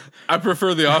 I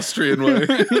prefer the Austrian way.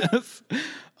 Yes.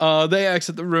 They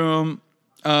exit the room.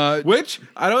 Which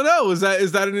I don't know. Is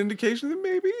that an indication that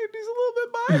maybe he's a little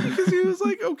bit bi because he was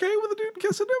like okay with a dude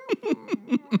kissing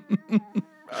him?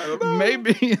 I don't know.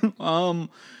 Maybe.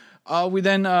 We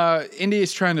then Indy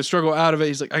is trying to struggle out of it.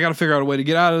 He's like, I got to figure out a way to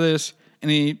get out of this, and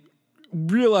he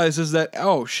realizes that,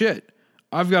 oh shit,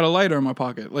 I've got a lighter in my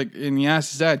pocket. Like, and he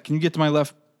asks his dad, can you get to my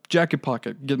left jacket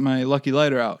pocket, get my lucky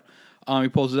lighter out? He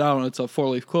pulls it out, and it's a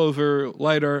 4-leaf clover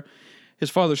lighter. His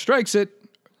father strikes it,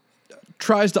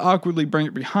 tries to awkwardly bring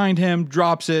it behind him,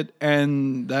 drops it,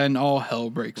 and then all hell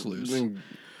breaks loose.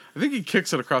 I think he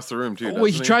kicks it across the room too. Well,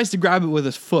 he tries to grab it with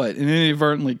his foot and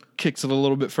inadvertently kicks it a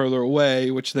little bit further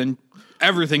away, which then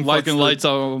everything lights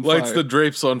on fire. Lights the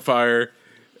drapes on fire.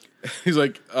 He's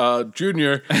like,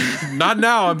 Junior, not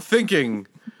now, I'm thinking.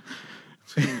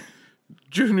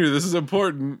 Junior, this is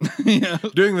important. Yeah.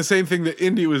 Doing the same thing that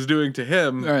Indy was doing to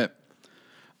him. All right.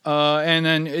 And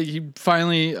then he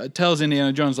finally tells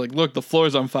Indiana Jones, like, look, the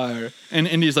floor's on fire. And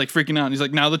Indy's like freaking out. And he's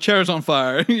like, now the chair's on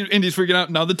fire. Indy's freaking out.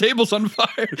 Now the table's on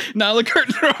fire. Now the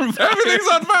curtains are on fire.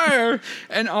 Everything's on fire.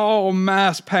 And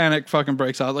mass panic fucking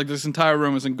breaks out. Like, this entire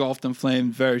room is engulfed in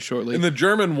flames very shortly. And the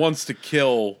German wants to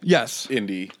kill yes.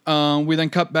 Indy. We then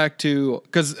cut back to,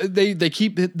 because they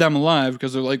keep them alive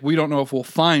because they're like, we don't know if we'll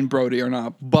find Brody or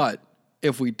not. But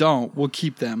if we don't, we'll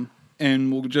keep them.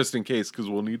 And we'll just in case, because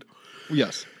we'll need...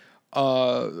 Yes.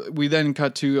 We then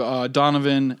cut to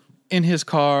Donovan in his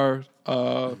car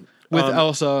with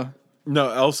Elsa. No,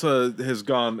 Elsa has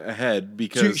gone ahead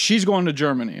because... She's going to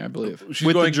Germany, I believe,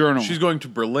 with the journal. She's going to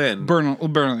Berlin.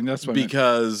 Berlin, that's what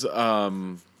because...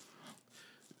 the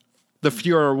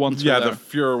Fuhrer wants her there. Yeah, the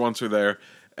Fuhrer wants her there.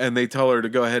 And they tell her to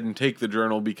go ahead and take the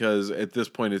journal because at this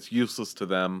point it's useless to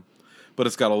them. But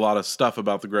it's got a lot of stuff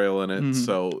about the Grail in it,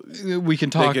 so we can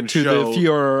talk to the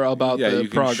Fuhrer about the progress. Yeah, you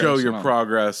can show your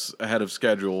progress ahead of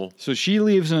schedule. So she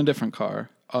leaves in a different car.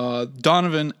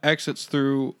 Donovan exits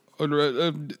through,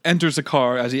 enters the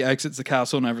car as he exits the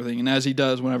castle and everything. And as he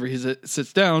does, whenever he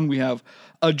sits down, we have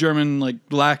a German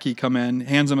lackey come in,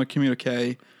 hands him a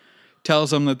communique,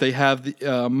 tells him that they have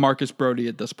the, Marcus Brody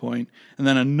at this point, and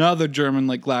then another German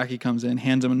lackey comes in,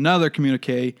 hands him another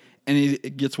communique. And he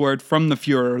gets word from the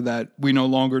Fuhrer that we no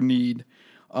longer need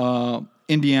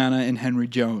Indiana and Henry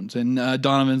Jones. And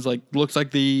Donovan's like, looks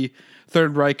like the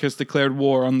Third Reich has declared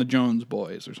war on the Jones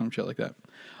boys or some shit like that.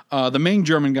 The main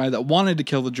German guy that wanted to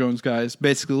kill the Jones guys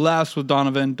basically laughs with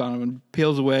Donovan. Donovan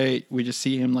peels away. We just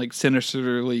see him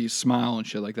sinisterly smile and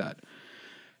shit like that.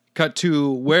 Cut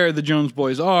to where the Jones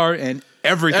boys are, and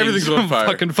everything's on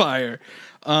fucking fire.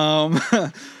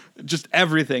 Just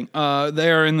everything.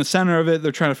 They are in the center of it.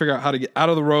 They're trying to figure out how to get out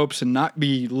of the ropes and not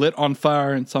be lit on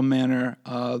fire in some manner.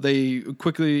 They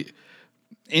quickly...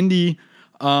 Indy...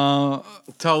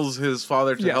 tells his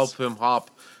father to help him hop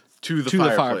to the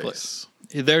fireplace.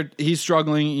 He's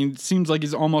struggling. He seems like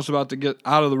he's almost about to get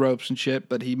out of the ropes and shit,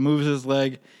 but he moves his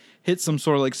leg, hits some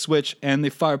sort of switch, and the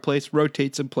fireplace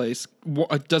rotates in place.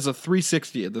 It does a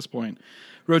 360 at this point.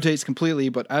 Rotates completely,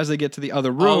 but as they get to the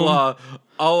other room... a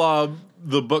la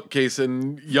the bookcase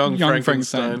in Young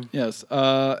Frankenstein. Yes.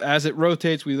 As it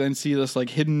rotates, we then see this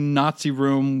hidden Nazi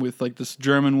room with this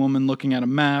German woman looking at a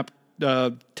map,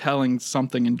 telling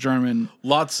something in German.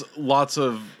 Lots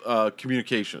of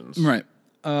communications. Right.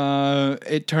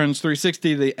 It turns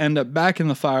 360. They end up back in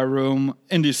the fire room.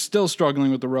 Indy's still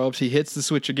struggling with the ropes. He hits the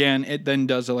switch again. It then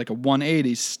does a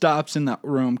 180, stops in that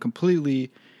room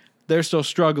completely. They're still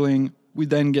struggling. We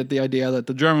then get the idea that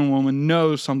the German woman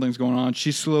knows something's going on.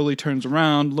 She slowly turns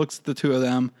around, looks at the two of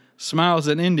them, smiles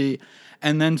at Indy,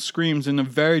 and then screams in a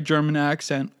very German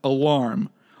accent, "Alarm,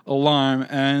 alarm."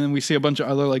 And we see a bunch of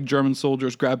other German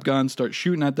soldiers grab guns, start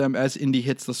shooting at them as Indy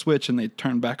hits the switch, and they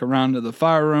turn back around to the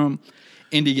fire room.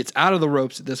 Indy gets out of the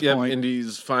ropes at this point.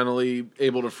 Indy's finally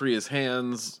able to free his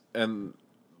hands, and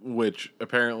which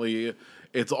apparently...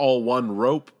 It's all one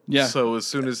rope. Yeah. So as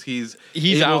soon as he's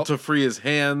able out to free his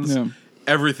hands,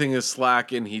 everything is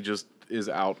slack, and he just is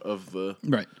out of the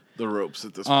ropes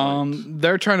at this point.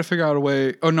 They're trying to figure out a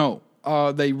way. Oh no.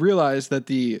 They realize that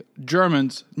the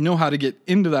Germans know how to get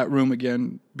into that room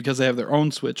again because they have their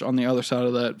own switch on the other side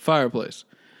of that fireplace.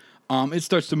 It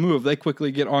starts to move. They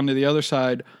quickly get onto the other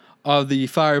side of the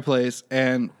fireplace,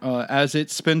 and as it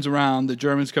spins around, the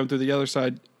Germans come through the other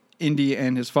side. Indy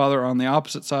and his father are on the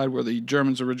opposite side where the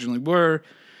Germans originally were.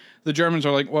 The Germans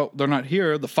are like, well, they're not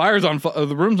here. The fire's on.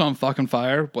 The room's on fucking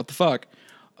fire. What the fuck?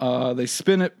 They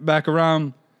spin it back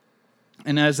around,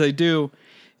 and as they do,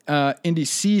 Indy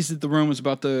sees that the room is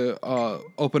about to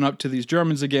open up to these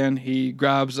Germans again. He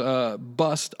grabs a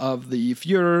bust of the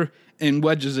Fuhrer and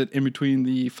wedges it in between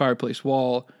the fireplace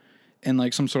wall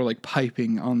and some sort of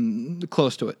piping on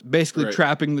close to it, basically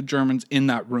trapping the Germans in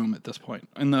that room at this point,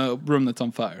 in the room that's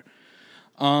on fire.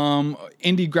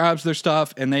 Indy grabs their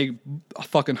stuff and they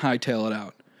fucking hightail it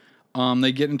out.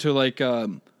 They get into a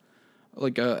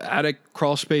attic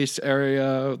crawl space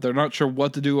area. They're not sure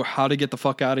what to do or how to get the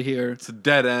fuck out of here. It's a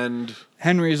dead end.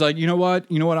 Henry's like, you know what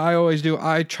I always do?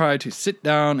 I try to sit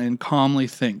down and calmly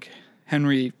think.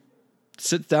 Henry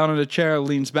sits down in a chair,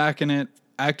 leans back in it,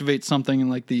 activates something,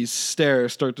 and these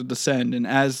stairs start to descend. And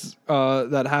as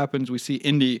that happens, we see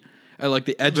Indy at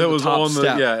the edge of the top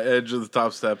step. Edge of the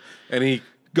top step, and he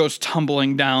goes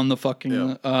tumbling down the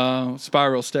fucking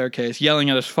spiral staircase, yelling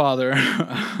at his father,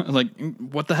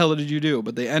 "What the hell did you do?"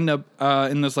 But they end up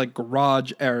in this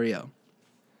garage area,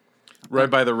 right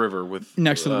by the river, with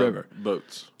next to the river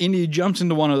boats. Indy jumps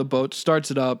into one of the boats,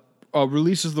 starts it up,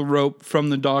 releases the rope from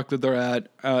the dock that they're at.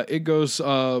 It goes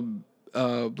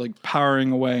like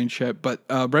powering away and shit. But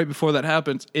right before that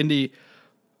happens, Indy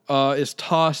is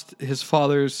tossed his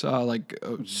father's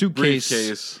suitcase,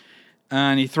 Briefcase.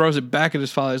 and he throws it back at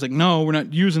his father. He's like, "No, we're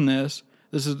not using this.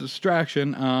 This is a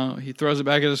distraction." He throws it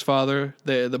back at his father.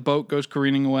 The boat goes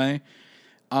careening away.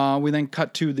 We then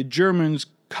cut to the Germans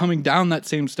coming down that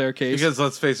same staircase. Because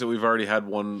let's face it, we've already had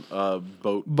one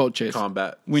boat chase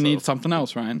combat. We need something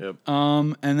else, Ryan. Yep.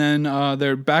 And then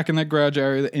they're back in that garage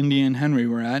area that Indy and Henry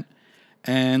were at,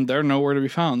 and they're nowhere to be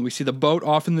found. We see the boat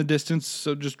off in the distance,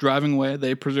 so just driving away.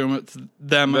 They presume it's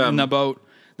them in the boat.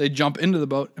 They jump into the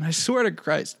boat, and I swear to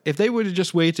Christ, if they would have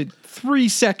just waited 3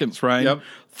 seconds, Ryan, Yep.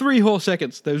 3 whole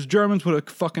seconds, those Germans would have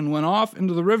fucking went off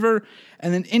into the river,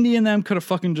 and then Indy and them could have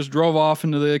fucking just drove off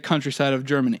into the countryside of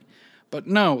Germany. But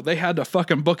no, they had to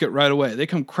fucking book it right away. They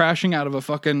come crashing out of a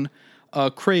fucking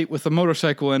crate with a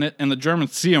motorcycle in it, and the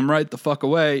Germans see them right the fuck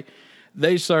away.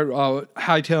 They start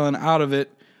hightailing out of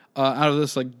it, out of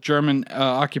this like German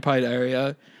occupied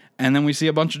area, and then we see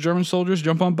a bunch of German soldiers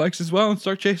jump on bikes as well and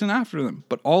start chasing after them.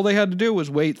 But all they had to do was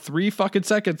wait 3 fucking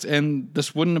seconds, and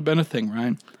this wouldn't have been a thing,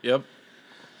 Ryan. Yep.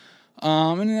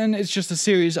 And then it's just a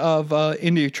series of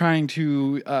Indy trying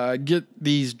to get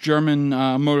these German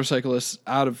motorcyclists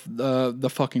out of the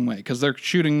fucking way because they're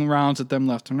shooting rounds at them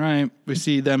left and right. We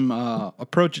see them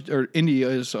approach, or Indy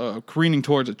is careening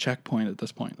towards a checkpoint at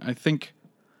this point. I think.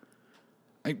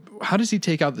 How does he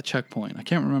take out the checkpoint? I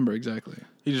can't remember exactly.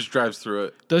 He just drives through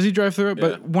it. Does he drive through it? Yeah.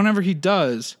 But whenever he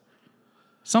does,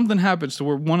 something happens to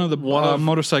where one of the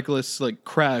motorcyclists like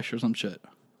crash or some shit.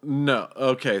 No.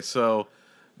 Okay, so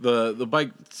the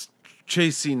bike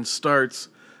chase scene starts.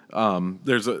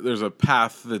 There's a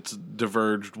path that's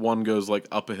diverged. One goes like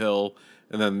up a hill,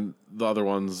 and then the other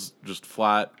one's just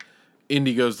flat.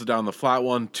 Indy goes down the flat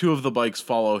one. 2 of the bikes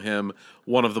follow him.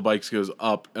 One of the bikes goes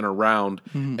up and around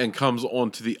and comes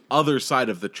onto the other side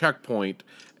of the checkpoint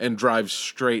and drives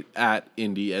straight at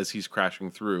Indy as he's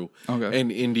crashing through. Okay. And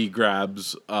Indy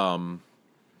grabs a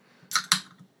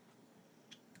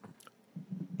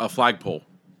flagpole.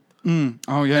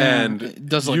 Oh yeah, And it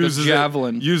does like a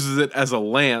javelin. Uses it as a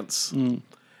lance,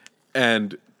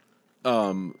 and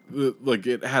like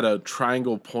it had a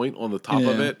triangle point on the top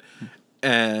of Yeah. it,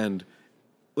 and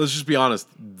let's just be honest,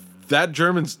 that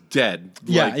German's dead.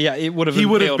 Yeah, it would have. He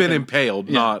would have been him. impaled,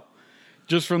 Yeah. not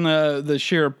Just from the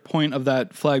sheer point of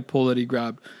that flagpole that he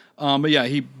grabbed. But yeah,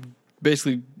 he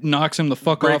basically knocks him the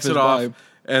fuck off breaks his it off, bike.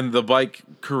 and the bike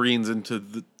careens into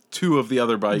the 2 of the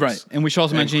other bikes. Right, and we should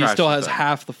also mention he still crashes has them.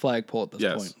 half the flagpole at this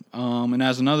Yes. point. And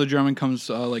as another German comes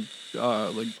like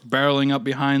barreling up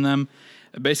behind them,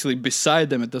 basically beside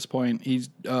them at this point, he's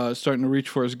starting to reach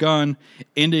for his gun.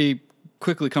 Indy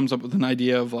quickly comes up with an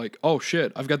idea of like, oh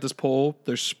shit, I've got this pole.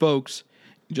 There's spokes.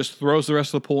 He just throws the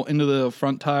rest of the pole into the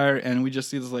front tire, and we just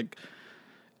see this like,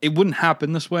 it wouldn't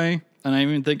happen this way. And I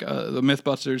even think the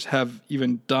Mythbusters have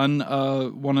even done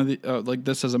one of the like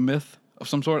this as a myth of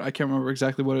some sort. I can't remember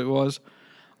exactly what it was.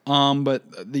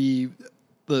 But the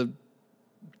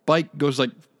bike goes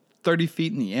like 30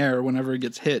 feet in the air whenever it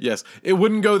gets hit. Yes, it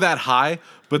wouldn't go that high,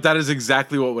 but that is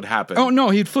exactly what would happen. Oh no,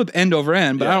 he'd flip end over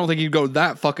end, but Yeah. I don't think he'd go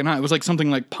that fucking high. It was like something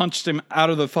like punched him out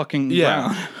of the fucking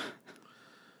ground.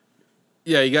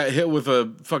 Yeah, he got hit with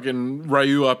a fucking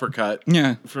Ryu uppercut.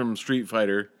 Yeah. From Street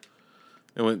Fighter,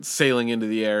 and went sailing into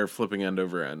the air, flipping end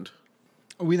over end.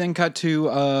 We then cut to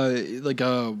like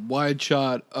a wide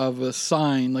shot of a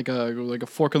sign, like a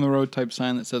fork in the road type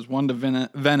sign that says one to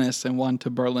Venice and one to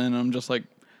Berlin. And I'm just like,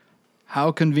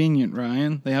 how convenient,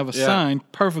 Ryan. They have a sign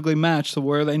perfectly matched to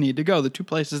where they need to go, the 2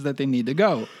 places that they need to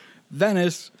go.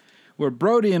 Venice, where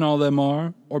Brody and all them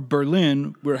are, or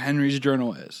Berlin, where Henry's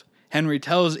journal is. Henry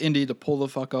tells Indy to pull the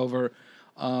fuck over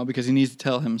because he needs to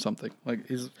tell him something. Like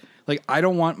he's like, I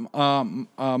don't want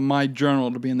my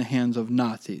journal to be in the hands of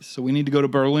Nazis, so we need to go to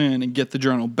Berlin and get the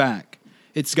journal back.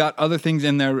 It's got other things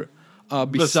in there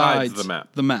besides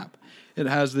the map. It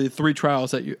has the 3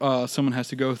 trials that someone has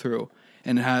to go through,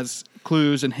 and it has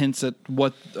clues and hints at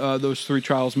what those 3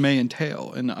 trials may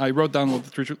entail. And I wrote down what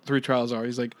the three trials are.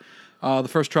 He's like, the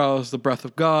first trial is the breath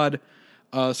of God.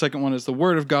 The second one is the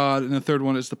word of God, and the third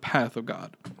one is the path of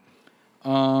God.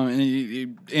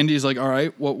 And Indy's like, all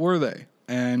right, what were they?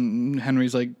 And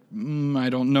Henry's like, I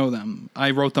don't know them.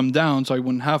 I wrote them down so I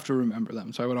wouldn't have to remember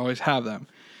them, so I would always have them.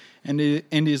 And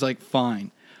Indy's like,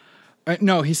 fine.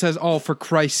 No, he says, oh, for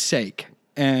Christ's sake.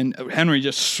 And Henry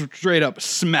just straight up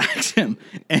smacks him.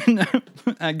 And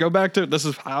I go back to, this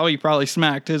is how he probably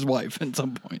smacked his wife at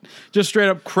some point. Just straight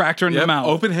up cracked her in the mouth.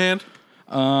 Open hand.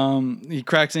 He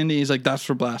cracks Indy. He's like, that's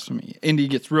for blasphemy. Indy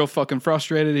gets real fucking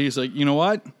frustrated. He's like, you know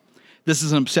what? this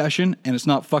is an obsession and it's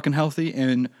not fucking healthy.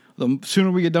 And the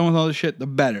sooner we get done with all this shit, the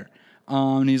better.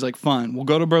 And he's like, fine, we'll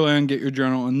go to Berlin, get your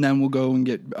journal, and then we'll go and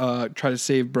try to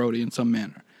save Brody in some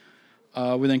manner.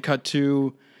 We then cut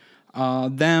to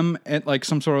them at like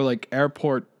some sort of like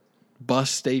airport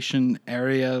bus station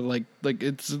area, like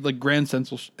it's like Grand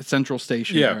Central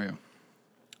Station area.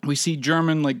 We see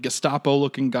German like Gestapo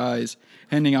looking guys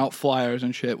handing out flyers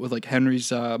and shit with like Henry's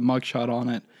mugshot on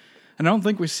it. And I don't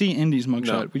think we see Indy's mugshot.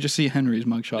 No. We just see Henry's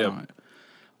mugshot on it.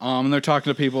 And they're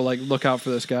talking to people like, look out for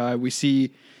this guy. We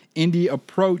see Indy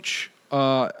approach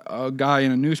a guy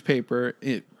in a newspaper.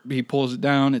 He pulls it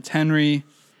down. It's Henry.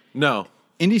 No.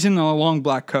 Indy's in a long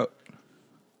black coat.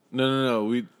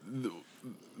 No.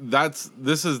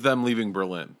 This is them leaving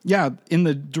Berlin. Yeah, in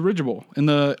the dirigible, in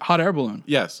the hot air balloon.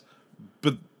 Yes,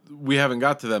 but we haven't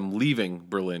got to them leaving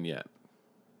Berlin yet.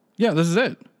 Yeah, this is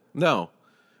it. No.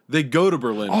 They go to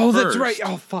Berlin first. That's right.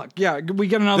 Oh, fuck. Yeah, we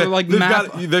get another they've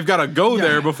map. They've got to go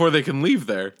there before they can leave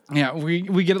there. Yeah,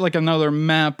 we get like another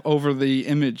map over the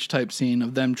image type scene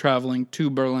of them traveling to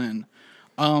Berlin.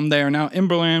 They are now in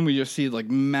Berlin. We just see like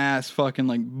mass fucking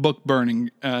like book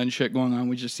burning and shit going on.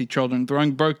 We just see children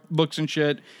throwing books and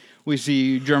shit. We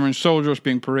see German soldiers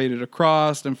being paraded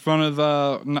across in front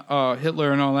of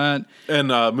Hitler and all that. And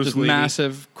Mussolini. Just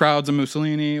massive crowds of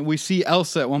Mussolini. We see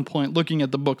Elsa at one point looking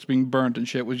at the books being burnt and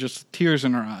shit with just tears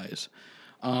in her eyes.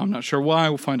 I'm not sure why.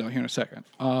 We'll find out here in a second.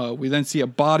 We then see a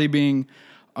body being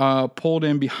pulled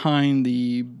in behind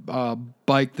the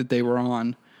bike that they were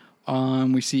on.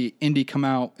 We see Indy come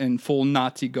out in full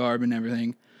Nazi garb and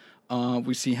everything.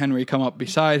 We see Henry come up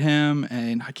beside him,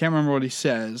 and I can't remember what he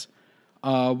says.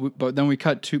 But then we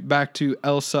cut back to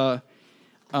Elsa.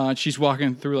 She's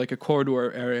walking through like a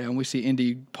corridor area, and we see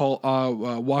Indy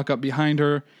walk up behind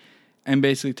her and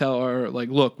basically tell her, like,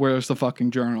 look, where's the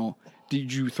fucking journal?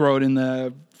 Did you throw it in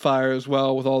the fire as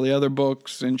well with all the other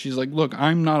books? And she's like, look,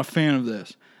 I'm not a fan of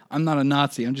this. I'm not a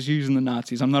Nazi. I'm just using the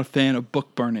Nazis. I'm not a fan of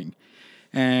book burning.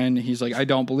 And he's like, I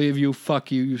don't believe you.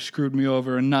 Fuck you. You screwed me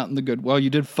over, and not in the good. Well,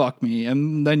 you did fuck me,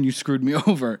 and then you screwed me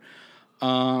over.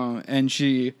 And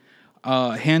she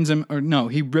hands him, or no,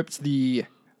 he rips the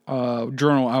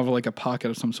journal out of like a pocket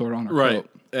of some sort on her coat.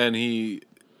 And he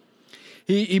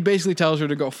basically tells her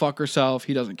to go fuck herself.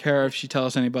 He doesn't care if she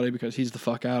tells anybody because he's the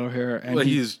fuck out of here. And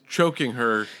he's choking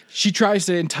her. She tries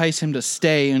to entice him to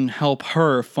stay and help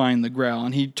her find the Grail,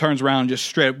 and he turns around and just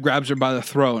straight up grabs her by the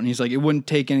throat, and he's like, it wouldn't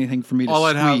take anything for me to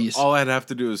squeeze. All I'd have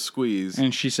to do is squeeze.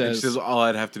 And she says, all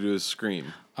I'd have to do is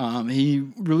scream. He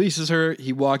releases her.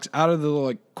 He walks out of the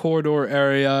like corridor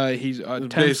area. He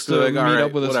attempts to meet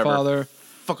up with his father.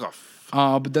 Fuck off.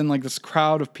 But then like this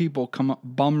crowd of people come up,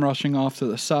 bum rushing off to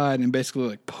the side and basically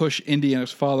like push Indy and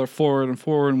his father forward,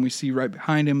 and we see right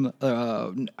behind him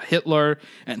Hitler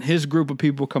and his group of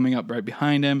people coming up right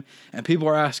behind him, and people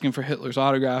are asking for Hitler's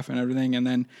autograph and everything. And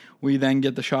then we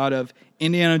get the shot of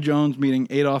Indiana Jones meeting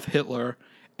Adolf Hitler,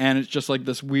 and it's just like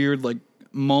this weird like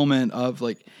moment of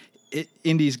like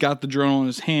Indy's got the journal in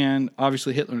his hand.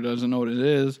 Obviously Hitler doesn't know what it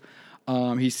is.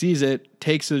 He sees it,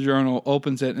 takes the journal,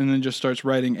 opens it, and then just starts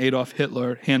writing Adolf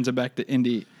Hitler, hands it back to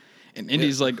Indy. And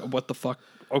Indy's like, what the fuck?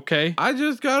 Okay. I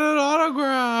just got an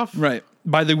autograph. Right.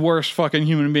 By the worst fucking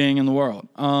human being in the world.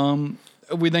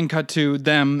 We then cut to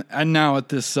them, and now at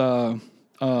this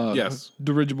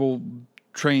dirigible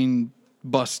train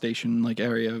bus station like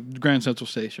area, Grand Central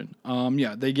Station.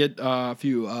 They get a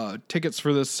few tickets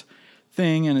for this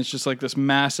thing, and it's just like this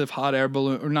massive hot air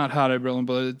balloon, or not hot air balloon,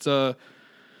 but it's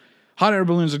hot air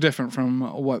balloons are different from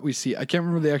what we see. I can't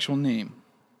remember the actual name.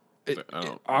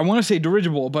 I want to say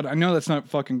dirigible, but I know that's not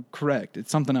fucking correct. It's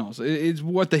something else. It's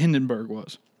what the Hindenburg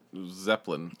was.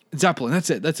 Zeppelin. That's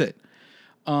it.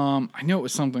 I knew it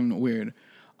was something weird.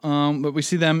 But we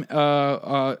see them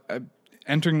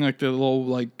entering like the little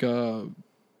like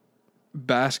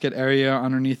basket area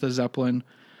underneath the Zeppelin.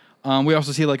 We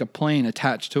also see like a plane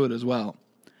attached to it as well.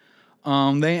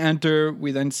 They enter.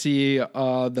 We then see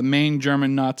the main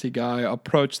German Nazi guy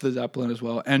approach the Zeppelin as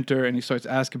well, enter, and he starts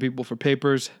asking people for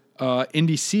papers.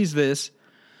 Indy sees this,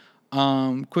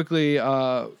 quickly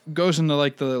goes into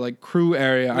like the crew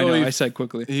area. I said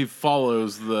quickly. He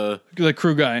follows the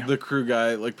crew guy. The crew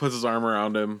guy puts his arm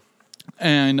around him.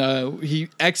 And he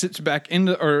enters back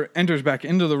into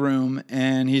the room,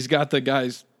 and he's got the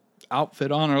guy's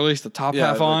outfit on, or at least the top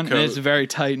half on, and it's very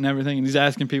tight and everything, and he's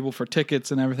asking people for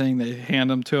tickets and everything. They hand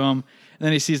them to him, and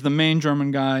then he sees the main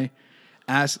German guy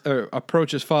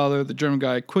approach his father. The German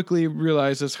guy quickly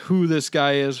realizes who this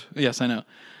guy is. Yes, I know.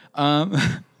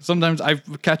 Sometimes I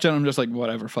catch on, I'm just like,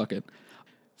 whatever, fuck it.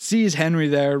 Sees Henry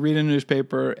there, reading a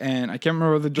newspaper, and I can't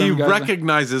remember what the German guy... He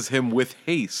recognizes him with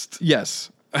haste. Yes.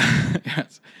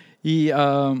 Yes. he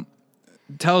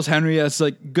tells Henry, "It's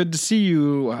like good to see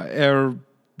you, Air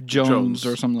Jones,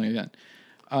 or something like that."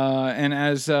 And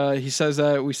as he says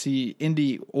that, we see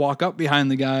Indy walk up behind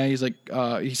the guy. He's like,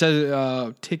 he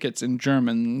says tickets in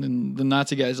German, and the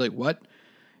Nazi guy's like, "What?"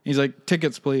 He's like,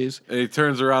 "Tickets, please." And he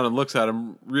turns around and looks at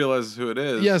him, realizes who it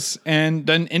is. Yes, and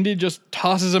then Indy just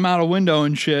tosses him out a window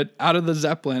and shit out of the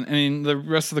Zeppelin. I mean, the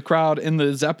rest of the crowd in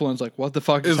the Zeppelin's like, "What the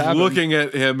fuck is happening?" Looking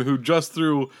at him, who just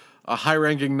threw a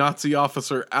high-ranking Nazi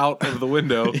officer out of the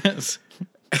window. Yes.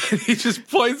 And he just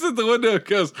points at the window and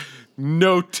goes,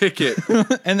 "No ticket."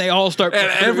 And they all start... And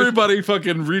everybody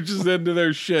fucking reaches into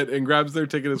their shit and grabs their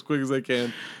ticket as quick as they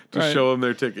can to show them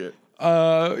their ticket.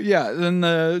 Yeah, then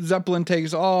the Zeppelin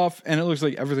takes off, and it looks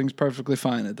like everything's perfectly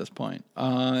fine at this point.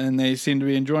 And they seem to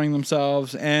be enjoying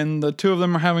themselves, and the two of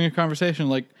them are having a conversation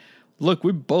like, "Look,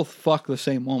 we both fuck the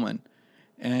same woman."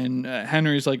 And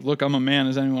Henry's like, "Look, I'm a man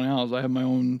as anyone else. I have my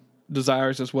own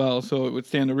desires as well, so it would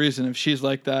stand to reason if she's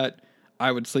like that, I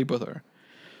would sleep with her."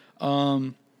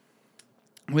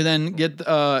 We then get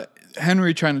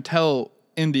Henry trying to tell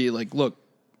Indy, like, "Look,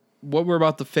 what we're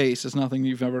about to face is nothing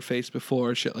you've ever faced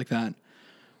before," shit like that.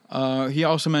 He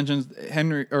also mentions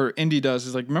Indy does,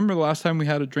 is like, "Remember the last time we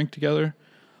had a drink together?"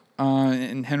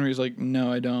 And Henry's like,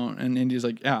 "No, I don't." And Indy's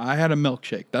like, "Yeah, I had a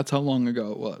milkshake. That's how long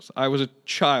ago it was. I was a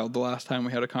child the last time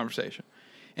we had a conversation."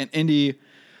 And Indy...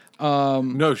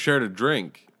 No, shared a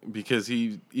drink, because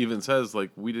he even says,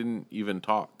 like, we didn't even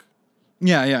talk.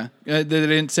 Yeah. They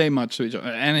didn't say much to each other,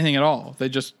 anything at all. They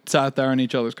just sat there in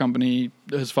each other's company,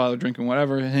 his father drinking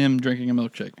whatever, him drinking a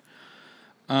milkshake.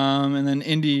 And then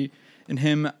Indy and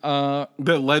him... The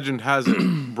legend has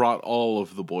it brought all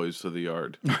of the boys to the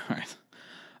yard. Right.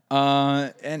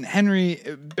 And Henry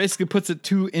basically puts it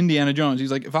to Indiana Jones.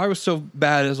 He's like, "If I was so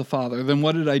bad as a father, then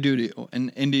what did I do to you?"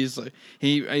 And Indy's like,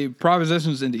 he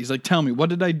propositions Indy. He's like, "Tell me, what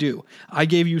did I do? I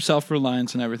gave you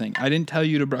self-reliance and everything. I didn't tell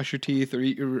you to brush your teeth or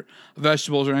eat your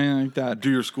vegetables or anything like that.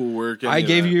 Do your schoolwork. I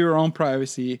gave you your own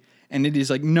privacy." And Indy's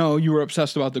like, "No, you were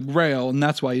obsessed about the Grail, and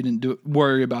that's why you didn't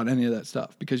worry about any of that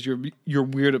stuff, because your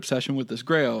weird obsession with this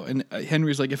Grail." And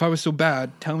Henry's like, "If I was so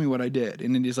bad, tell me what I did."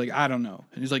 And Indy's like, "I don't know."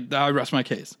 And he's like, "I rest my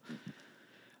case."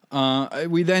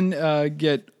 We then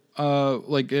get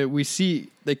we see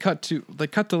they cut to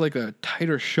like a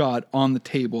tighter shot on the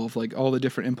table of like all the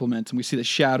different implements, and we see the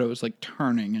shadows like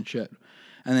turning and shit.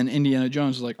 And then Indiana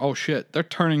Jones is like, "Oh shit, they're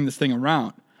turning this thing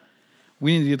around.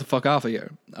 We need to get the fuck off of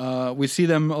here." We see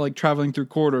them like traveling through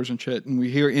corridors and shit, and we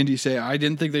hear Indy say, "I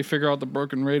didn't think they'd figure out the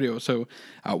broken radio." So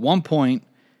at one point,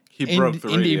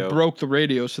 Indy broke the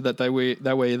radio so that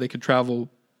way they could travel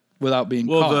without being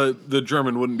caught. Well, the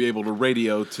German wouldn't be able to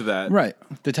radio to that. Right.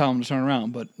 To tell them to turn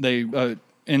around, but they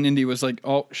and Indy was like,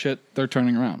 "Oh shit, they're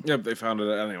turning around." Yep, they found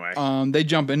it anyway. They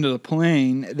jump into the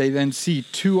plane. They then see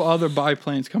two other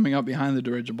biplanes coming up behind the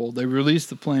dirigible. They release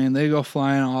the plane. They go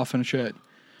flying off and shit.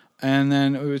 And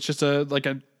then it was just a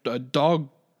dog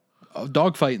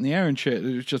fight in the air and shit.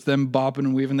 It was just them bopping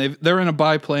and weaving. They're in a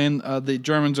biplane. The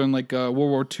Germans are in like World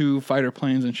War II fighter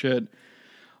planes and shit.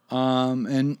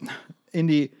 And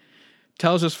Indy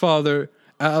tells his father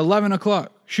at 11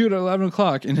 o'clock, shoot at 11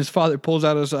 o'clock. And his father pulls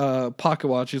out his pocket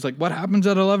watch. He's like, "What happens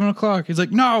at 11 o'clock? He's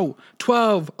like, "No,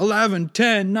 12, 11,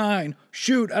 10, 9,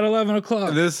 shoot at 11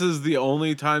 o'clock. This is the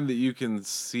only time that you can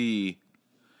see,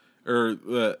 or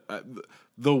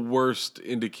the worst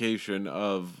indication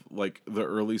of like the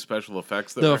early special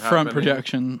effects that the were front happening.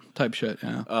 Projection type shit,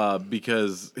 yeah.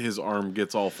 Because his arm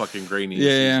gets all fucking grainy.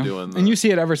 Yeah, He's doing and you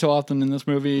see it ever so often in this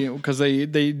movie because they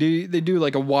do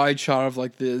like a wide shot of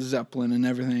like the Zeppelin and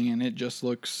everything, and it just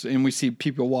looks. And we see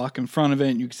people walk in front of it,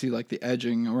 and you can see like the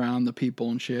edging around the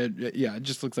people and shit. Yeah, it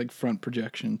just looks like front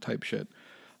projection type shit.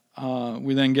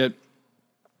 We then get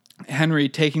Henry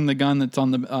taking the gun that's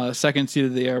on the second seat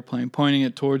of the airplane, pointing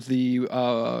it towards the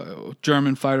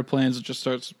German fighter planes. It just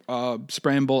starts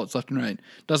spraying bullets left and right.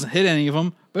 Doesn't hit any of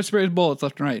them, but sprays bullets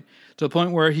left and right. To the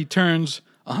point where he turns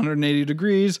 180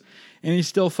 degrees, and he's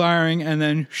still firing, and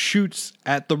then shoots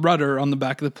at the rudder on the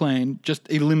back of the plane, just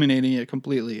eliminating it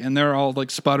completely. And they're all like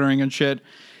sputtering and shit,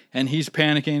 and he's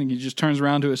panicking, and he just turns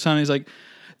around to his son. He's like,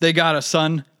 "They got us,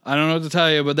 son. I don't know what to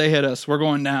tell you, but they hit us. We're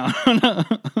going down."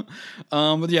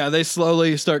 But yeah, they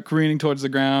slowly start careening towards the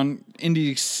ground.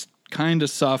 Indy kind of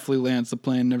softly lands the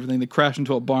plane and everything. They crash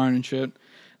into a barn and shit.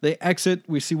 They exit.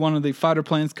 We see one of the fighter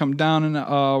planes come down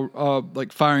and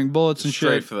like firing bullets and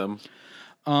shit. For them.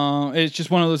 It's just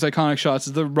one of those iconic shots.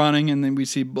 They're running, and then we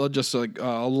see just like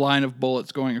a line of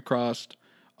bullets going across,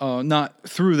 not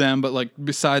through them, but like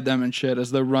beside them and shit as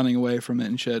they're running away from it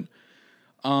and shit.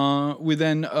 We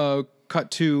then cut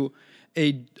to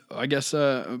an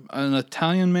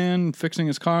Italian man fixing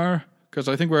his car, because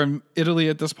I think we're in Italy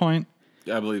at this point.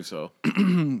 I believe so.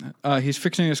 He's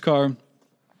fixing his car.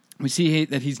 We see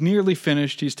that he's nearly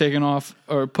finished. He's taken off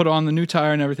or put on the new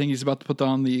tire and everything. He's about to put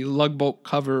on the lug bolt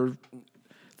cover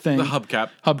thing. The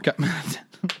hubcap. Hubcap.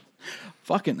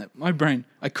 Fucking my brain.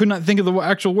 I could not think of the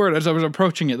actual word as I was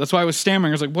approaching it. That's why I was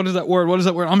stammering. I was like, what is that word? What is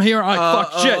that word? I'm here. I'm like,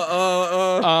 fuck, shit.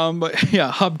 But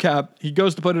yeah, hubcap. He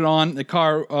goes to put it on. The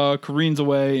car careens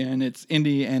away, and it's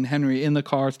Indy and Henry in the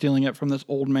car stealing it from this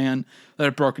old man that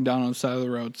had broken down on the side of the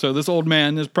road. So this old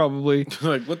man is probably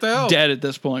Like, what the hell? dead at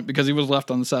this point because he was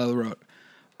left on the side of the road.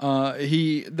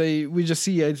 We just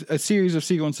see a series of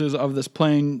sequences of this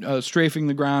plane strafing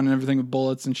the ground and everything with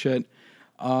bullets and shit.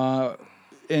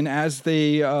 And as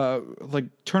they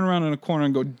turn around in a corner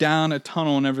and go down a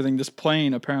tunnel and everything, this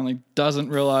plane apparently doesn't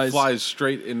realize Flies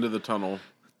straight into the tunnel.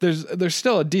 there's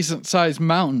still a decent sized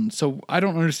mountain. So I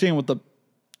don't understand what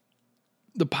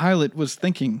the pilot was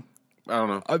thinking. I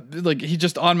don't know. He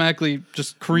just automatically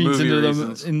just careens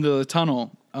into the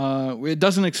tunnel. It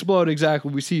doesn't explode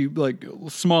exactly. We see like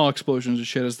small explosions and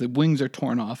shit as the wings are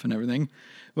torn off and everything.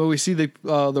 But we see the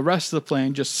rest of the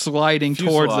plane just sliding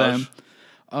towards them.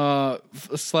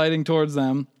 Sliding towards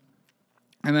them,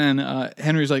 and then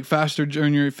Henry's like, faster,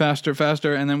 Junior, faster,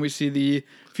 faster, and then we see the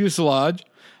fuselage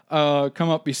come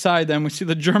up beside them. We see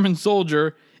the German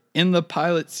soldier in the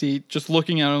pilot seat just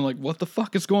looking at him like, what the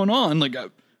fuck is going on? Like,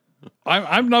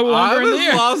 I'm no longer in the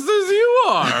air. I'm as lost as you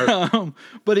are.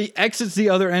 But he exits the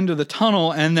other end of the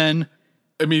tunnel and then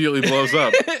Immediately blows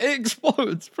up. it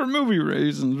explodes for movie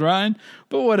reasons, Ryan.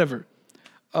 But whatever.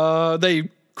 They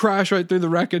crash right through the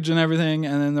wreckage and everything,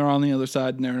 and then they're on the other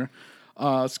side and they're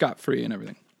scot-free and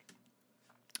everything.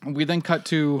 We then cut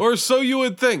to... Or so you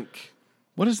would think.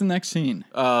 What is the next scene?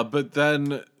 But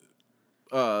then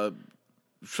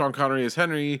Sean Connery as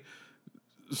Henry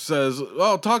says,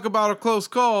 "Oh, talk about a close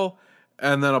call,"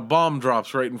 and then a bomb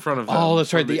drops right in front of them. Oh,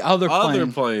 that's right. The other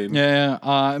plane.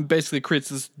 Yeah. It basically creates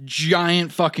this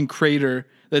giant fucking crater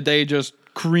that they just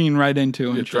careen right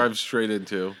into. It drives straight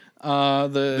into. They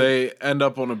They end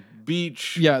up on a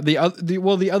beach. Yeah, the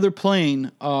other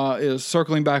plane is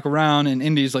circling back around, and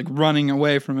Indy's like running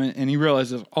away from it, and he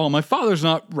realizes, oh, my father's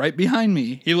not right behind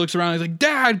me. He looks around, he's like,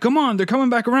 Dad, come on, they're coming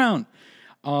back around.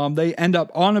 They end up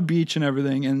on a beach and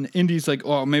everything, and Indy's like,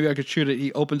 oh, maybe I could shoot it.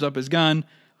 He opens up his gun.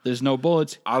 There's no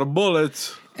bullets. Out of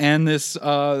bullets. And this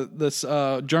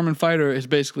German fighter has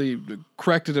basically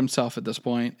corrected himself at this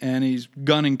point, and he's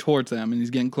gunning towards them, and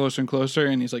he's getting closer and closer,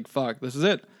 and he's like, fuck, this is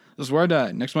it. This is where I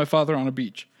die, next to my father on a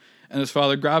beach. And his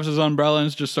father grabs his umbrella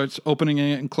and just starts opening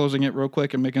it and closing it real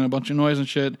quick and making a bunch of noise and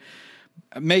shit,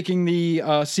 making the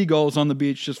seagulls on the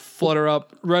beach just flutter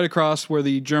up right across where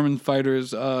the German fighter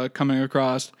is coming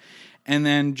across, and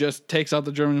then just takes out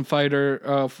the German fighter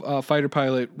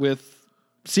pilot with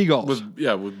seagulls.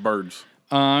 With birds.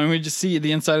 And we just see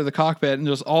the inside of the cockpit, and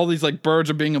just all these like birds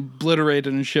are being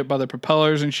obliterated and shit by the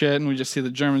propellers and shit, and we just see the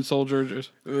German soldier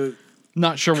just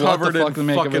not sure what the fuck to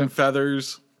make of it.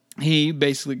 Feathers. He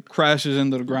basically crashes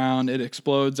into the ground. It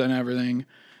explodes and everything.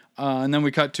 And then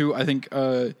we cut to, I think,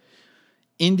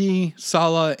 Indy,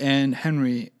 Sala, and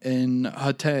Henry in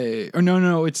Hatay. Or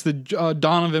no, it's the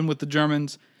Donovan with the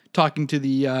Germans talking to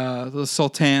the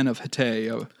Sultan of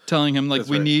Hatay, telling him, like, That's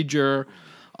we right. need your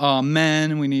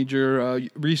men, we need your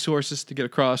resources to get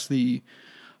across the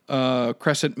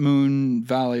Crescent Moon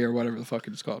Valley or whatever the fuck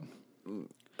it's called.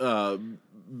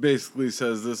 Basically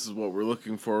says this is what we're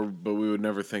looking for, but we would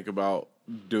never think about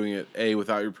doing it, A,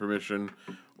 without your permission,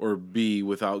 or B,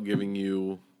 without giving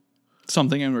you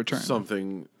Something in return.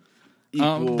 something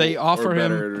equal they offer or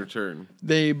better him- in return.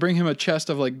 They bring him a chest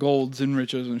of like golds and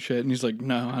riches and shit, and he's like,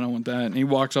 "No, I don't want that." And he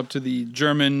walks up to the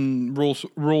German Rolls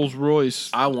Royce.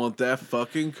 I want that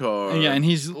fucking car. Yeah, and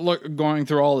he's going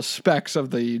through all the specs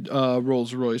of the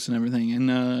Rolls Royce and everything.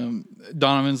 And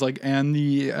Donovan's like, "And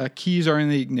the keys are in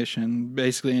the ignition,"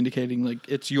 basically indicating like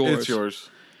it's yours. It's yours.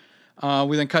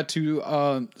 We then cut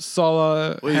to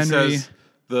Sala, Well, he Henry. says,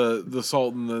 the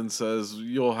Sultan then says,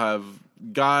 you'll have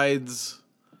guides,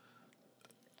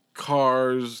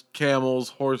 cars, camels,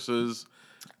 horses,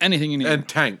 Anything you need. and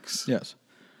tanks. Yes.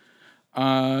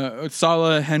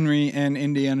 Sala, Henry, and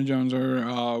Indiana Jones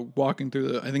are walking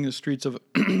through the streets of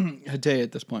Hatay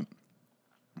at this point.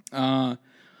 And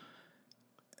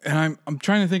I'm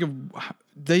trying to think of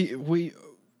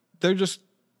they're just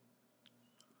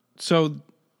so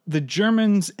the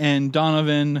Germans and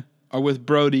Donovan are with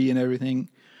Brody and everything.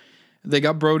 They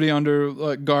got Brody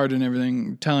under guard and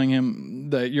everything, telling him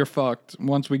that you're fucked.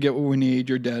 Once we get what we need,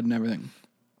 you're dead and everything.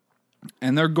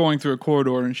 And they're going through a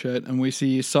corridor and shit, and we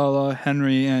see Sala,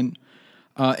 Henry, and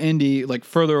Indy like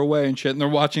further away and shit, and they're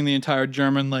watching the entire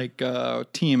German like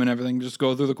team and everything just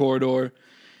go through the corridor.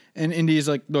 And Indy's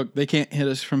like, look, they can't hit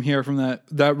us from here, from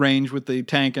that range with the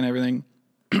tank and everything.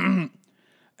 And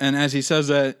as he says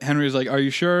that, Henry's like, are you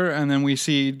sure? And then we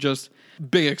see just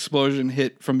big explosion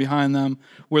hit from behind them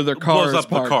where their car blows is up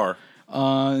parked. the car.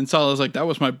 And Salah's like, that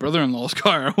was my brother-in-law's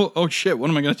car. Oh shit,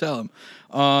 what am I going to tell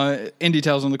him? Indy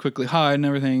tells him to quickly hide and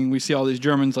everything. We see all these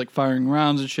Germans like firing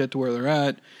rounds and shit to where they're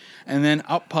at. And then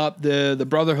out pop the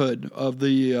Brotherhood of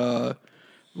the,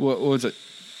 what was it?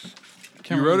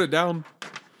 You wrote it down.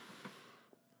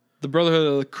 The Brotherhood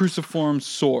of the Cruciform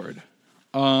Sword.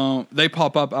 They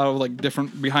pop up out of like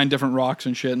behind different rocks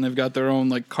and shit, and they've got their own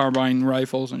like carbine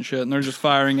rifles and shit, and they're just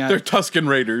firing at. They're Tusken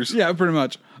Raiders. Yeah, pretty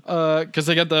much. Because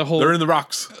they got the whole. They're in the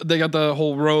rocks. They got the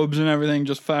whole robes and everything,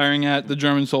 just firing at the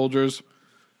German soldiers,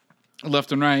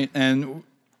 left and right. And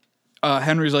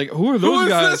Henry's like, "Who are those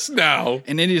guys?" Who is this now?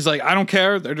 And Indy's like, "I don't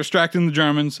care. They're distracting the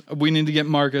Germans. We need to get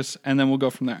Marcus, and then we'll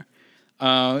go from there."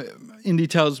 Indy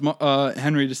tells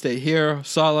Henry to stay here.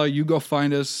 Salah, you go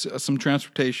find us some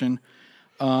transportation.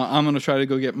 I'm going to try to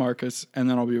go get Marcus, and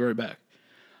then I'll be right back.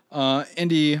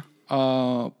 Indy,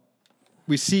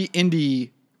 we see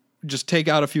Indy just take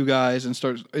out a few guys and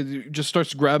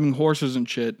starts grabbing horses and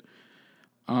shit.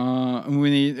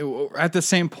 And at the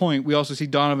same point, we also see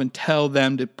Donovan tell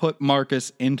them to put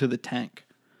Marcus into the tank.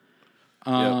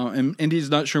 And Indy's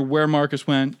not sure where Marcus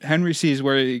went. Henry sees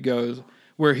where he goes,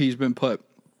 where he's been put.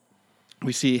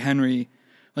 We see Henry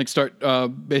like start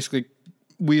basically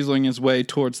weaseling his way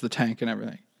towards the tank and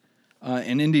everything.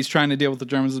 And Indy's trying to deal with the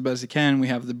Germans as best he can. We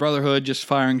have the Brotherhood just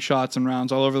firing shots and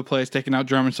rounds all over the place, taking out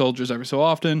German soldiers every so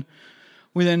often.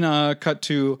 We then cut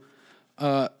to,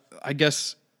 I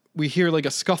guess, we hear like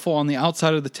a scuffle on the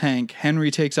outside of the tank.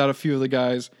 Henry takes out a few of the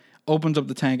guys, opens up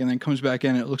the tank, and then comes back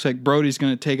in. It looks like Brody's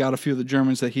going to take out a few of the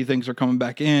Germans that he thinks are coming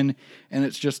back in. And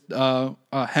it's just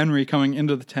Henry coming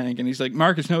into the tank. And he's like,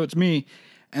 Marcus, no, it's me.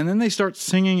 And then they start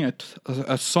singing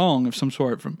a song of some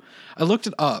sort. I looked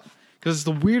it up because it's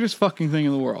the weirdest fucking thing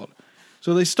in the world.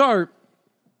 So they start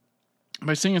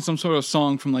by singing some sort of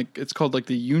song from like, it's called like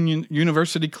the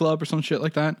University Club or some shit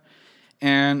like that.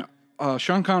 And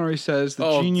Sean Connery says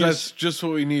genius. That's just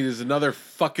what we need is another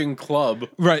fucking club.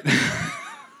 Right.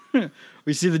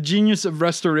 We see the genius of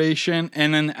restoration.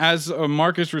 And then as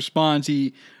Marcus responds,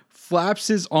 he flaps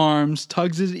his arms,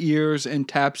 tugs his ears, and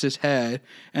taps his head.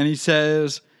 And he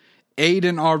says, aid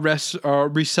in our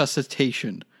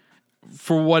resuscitation.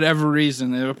 For whatever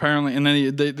reason. Apparently, and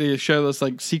then they show this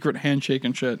like secret handshake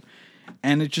and shit.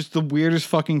 And it's just the weirdest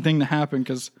fucking thing to happen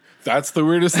because... That's the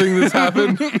weirdest thing that's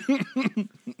happened?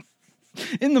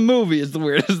 In the movie, it's the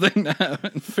weirdest thing to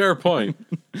happen. Fair point.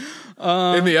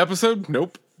 In the episode?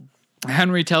 Nope.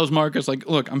 Henry tells Marcus, like,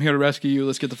 look, I'm here to rescue you.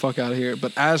 Let's get the fuck out of here.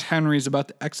 But as Henry's about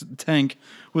to exit the tank,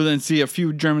 we'll then see a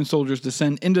few German soldiers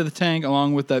descend into the tank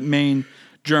along with that main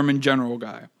German general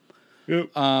guy. Yep.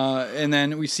 And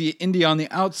then we see Indy on the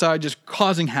outside just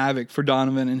causing havoc for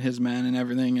Donovan and his men and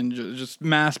everything. And just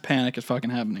mass panic is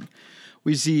fucking happening.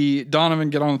 We see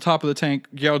Donovan get on the top of the tank,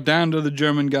 yell down to the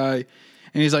German guy.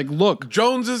 And he's like, look.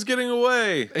 Jones is getting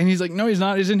away. And he's like, no, he's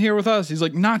not. He's in here with us. He's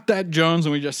like, not that Jones.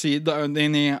 And we just see the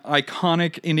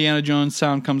iconic Indiana Jones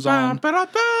sound comes on.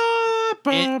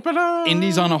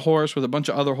 Indy's on a horse with a bunch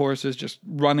of other horses just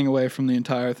running away from the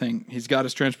entire thing. He's got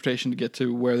his transportation to get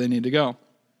to where they need to go.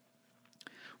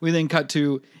 We then cut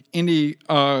to Indy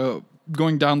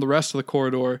going down the rest of the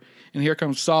corridor. And here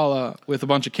comes Salah with a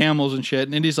bunch of camels and shit.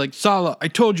 And Indy's like, Salah, I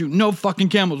told you, no fucking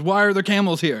camels. Why are there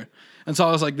camels here? And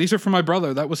Salah's like, these are for my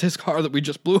brother. That was his car that we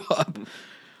just blew up.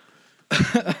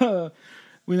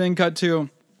 We then cut to...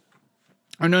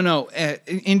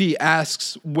 Indy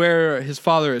asks where his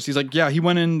father is. He's like, yeah, he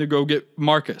went in to go get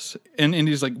Marcus. And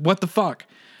Indy's like, what the fuck?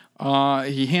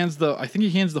 He hands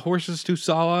the horses to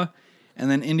Salah. And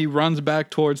then Indy runs back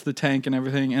towards the tank and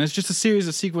everything. And it's just a series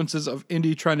of sequences of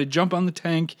Indy trying to jump on the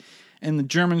tank and the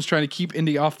Germans trying to keep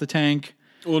Indy off the tank.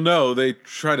 Well, no, they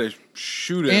try to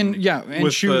shoot him. And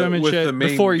shoot him and shit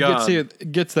before he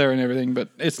gets there and everything, but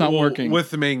it's not working. With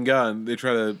the main gun, they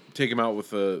try to take him out with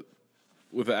the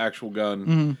actual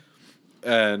gun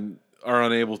and are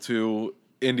unable to.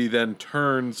 Indy then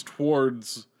turns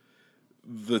towards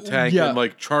the tank and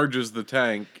like charges the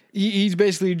tank. He's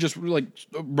basically just like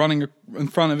running in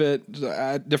front of it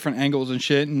at different angles and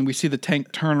shit, and we see the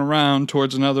tank turn around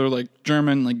towards another like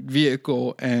German like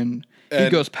vehicle, and he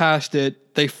goes past it.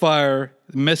 They fire,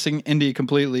 missing Indy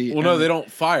completely. Well, no, they don't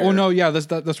fire. Oh no, yeah,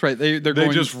 that's right. They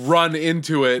just run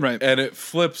into it, right, and it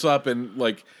flips up and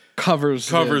like covers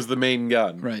the main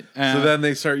gun. Right. So then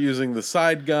they start using the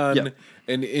side gun,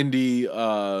 and Indy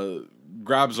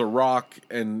grabs a rock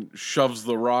and shoves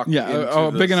the rock. Yeah, into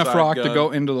a the big enough side rock to gun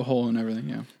go into the hole and everything.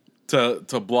 Yeah.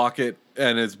 to block it,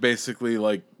 and it's basically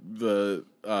like the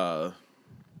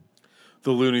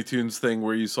Looney Tunes thing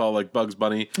where you saw like Bugs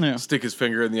Bunny stick his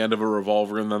finger in the end of a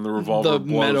revolver, and then the revolver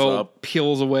blows metal up,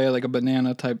 peels away like a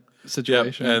banana type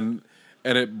situation. Yep,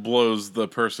 and it blows the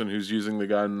person who's using the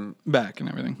gun back and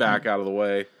everything out of the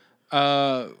way.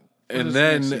 And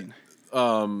then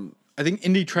I think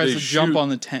Indy tries to jump on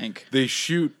the tank. They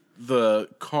shoot the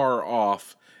car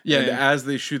off. And as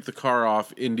they shoot the car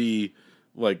off, Indy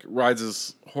like rides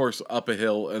his horse up a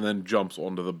hill and then jumps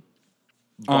onto the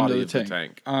body of the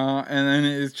tank. And then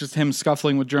it's just him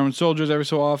scuffling with German soldiers every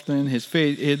so often.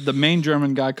 The main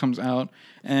German guy comes out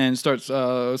and starts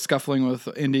scuffling with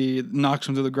Indy, knocks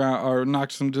him to the ground, or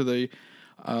knocks him to the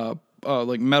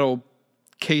like metal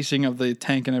casing of the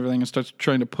tank and everything, and starts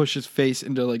trying to push his face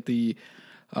into like the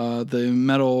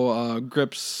metal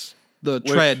grips, the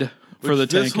tread for the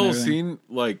tank. This whole scene,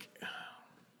 like,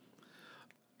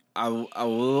 I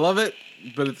love it,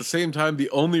 but at the same time, the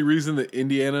only reason that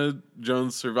Indiana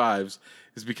Jones survives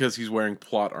is because he's wearing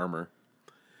plot armor.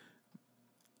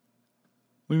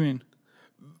 What do you mean?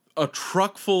 A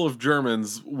truck full of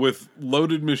Germans with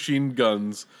loaded machine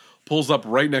guns pulls up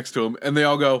right next to him, and they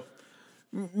all go,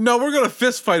 "No, we're going to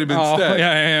fist fight him instead."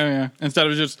 Yeah.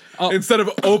 Instead of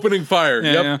opening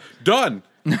fire. Done.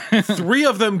 3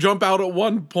 of them jump out at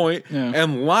one point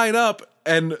and line up,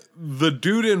 and the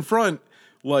dude in front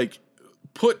like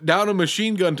put down a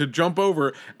machine gun to jump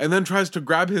over, and then tries to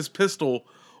grab his pistol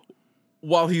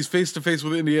while he's face to face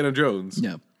with Indiana Jones.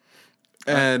 Yeah,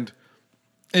 and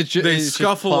they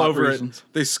scuffle over it.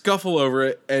 They scuffle over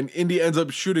it, and Indy ends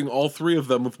up shooting all 3 of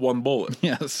them with one bullet.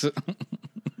 Yes.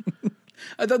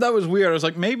 I thought that was weird. I was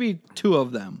like, maybe 2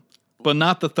 of them, but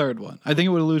not the third one. I think it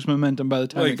would lose momentum by the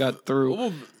time it got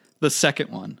through the second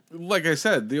one. Like I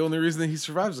said, the only reason that he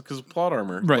survives is because of plot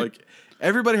armor. Right. Like,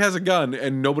 everybody has a gun,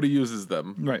 and nobody uses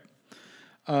them. Right.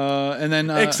 And then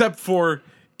except for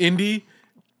Indy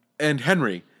and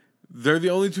Henry. They're the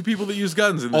only 2 people that use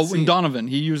guns in this scene. And Donovan.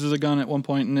 He uses a gun at one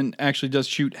point and then actually does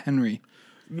shoot Henry.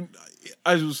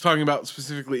 I was talking about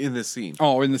specifically in this scene.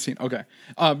 Oh, in the scene. Okay.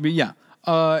 But yeah.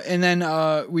 And then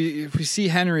we see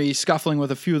Henry scuffling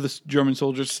with a few of the German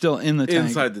soldiers still in the tank.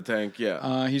 Inside the tank,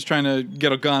 yeah. He's trying to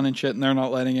get a gun and shit, and they're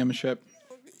not letting him and shit.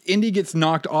 Indy gets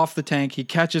knocked off the tank. He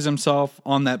catches himself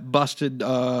on that busted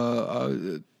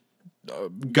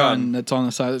gun that's on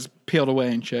the side that's peeled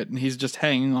away and shit, and he's just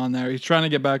hanging on there. He's trying to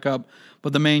get back up,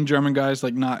 but the main German guy's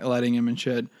like not letting him and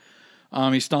shit.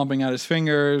 He's stomping out his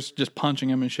fingers, just punching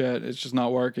him and shit. It's just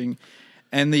not working.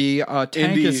 And the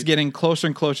tank is getting closer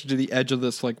and closer to the edge of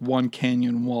this like one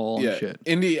canyon wall and shit.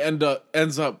 Indy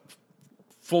ends up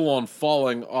full on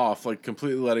falling off, like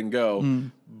completely letting go.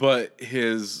 But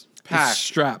his pack,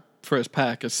 strap for his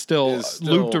pack is still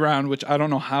looped around, which I don't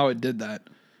know how it did that.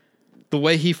 The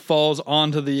way he falls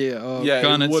onto the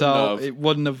gun itself, it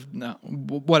wouldn't have. No,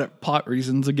 what plot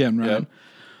reasons again, right?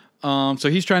 Yep. So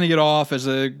he's trying to get off as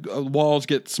the walls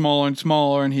get smaller and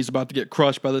smaller, and he's about to get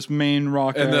crushed by this main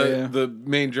rock area. And the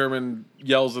main German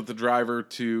yells at the driver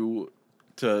to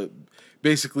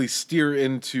basically steer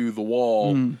into the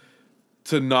wall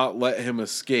to not let him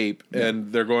escape,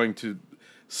 and they're going to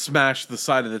smash the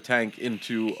side of the tank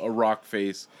into a rock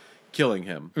face, killing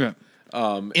him. Yeah.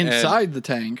 Inside the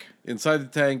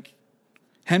tank,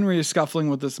 Henry is scuffling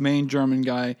with this main German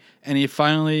guy, and he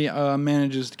finally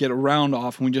manages to get a round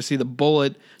off, and we just see the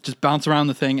bullet just bounce around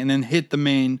the thing and then hit the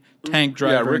main tank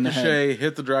driver in the head. Ricochet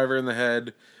hit the driver in the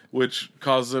head, which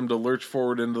causes him to lurch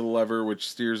forward into the lever, which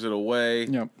steers it away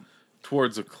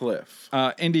towards a cliff.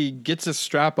 Indy gets his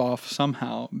strap off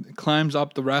somehow, climbs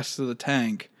up the rest of the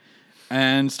tank,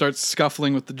 and starts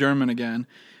scuffling with the German again.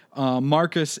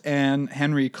 Marcus and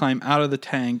Henry climb out of the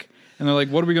tank, and they're like,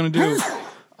 what are we going to do?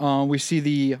 We see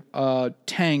the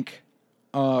tank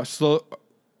slow.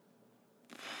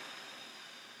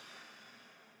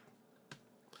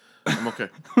 I'm okay.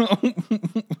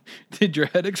 Did your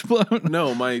head explode?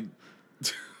 No, my...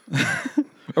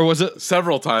 Or was it...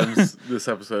 Several times this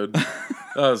episode. That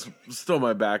was still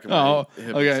my back. And my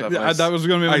hip okay. And stuff. That was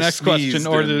going to be my next question.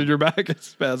 Or did your back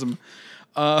spasm?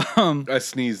 I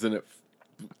sneezed and it...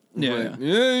 Yeah,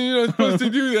 you're not supposed to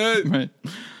do that. Right.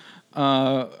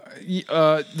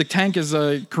 The tank is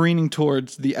careening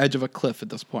towards the edge of a cliff at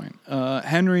this point.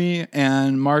 Henry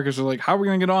and Marcus are like, how are we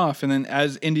going to get off? And then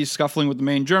as Indy's scuffling with the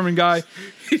main German guy,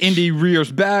 Indy rears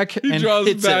back and draws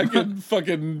hits back him. And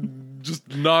fucking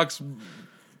just knocks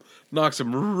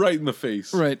him right in the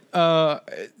face. Right.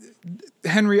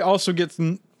 Henry also gets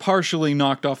partially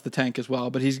knocked off the tank as well,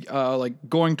 but he's like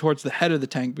going towards the head of the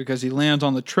tank because he lands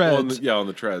on the treads. On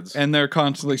the treads. And they're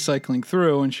constantly cycling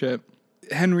through and shit.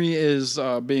 Henry is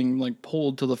being like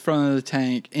pulled to the front of the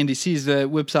tank. Indy sees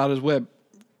that, whips out his whip,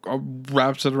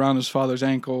 wraps it around his father's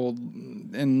ankle,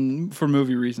 and for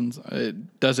movie reasons,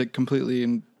 it does it completely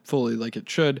and fully like it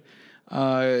should.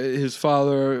 His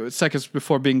father, seconds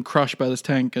before being crushed by this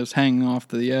tank, is hanging off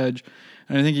to the edge,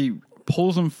 and I think he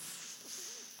pulls him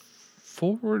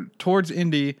forward towards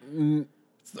Indy.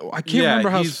 I can't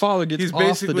remember how his father gets off the damn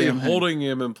He's basically thing. holding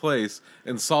him in place,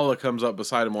 and Sala comes up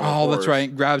beside him on a Oh, horse. that's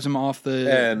right. Grabs him off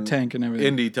the tank and everything.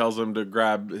 Indy tells him to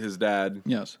grab his dad.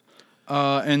 Yes.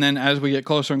 And then as we get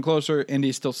closer and closer,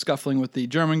 Indy's still scuffling with the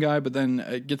German guy, but then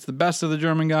it gets the best of the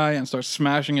German guy and starts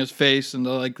smashing his face into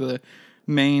like the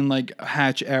main like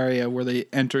hatch area where they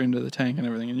enter into the tank and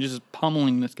everything, and just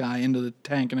pummeling this guy into the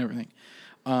tank and everything.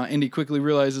 Indy quickly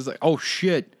realizes like, oh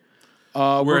shit,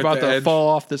 we're about to fall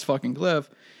off this fucking cliff.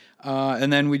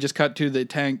 And then we just cut to the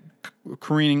tank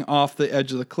careening off the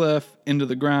edge of the cliff into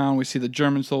the ground. We see the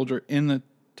German soldier in the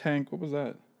tank. What was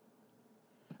that?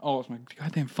 Oh, it's my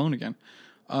goddamn phone again.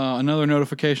 Another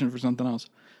notification for something else.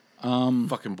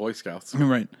 Fucking Boy Scouts.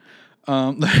 Right.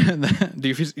 Do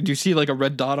you see like a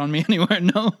red dot on me anywhere?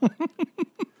 No.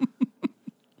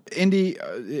 Indy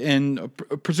and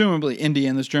presumably Indy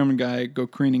and this German guy go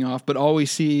careening off, but all we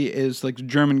see is like the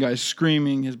German guy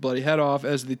screaming his bloody head off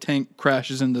as the tank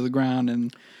crashes into the ground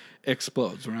and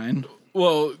explodes. Ryan.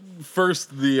 Well,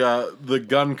 first the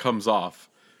gun comes off.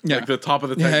 Yeah. Like the top of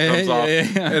the tank comes off,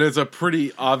 and it's a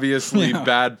pretty obviously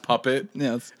bad puppet.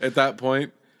 Yes. At that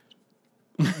point,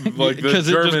 like because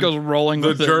it just goes rolling.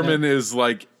 The German is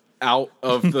like out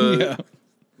of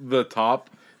the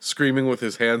top, screaming with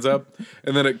his hands up,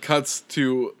 and then it cuts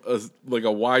to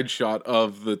a wide shot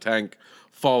of the tank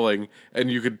falling, and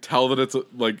you could tell that it's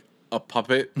like a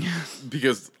puppet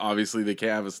because obviously they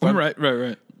can't have a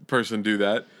stunt person do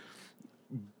that.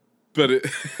 But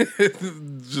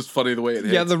it's just funny the way it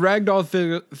hits. Yeah, the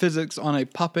ragdoll physics on a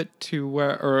puppet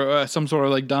or some sort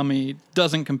of like dummy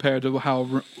doesn't compare to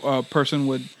how a person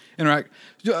would interact.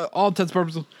 All intents and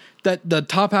purposes, that the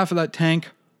top half of that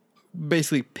tank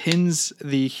basically pins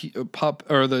the pup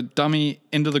or the dummy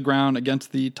into the ground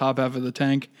against the top half of the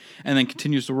tank, and then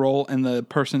continues to roll, and the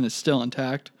person is still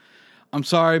intact. I'm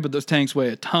sorry, but those tanks weigh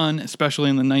a ton, especially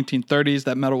in the 1930s.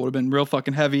 That metal would have been real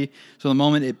fucking heavy. So the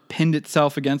moment it pinned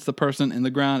itself against the person in the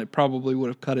ground, it probably would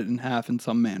have cut it in half in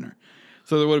some manner.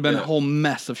 So there would have been a whole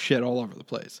mess of shit all over the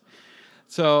place.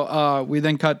 So we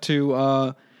then cut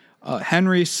to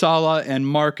Henry, Sala, and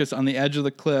Marcus on the edge of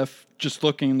the cliff just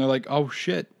looking. They're like, oh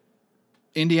shit.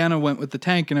 Indiana went with the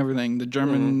tank and everything. The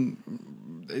German,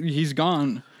 he's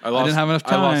gone. I didn't have enough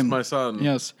time. I lost my son.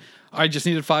 Yes. I just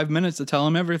needed 5 minutes to tell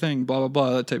him everything, blah, blah, blah,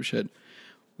 that type of shit.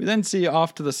 We then see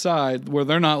off to the side, where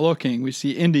they're not looking, we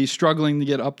see Indy struggling to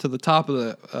get up to the top of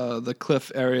the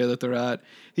cliff area that they're at.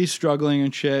 He's struggling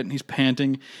and shit, and he's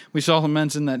panting. We saw him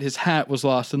mention that his hat was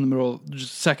lost in the middle,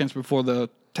 just seconds before the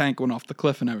tank went off the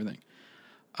cliff and everything.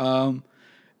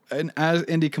 And as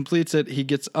Indy completes it, he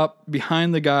gets up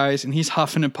behind the guys, and he's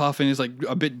huffing and puffing. He's like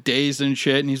a bit dazed and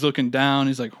shit, and he's looking down.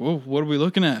 He's like, whoa, what are we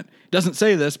looking at? He doesn't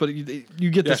say this, but you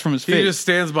get this from his face. He just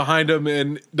stands behind him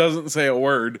and doesn't say a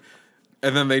word.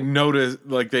 And then they notice,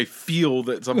 like, they feel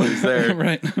that somebody's there.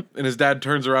 Right. And his dad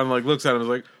turns around and, like, looks at him and is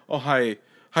like, oh, hi,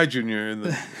 Junior. And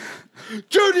then,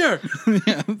 Junior!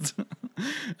 Yes.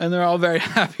 And they're all very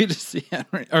happy to see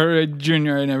Henry, or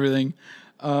Junior and everything.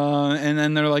 And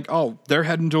then they're like, oh, they're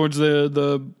heading towards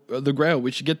the Grail.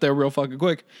 We should get there real fucking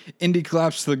quick. Indy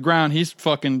collapses to the ground. He's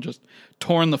fucking just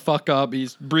torn the fuck up.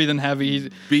 He's breathing heavy. He's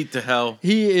beat to hell.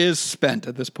 He is spent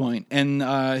at this point. And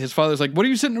his father's like, what are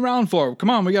you sitting around for? Come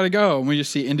on, we gotta go. And we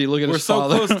just see Indy look at his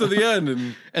father. We're so close to the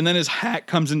end. And then his hat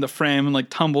comes into frame and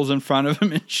like tumbles in front of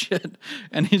him and shit.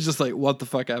 And he's just like, what the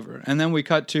fuck ever. And then we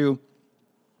cut to,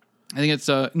 I think it's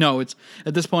at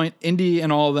this point, Indy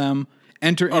and all of them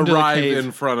arrive the cave,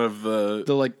 in front of the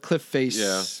like cliff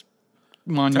face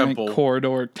monument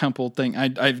corridor temple thing.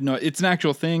 I've no. It's an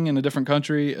actual thing in a different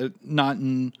country, not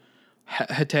in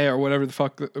Hatay or whatever the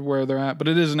fuck where they're at, but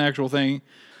it is an actual thing.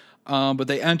 But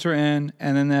they enter in,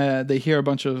 and then they hear a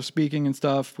bunch of speaking and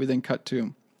stuff. We then cut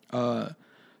to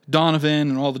Donovan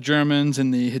and all the Germans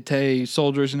and the Hatay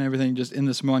soldiers and everything just in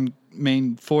this one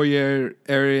main foyer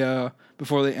area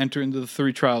before they enter into the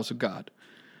 3 trials of God.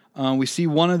 We see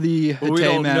one of the Hatay we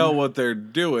don't men. know what they're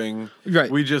doing.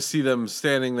 Right. We just see them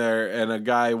standing there and a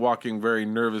guy walking very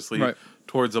nervously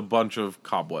towards a bunch of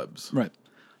cobwebs. Right.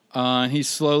 He's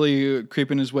slowly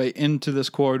creeping his way into this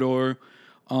corridor.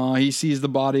 He sees the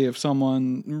body of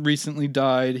someone recently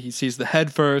died. He sees the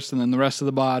head first, and then the rest of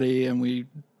the body, and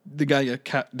the guy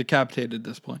got decapitated at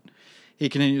this point. He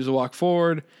continues to walk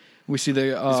forward. We see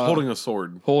he's holding a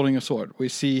sword. Holding a sword. We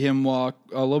see him walk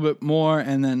a little bit more,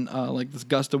 and then like this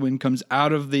gust of wind comes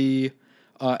out of the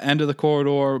end of the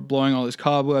corridor, blowing all these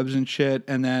cobwebs and shit,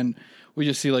 and then we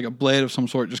just see like a blade of some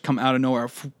sort just come out of nowhere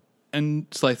and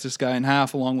slice this guy in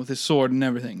half along with his sword and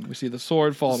everything. We see the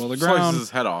sword fall to the ground. Slices his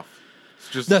head off.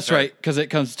 That's right, because it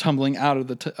comes tumbling out of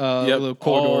the corridor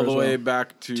all the way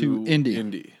back to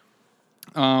Indy.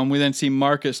 We then see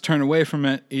Marcus turn away from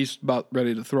it. He's about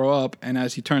ready to throw up, and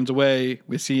as he turns away,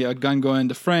 we see a gun go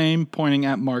into frame, pointing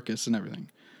at Marcus and everything.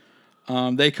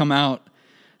 They come out,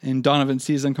 and Donovan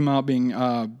sees them come out, being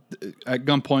at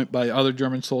gunpoint by other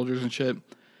German soldiers and shit.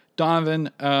 Donovan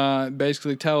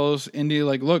basically tells Indy,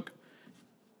 like, look,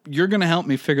 you're going to help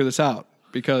me figure this out,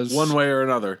 because one way or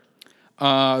another.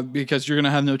 Because you're going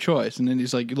to have no choice. And then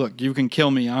he's like, look, you can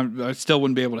kill me. I still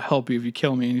wouldn't be able to help you if you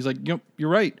kill me. And he's like, yep, you're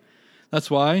right.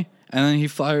 That's why. And then he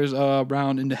fires a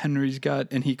round into Henry's gut,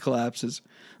 and he collapses.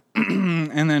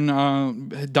 And then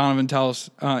Donovan tells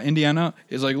Indiana,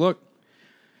 he's like, look,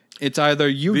 it's either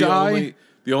you die.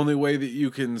 The only way that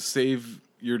you can save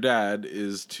your dad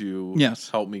is to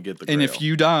help me get the Grail. And if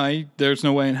you die, there's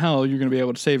no way in hell you're going to be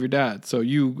able to save your dad. So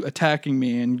you attacking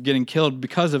me and getting killed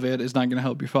because of it is not going to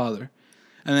help your father.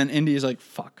 And then Indy is like,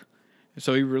 fuck.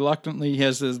 So he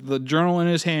has the journal in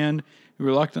his hand. He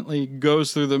reluctantly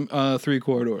goes through the 3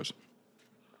 corridors.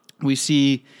 We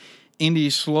see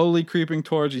Indy slowly creeping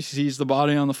towards. He sees the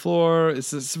body on the floor.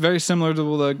 It's very similar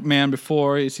to the man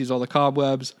before. He sees all the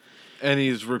cobwebs. And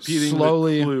he's repeating the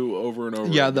clue over and over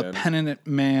again. Yeah, the penitent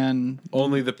man.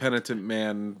 Only the penitent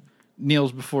man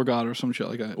kneels before God or some shit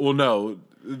like that. Well, no.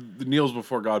 The kneels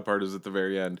before God part is at the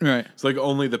very end. Right. It's like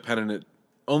only the penitent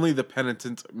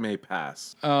may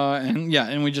pass.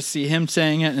 And we just see him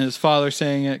saying it and his father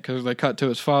saying it, because they cut to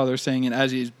his father saying it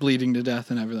as he's bleeding to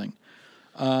death and everything.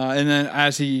 And then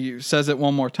as he says it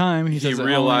one more time, he says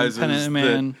realizes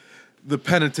that the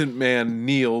penitent man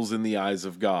kneels in the eyes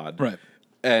of God. Right.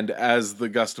 And as the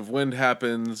gust of wind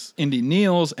happens, Indy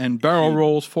kneels and barrel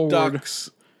rolls forward, ducks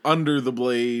under the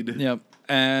blade. Yep.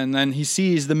 And then he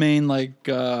sees the main like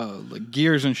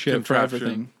gears and shit for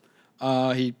everything.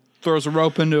 He throws a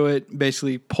rope into it,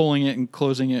 basically pulling it and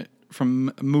closing it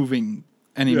from moving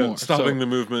anymore. Stopping the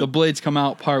movement. The blades come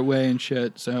out part way and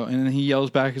shit. So, and then he yells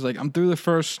back. He's like, "I'm through the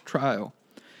first trial."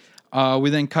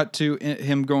 We then cut to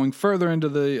him going further into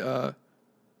the.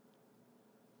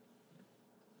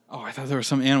 I thought there was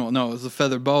some animal. No, it was a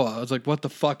feather boa. I was like, "What the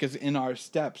fuck is in our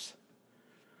steps?"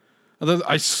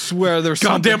 I swear there's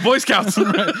goddamn Boy Scouts.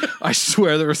 I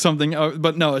swear there was something,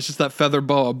 but no, it's just that feather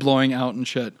boa blowing out and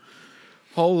shit.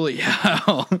 Holy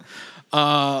hell!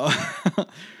 I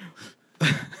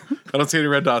don't see any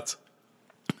red dots.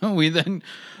 We then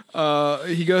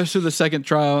he goes to the second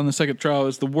trial, and the second trial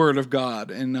is the Word of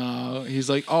God, and he's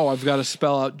like, "Oh, I've got to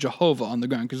spell out Jehovah on the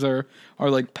ground, because there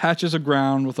are like patches of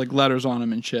ground with like letters on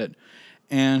them and shit."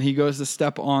 And he goes to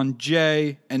step on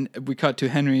J, and we cut to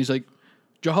Henry. He's like,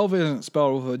 "Jehovah isn't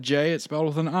spelled with a J; it's spelled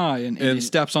with an I." And he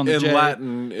steps on the J. In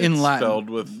Latin, spelled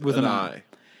with an I.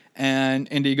 And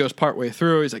Indy goes partway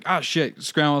through. He's like, "Ah, shit!"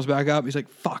 Scrambles back up. He's like,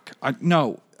 "Fuck! I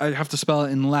have to spell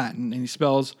it in Latin." And he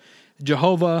spells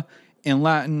Jehovah in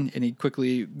Latin, and he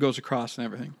quickly goes across and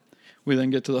everything. We then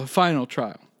get to the final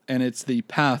trial, and it's the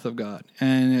path of God.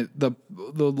 And the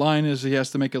line is he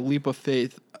has to make a leap of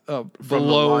faith below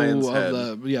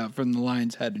from the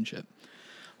lion's head and shit.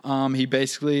 He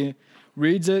basically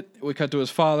reads it. We cut to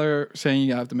his father saying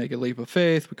you have to make a leap of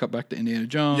faith. We cut back to Indiana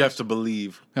Jones. You have to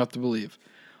believe.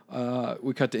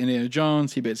 We cut to Indiana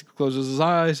Jones. He basically closes his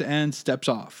eyes and steps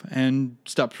off and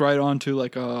steps right onto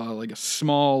like a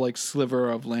small like sliver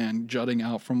of land jutting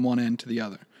out from one end to the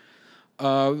other.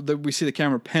 We see the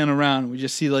camera pan around. We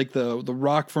just see like the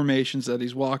rock formations that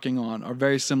he's walking on are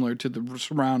very similar to the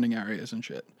surrounding areas and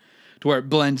shit, to where it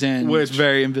blends in. It's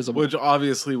very invisible. Which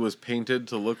obviously was painted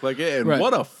to look like it, and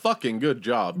what a fucking good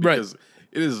job, because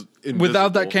it is invisible.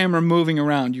 Without that camera moving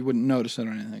around, you wouldn't notice it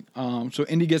or anything. So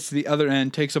Indy gets to the other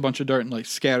end, takes a bunch of dirt and like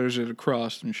scatters it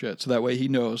across and shit. So that way he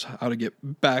knows how to get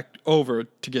back over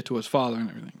to get to his father and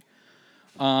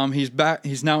everything. He's back.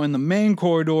 He's now in the main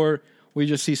corridor. We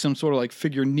just see some sort of like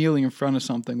figure kneeling in front of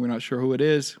something. We're not sure who it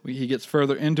is. He gets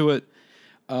further into it.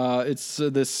 It's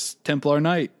this Templar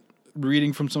Knight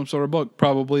reading from some sort of book,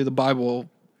 probably the Bible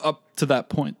up to that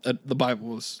point that the Bible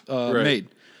was made.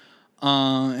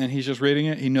 And he's just reading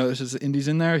it. He notices Indy's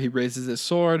in there. He raises his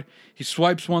sword. He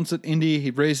swipes once at Indy.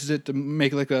 He raises it to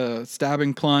make like a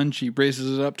stabbing plunge. He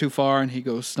raises it up too far, and he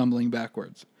goes stumbling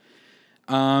backwards.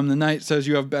 The knight says,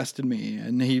 "You have bested me,"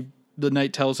 and the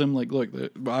knight tells him, like, "Look,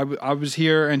 I was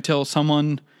here until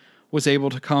someone was able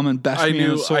to come and best me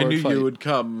in a sword I knew fight." you would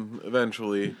come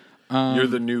eventually. You're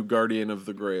the new guardian of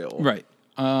the Grail. Right.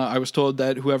 I was told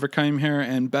that whoever came here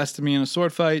and bested me in a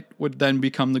sword fight would then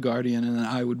become the guardian, and then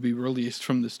I would be released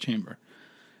from this chamber.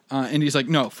 And he's like,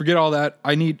 "No, forget all that.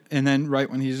 I need..." And then right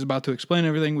when he's about to explain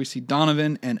everything, we see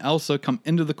Donovan and Elsa come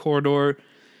into the corridor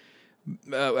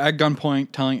at gunpoint,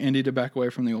 telling Indy to back away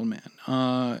from the old man.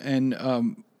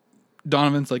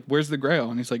 Donovan's like, "Where's the Grail?"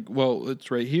 And he's like, "Well,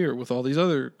 it's right here with all these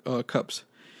other cups."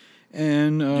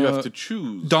 And You have to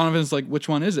choose. Donovan's like, "Which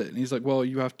one is it?" And he's like, "Well,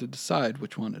 you have to decide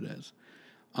which one it is."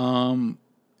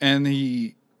 And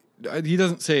he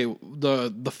doesn't say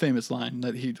the famous line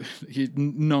that he's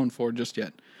known for just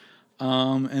yet.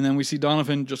 And then we see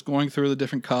Donovan just going through the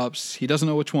different cups. He doesn't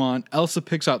know which one. Elsa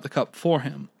picks out the cup for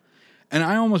him. And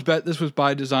I almost bet this was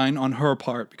by design on her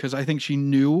part, because I think she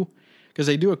knew, because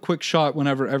they do a quick shot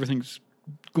whenever everything's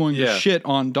going to shit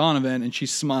on Donovan, and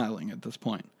she's smiling at this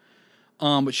point.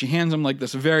 But she hands him like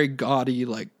this very gaudy,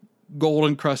 like gold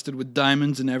encrusted with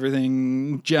diamonds and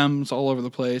everything, gems all over the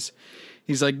place.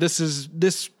 He's like,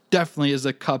 this definitely is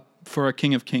a cup for a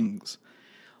king of kings.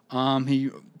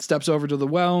 He steps over to the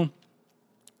well,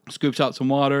 scoops out some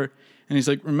water, and he's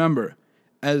like, "Remember,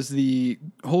 as the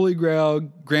Holy Grail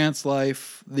grants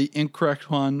life, the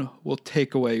incorrect one will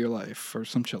take away your life," or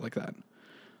some shit like that.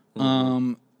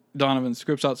 Mm-hmm. Donovan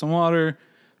scoops out some water,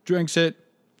 drinks it,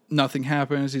 nothing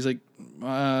happens. He's like,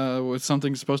 was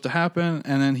something supposed to happen?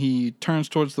 And then he turns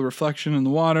towards the reflection in the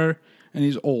water, and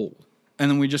he's old. And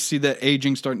then we just see that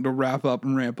aging starting to wrap up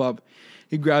and ramp up.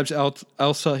 He grabs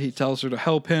Elsa, he tells her to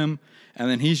help him, and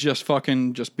then he's just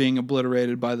fucking just being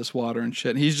obliterated by this water and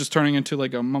shit. He's just turning into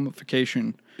like a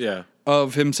mummification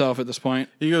of himself at this point.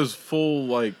 He goes full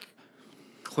like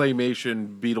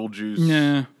claymation Beetlejuice.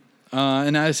 Yeah.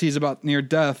 And as he's about near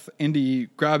death, Indy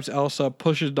grabs Elsa,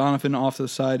 pushes Donovan off to the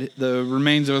side. The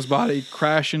remains of his body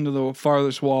crash into the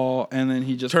farthest wall, and then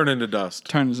he just turns into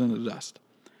dust.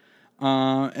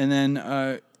 And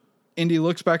then Indy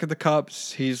looks back at the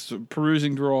cups. He's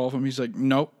perusing through all of them. He's like,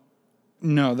 "Nope.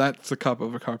 No, that's the cup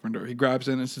of a carpenter." He grabs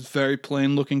it, and it's this very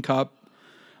plain looking cup.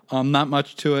 Not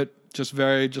much to it. Just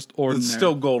ordinary. It's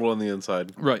still gold on the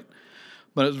inside. Right.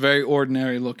 But it's very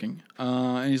ordinary looking.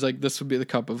 And he's like, "This would be the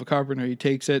cup of a carpenter." He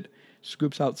takes it,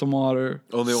 scoops out some water.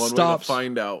 Only one way to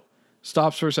find out.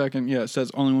 Stops for a second. Yeah, it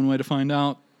says only one way to find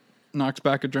out. Knocks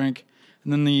back a drink.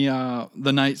 And then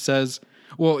the knight says,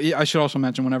 well, I should also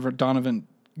mention whenever Donovan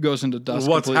goes into dust.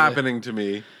 What's happening to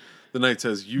me? The knight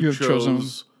says, you have chosen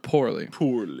poorly.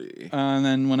 And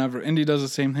then whenever Indy does the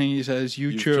same thing, he says,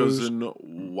 You've chosen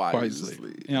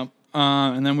wisely. Yep.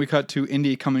 And then we cut to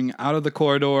Indy coming out of the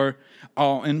corridor.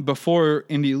 Oh, and before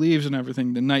Indy leaves and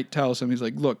everything, the knight tells him, he's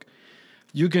like, "Look,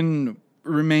 you can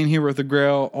remain here with the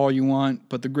Grail all you want,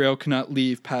 but the Grail cannot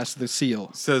leave past the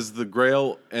seal." Says the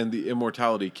Grail and the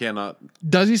immortality cannot.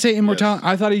 Does he say immortality?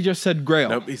 Yes. I thought he just said Grail.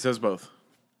 Nope, he says both.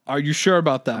 Are you sure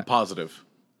about that? I'm positive.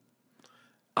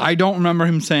 I don't remember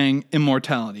him saying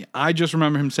immortality. I just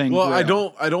remember him saying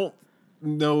Grail. I don't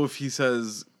know if he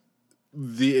says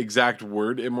the exact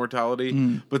word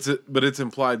immortality, but it's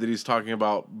implied that he's talking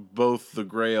about both the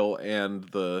Grail and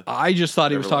the... I just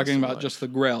thought he was talking about just the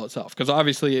Grail itself, because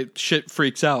obviously shit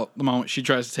freaks out the moment she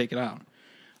tries to take it out.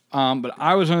 But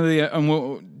I was under the...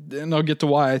 And I'll get to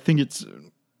why I think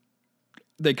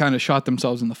they kind of shot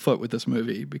themselves in the foot with this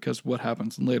movie, because what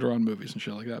happens in later on movies and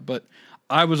shit like that. But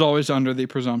I was always under the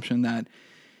presumption that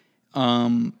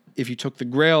if you took the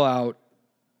Grail out,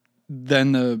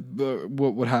 then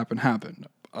what would happen happened.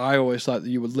 I always thought that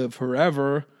you would live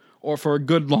forever or for a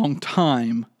good long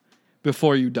time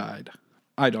before you died.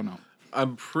 I don't know.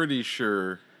 I'm pretty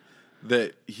sure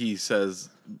that he says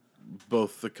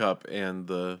both the cup and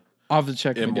the I'll have to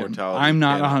check immortality. I'm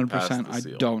not 100%.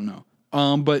 I don't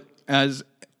know. But as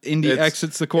Indy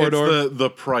exits the corridor... It's the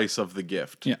price of the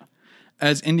gift. Yeah.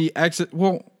 As Indy exits...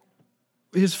 Well,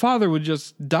 his father would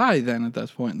just die then at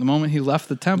that point, the moment he left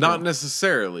the temple. Not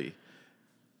necessarily.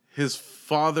 His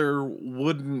father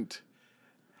wouldn't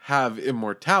have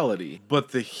immortality,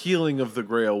 but the healing of the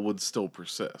Grail would still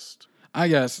persist. I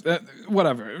guess.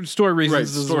 Whatever. Story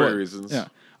reasons. Right, story reasons. Yeah.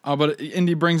 But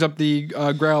Indy brings up the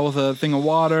Grail with a thing of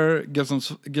water, gives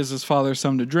his father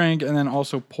some to drink, and then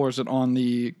also pours it on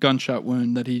the gunshot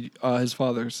wound that his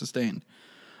father sustained.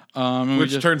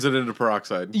 Which turns it into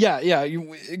peroxide. Yeah.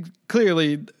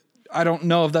 Clearly... I don't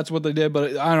know if that's what they did,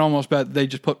 but I'd almost bet they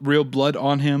just put real blood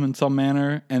on him in some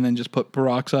manner and then just put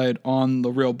peroxide on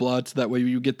the real blood so that way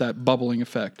you get that bubbling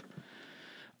effect.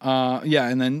 Yeah,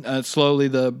 and then slowly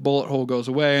the bullet hole goes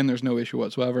away, and there's no issue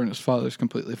whatsoever, and his father's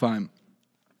completely fine.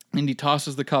 Indy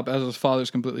tosses the cup as his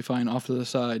father's completely fine off to the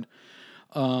side.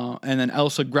 And then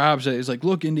Elsa grabs it. He's like,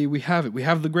 "Look, Indy, we have it. We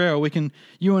have the Grail.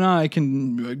 You and I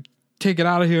can take it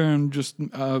out of here and just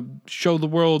show the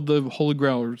world the Holy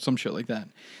Grail or some shit like that."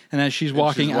 And as she's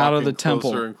walking out of the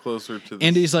temple, closer and closer to the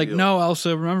Indy's like, seal. "No,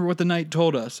 Elsa, remember what the knight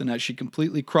told us." And as she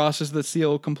completely crosses the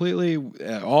seal,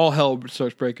 all hell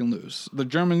starts breaking loose. The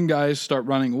German guys start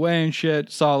running away and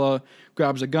shit. Sala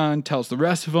grabs a gun, tells the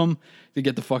rest of them to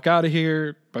get the fuck out of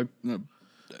here.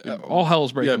 All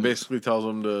hell's breaking loose. Basically tells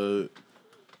them to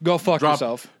Go fuck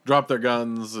yourself. Drop their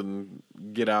guns and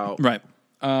get out. Right.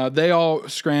 They all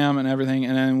scram and everything,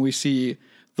 and then we see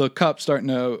the cup starting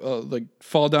to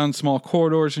fall down small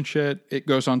corridors and shit. It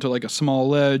goes onto like a small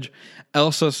ledge.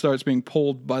 Elsa starts being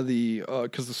pulled by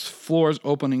because the floor is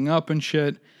opening up and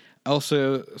shit.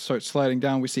 Elsa starts sliding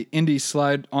down. We see Indy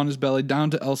slide on his belly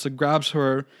down to Elsa, grabs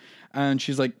her, and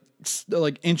she's like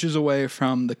inches away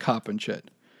from the cup and shit.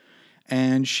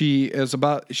 And she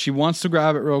wants to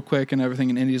grab it real quick and everything,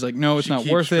 and Indy's like, "No, it's not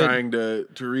worth it." Trying to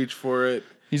reach for it.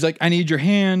 He's like, "I need your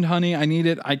hand, honey. I need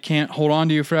it. I can't hold on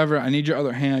to you forever. I need your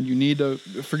other hand. You need to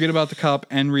forget about the cup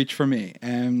and reach for me."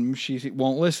 And she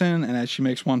won't listen, and as she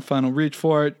makes one final reach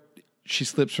for it, she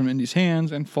slips from Indy's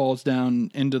hands and falls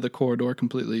down into the corridor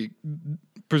completely,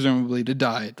 presumably to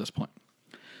die at this point.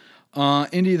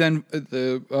 Indy then,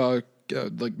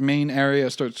 the main area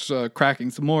starts cracking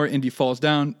some more. Indy falls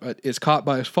down, but is caught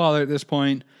by his father at this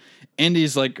point.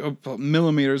 Indy's like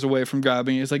millimeters away from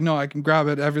grabbing it. He's like, "No, I can grab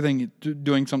it." Everything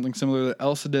doing something similar that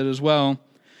Elsa did as well.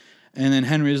 And then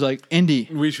Henry's like, "Indy."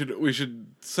 We should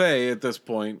say at this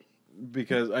point,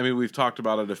 because I mean we've talked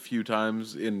about it a few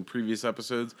times in previous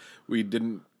episodes. We've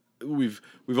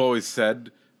always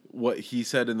said what he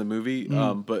said in the movie,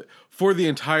 but for the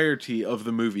entirety of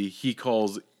the movie, he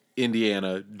calls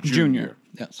Indiana Junior.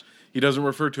 Yes. He doesn't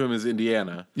refer to him as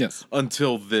Indiana. Yes.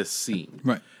 Until this scene.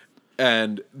 Right.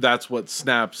 And that's what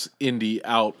snaps Indy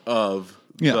out of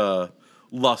the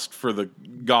lust for the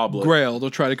goblet. Grail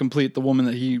to try to complete the woman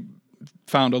that he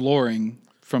found alluring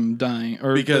from dying,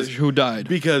 or who died.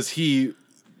 Because he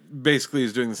basically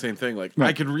is doing the same thing. Like,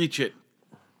 I can reach it.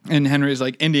 And Henry's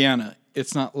like, "Indiana,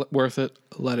 it's not worth it.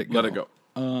 Let it go." Let it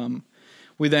go.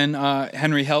 We then,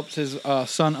 Henry helps his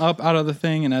son up out of the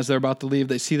thing, and as they're about to leave,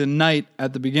 they see the knight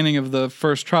at the beginning of the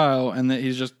first trial, and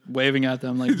he's just waving at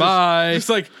them like, "Bye." Just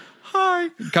like, "Hi.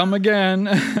 Come again."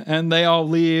 And they all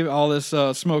leave. All this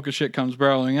smoke of shit comes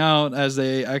barreling out as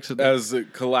they exit. As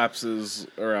it collapses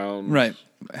around. Right.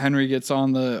 Henry gets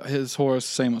on his horse,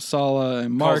 same with Sala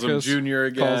and Marcus. Calls him Junior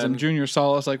again. Calls him Junior.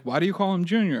 Sala's like, "Why do you call him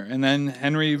Junior?" And then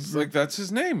Henry... It's like, that's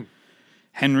his name.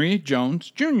 Henry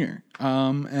Jones Jr.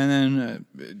 And then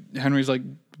Henry's like...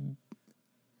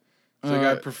 It's like,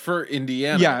 I prefer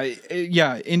Indiana.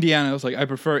 Yeah, Indiana. I was like, "I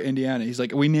prefer Indiana." He's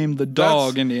like, "We named the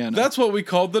dog Indiana." That's what we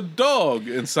called the dog.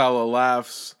 And Sala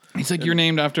laughs. He's like, "You're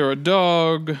named after a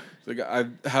dog." Like, I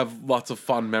have lots of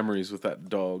fond memories with that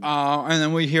dog. And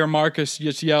then we hear Marcus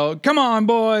just yell, "Come on,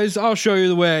 boys, I'll show you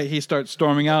the way." He starts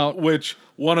storming out. Which,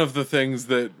 one of the things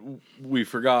that we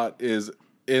forgot is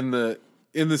in the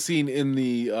scene in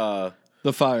the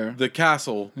fire. The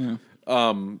castle. Yeah.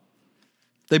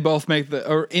 They both make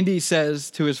Indy says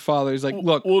to his father, he's like,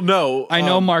 "Look, well, no, I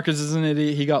know Marcus is an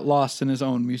idiot. He got lost in his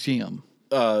own museum."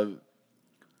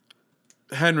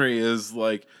 Henry is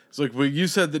like, it's like, "Well, you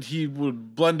said that he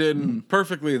would blend in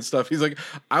perfectly and stuff." He's like,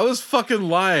 "I was fucking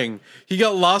lying. He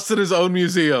got lost in his own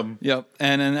museum." Yep.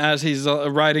 And then as he's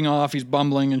riding off, he's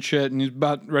bumbling and shit, and he's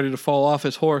about ready to fall off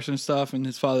his horse and stuff. And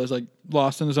his father's like,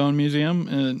 "Lost in his own museum."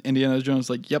 And Indiana Jones is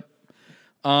like, "Yep."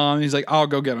 He's like, "I'll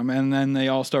go get him." And then they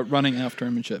all start running after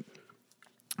him and shit.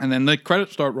 And then the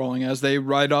credits start rolling as they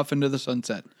ride off into the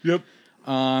sunset. Yep.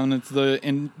 And it's the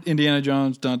Indiana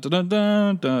Jones, dun, dun, dun,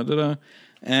 dun, dun, dun, dun.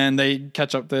 And they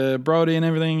catch up to Brody and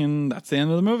everything, and that's the end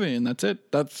of the movie, and that's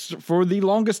it. That's, for the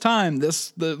longest time, the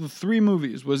 3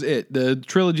 movies was it. The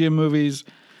trilogy of movies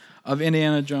of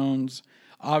Indiana Jones.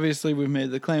 Obviously, we've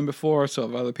made the claim before, so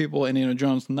have other people. Indiana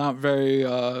Jones not very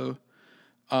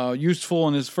useful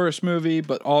in his first movie,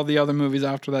 but all the other movies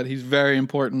after that, he's very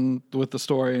important with the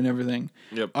story and everything.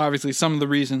 Yep. Obviously, some of the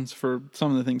reasons for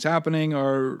some of the things happening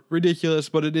are ridiculous,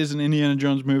 but it is an Indiana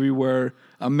Jones movie where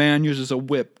a man uses a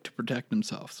whip to protect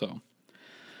himself. So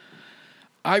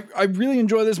I really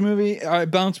enjoy this movie. I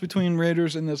bounce between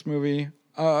Raiders and this movie.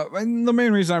 And the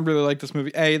main reason I really like this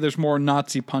movie, A, there's more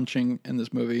Nazi punching in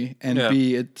this movie, and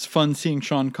B, it's fun seeing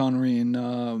Sean Connery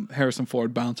and Harrison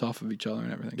Ford bounce off of each other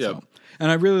and everything. Yep. So,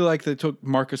 and I really like they took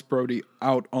Marcus Brody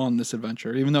out on this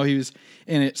adventure, even though he was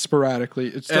in it sporadically.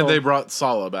 It's still, And they brought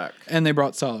Sala back.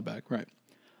 Right.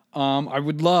 I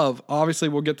would love, obviously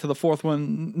we'll get to the fourth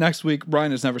one next week.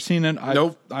 Brian has never seen it.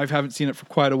 Nope. I haven't seen it for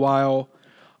quite a while.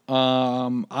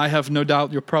 I have no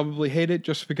doubt you'll probably hate it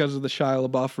just because of the Shia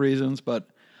LaBeouf reasons, but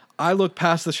I look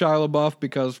past the Shia LaBeouf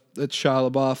because it's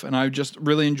Shia LaBeouf, and I just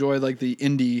really enjoy like the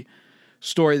indie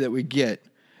story that we get.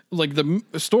 Like the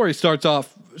story starts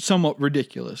off somewhat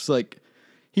ridiculous. Like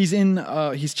he's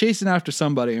chasing after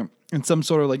somebody, and some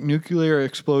sort of like nuclear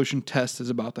explosion test is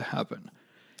about to happen,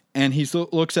 and he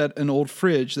looks at an old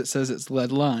fridge that says it's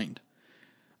lead lined,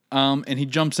 and he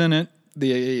jumps in it.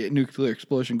 The nuclear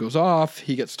explosion goes off.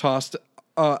 He gets tossed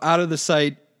out of the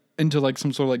site into like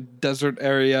some sort of like desert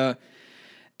area,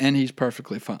 and he's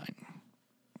perfectly fine.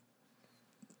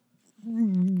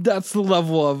 That's the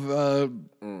level of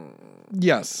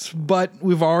yes, but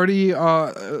we've already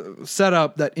set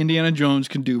up that Indiana Jones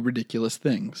can do ridiculous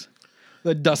things.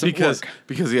 That doesn't work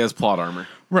because he has plot armor,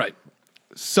 right?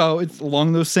 So it's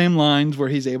along those same lines where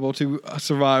he's able to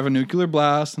survive a nuclear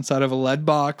blast inside of a lead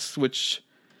box, which.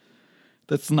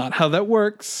 That's not how that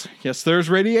works. Yes, there's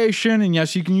radiation, and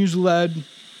yes, you can use lead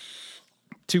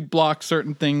to block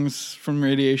certain things from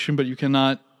radiation, but you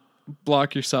cannot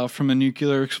block yourself from a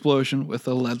nuclear explosion with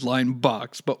a lead-lined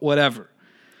box. But whatever.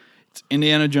 It's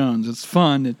Indiana Jones. It's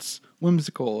fun. It's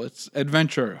whimsical. It's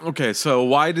adventure. Okay, so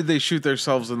why did they shoot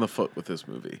themselves in the foot with this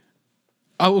movie?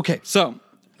 Oh, okay. So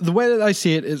the way that I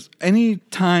see it is any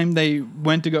time they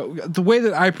went to go... The way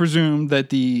that I presume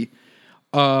that the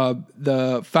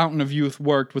Fountain of Youth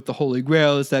worked with the Holy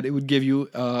Grail is that it would give you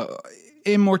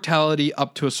immortality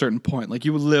up to a certain point. Like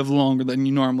you would live longer than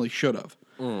you normally should have.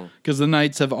 Because the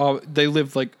knights they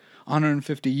lived like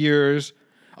 150 years.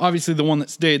 Obviously, the one that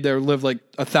stayed there lived like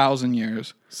 1,000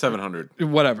 years. 700.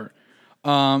 Whatever.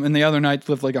 And the other knights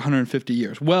lived like 150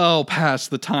 years. Well past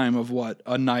the time of what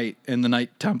a knight in the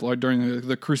Knight Templar during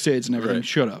the Crusades and everything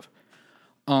should have.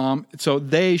 So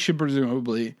they should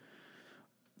presumably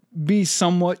be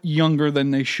somewhat younger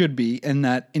than they should be, and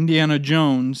that Indiana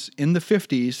Jones in the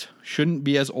 50s shouldn't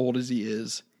be as old as he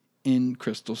is in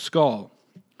Crystal Skull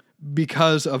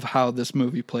because of how this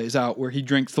movie plays out, where he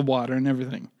drinks the water and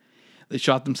everything. They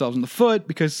shot themselves in the foot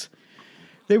because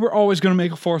they were always going to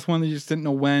make a fourth one. They just didn't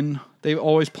know when. They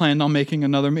always planned on making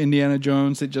another Indiana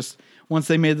Jones. Once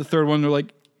they made the third one, they're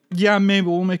like, yeah, maybe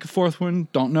we'll make a fourth one.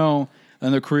 Don't know.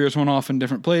 And their careers went off in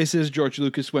different places. George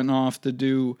Lucas went off to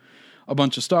do a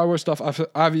bunch of Star Wars stuff.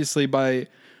 Obviously, by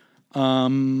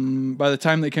the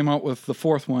time they came out with the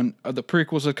fourth one, the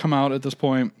prequels had come out at this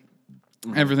point.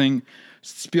 Mm-hmm. Everything.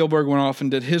 Spielberg went off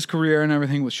and did his career and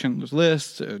everything with Schindler's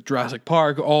List, Jurassic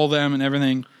Park, all them and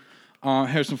everything.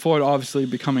 Harrison Ford obviously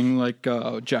becoming like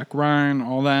Jack Ryan,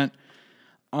 all that.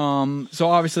 So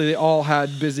obviously they all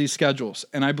had busy schedules,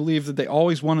 and I believe that they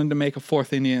always wanted to make a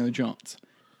fourth Indiana Jones.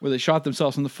 Where they shot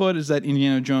themselves in the foot is that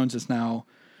Indiana Jones is now...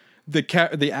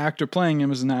 The actor playing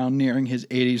him is now nearing his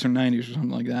 80s or 90s or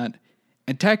something like that.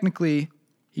 And technically,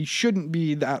 he shouldn't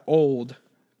be that old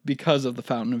because of the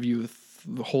Fountain of Youth,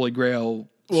 the Holy Grail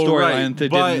storyline they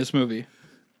did in this movie.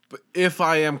 But if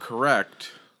I am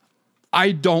correct...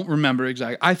 I don't remember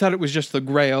exactly. I thought it was just the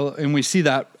Grail, and we see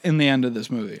that in the end of this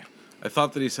movie. I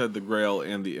thought that he said the Grail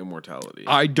and the immortality.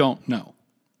 I don't know.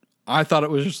 I thought it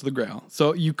was just the Grail.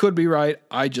 So you could be right.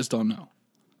 I just don't know.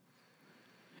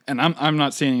 And I'm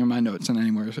not seeing in my notes and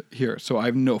anywhere here, so I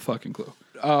have no fucking clue.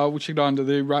 We should go on to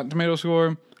the Rotten Tomatoes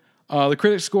score. The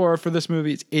critic score for this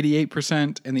movie is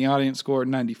 88%, and the audience score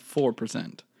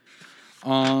 94%.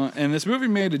 And this movie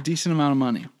made a decent amount of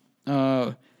money.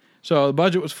 So the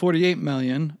budget was $48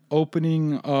 million.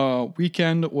 Opening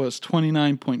weekend was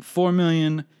 $29.4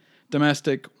 million.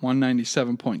 Domestic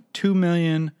 $197.2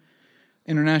 million.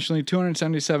 Internationally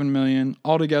 $277 million.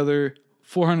 Altogether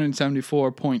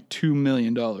 $474.2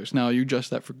 million. Now you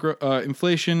adjust that for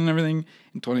inflation and everything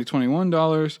in 2021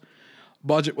 dollars.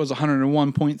 Budget was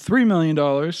 $101.3 million.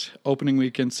 Opening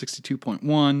weekend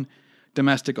 $62.1.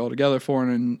 Domestic altogether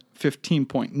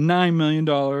 $415.9 million.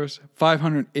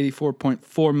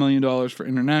 $584.4 million for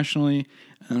internationally.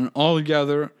 And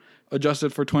altogether,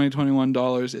 adjusted for 2021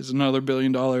 dollars, is another $1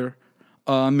 billion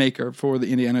maker for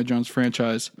the Indiana Jones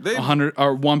franchise.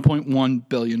 $1.1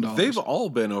 billion. They've all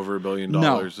been over $1 billion.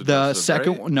 No, the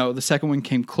second one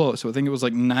came close. So I think it was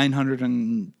like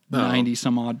 990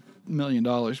 some odd $1 million,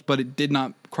 but it did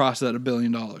not cross that $1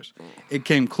 billion. It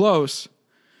came close.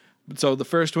 So the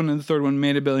first one and the third one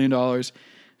made $1 billion,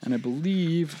 and I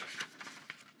believe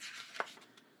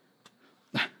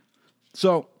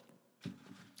So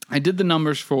I did the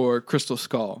numbers for Crystal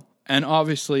Skull, and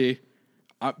obviously,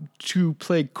 to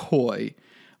play coy,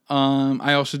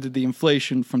 I also did the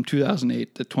inflation from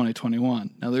 2008 to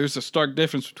 2021. Now, there's a stark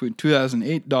difference between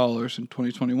 $2008 and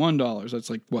 $2021.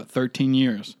 That's like, what, 13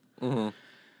 years? Mm-hmm.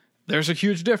 There's a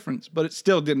huge difference, but it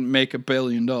still didn't make $1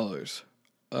 billion.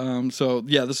 So,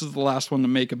 yeah, this is the last one to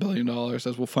make $1 billion,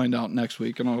 as we'll find out next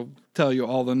week, and I'll tell you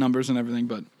all the numbers and everything,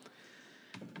 but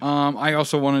I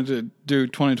also wanted to do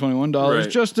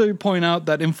 $2021 just to point out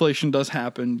that inflation does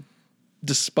happen,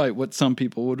 despite what some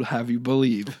people would have you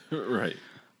believe. Right.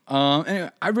 Anyway,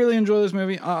 I really enjoy this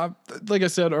movie. Like I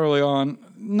said early on,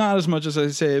 not as much as I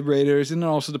say Raiders, and it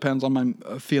also depends on my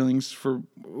feelings for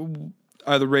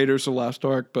either Raiders of the Last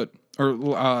Ark,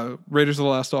 or Raiders of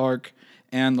the Last Ark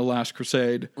and The Last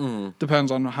Crusade.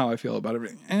 Depends on how I feel about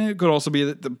everything. And it could also be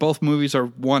that both movies are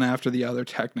one after the other,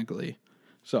 technically.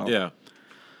 So yeah.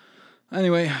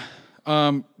 Anyway,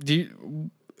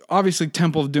 obviously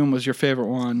Temple of Doom was your favorite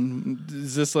one.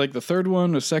 Is this like the third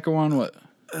one, the second one? What?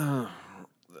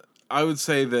 I would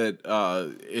say that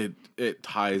it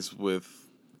ties with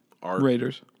our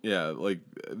Raiders. Yeah, like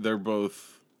they're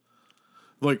both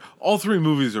like all three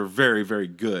movies are very, very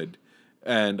good,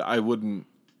 and I wouldn't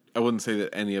say that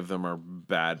any of them are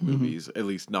bad movies, at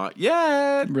least not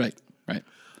yet. Right.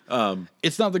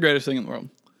 It's not the greatest thing in the world,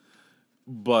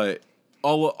 but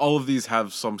all of these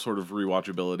have some sort of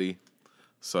rewatchability,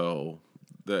 so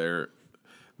they're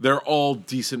all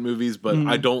decent movies. But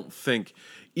I don't think,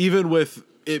 even with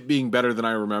it being better than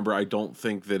I remember, I don't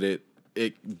think that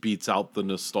it beats out the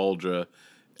nostalgia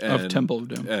of Temple of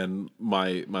Doom and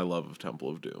my love of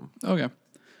Temple of Doom. Okay.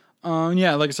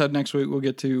 Yeah, like I said, next week we'll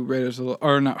get to Raiders of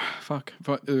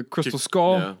the Crystal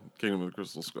Skull. Yeah, Kingdom of the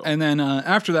Crystal Skull. And then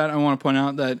after that, I want to point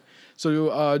out that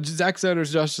Zack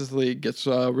Snyder's Justice League gets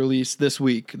released this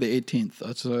week, the 18th.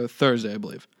 That's Thursday, I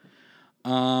believe.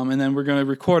 And then we're going to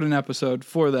record an episode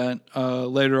for that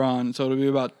later on. So it'll be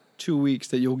about 2 weeks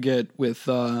that you'll get with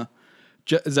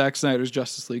Zack Snyder's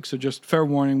Justice League. So just fair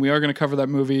warning, we are going to cover that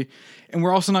movie. And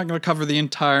we're also not going to cover the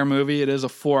entire movie. It is a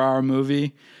 4-hour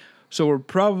movie. So we're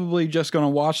probably just going to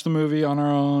watch the movie on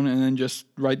our own and then just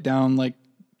write down like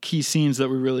key scenes that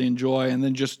we really enjoy and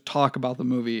then just talk about the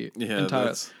movie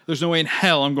entirely. There's no way in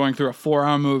hell I'm going through a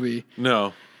 4-hour movie.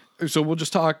 No. So we'll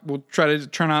just talk. We'll try to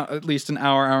turn out at least an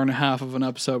hour and a half of an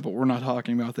episode, but we're not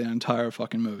talking about the entire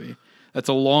fucking movie. That's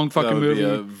a long fucking movie. That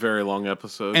would be a very long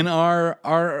episode. And our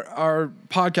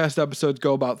podcast episodes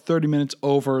go about 30 minutes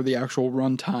over the actual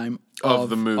runtime of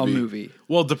the movie.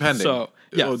 Well, depending. So,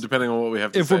 yeah. Depending on what we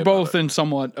have to say. If we're both in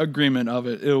somewhat agreement of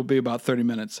it, it'll be about 30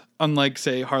 minutes. Unlike,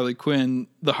 say, the Harley Quinn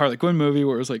movie,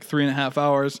 where it was like 3.5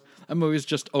 hours. That movie is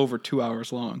just over 2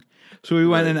 hours long. So we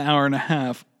went an hour and a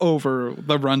half over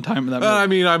the runtime of that movie. I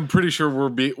mean, I'm pretty sure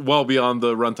we're well beyond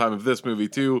the runtime of this movie,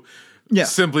 too. Yeah.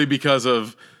 Simply because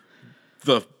of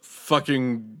the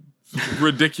fucking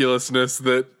ridiculousness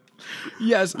that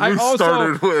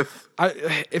started with.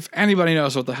 If anybody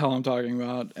knows what the hell I'm talking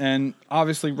about, and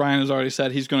obviously Ryan has already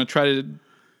said he's going to try to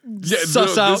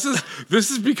suss out. This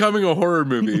is becoming a horror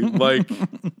movie. Like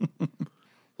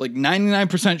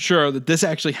 99% sure that this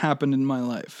actually happened in my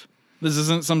life. This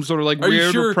isn't some sort of like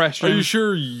weird repression. Are you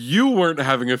sure you weren't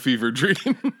having a fever dream?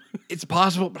 It's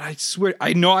possible, but I swear,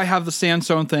 I know I have the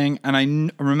sandstone thing, and I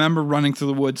remember running through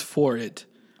the woods for it.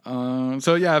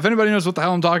 So yeah, if anybody knows what the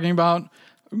hell I'm talking about,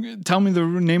 tell me the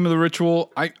name of the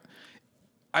ritual.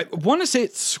 I want to say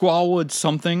it's Squallwood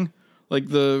something, like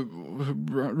the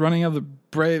running of the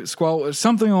brave Squallwood,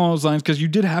 something along those lines, because you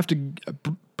did have to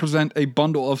present a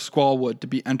bundle of Squallwood to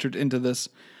be entered into this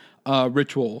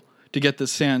ritual to get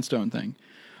this sandstone thing.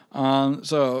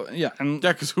 So yeah, and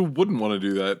yeah, because who wouldn't want to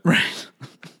do that, right?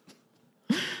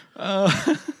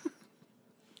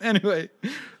 Anyway,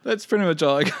 that's pretty much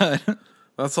all I got.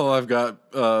 That's all I've got.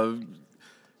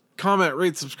 Comment,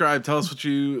 rate, subscribe. Tell us if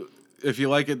you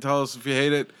like it. Tell us if you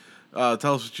hate it.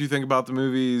 Tell us what you think about the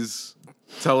movies.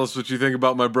 Tell us what you think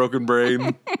about my broken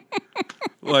brain.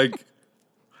 Like,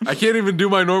 I can't even do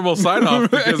my normal sign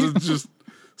off because it's just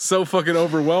so fucking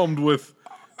overwhelmed with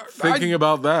thinking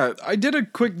about that. I did a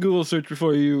quick Google search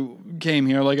before you came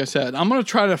here. Like I said, I'm going to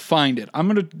try to find it. I'm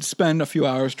going to spend a few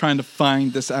hours trying to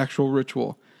find this actual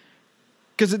ritual.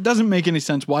 Because it doesn't make any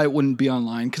sense why it wouldn't be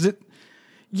online. Because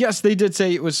yes, they did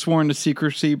say it was sworn to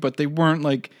secrecy, but they weren't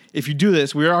like, if you do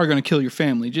this, we are going to kill your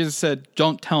family. Jesus said,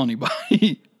 don't tell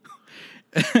anybody.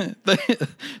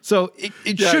 So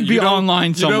it should be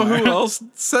online somewhere. You know who else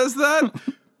says that?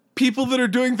 People that are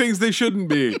doing things they shouldn't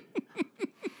be.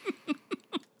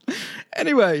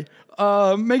 Anyway,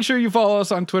 Make sure you follow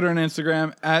us on Twitter and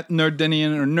Instagram at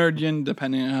Nerddinian or Nerdyin,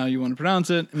 depending on how you want to pronounce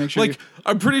it. Make sure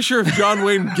I'm pretty sure if John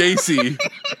Wayne Gacy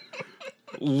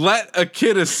let a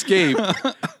kid escape,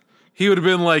 he would have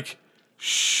been like,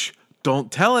 shh,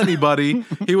 don't tell anybody.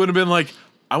 He would have been like,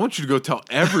 I want you to go tell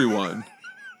everyone.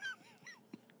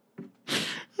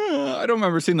 I don't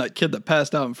remember seeing that kid that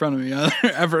passed out in front of me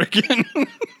ever again.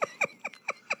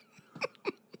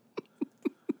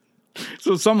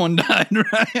 So someone died,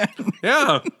 right?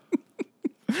 Yeah.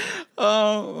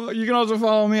 You can also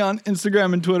follow me on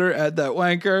Instagram and Twitter at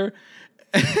thatwanker.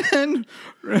 And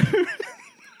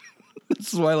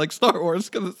this is why I like Star Wars,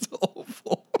 because it's so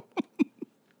hopeful.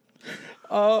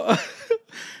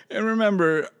 And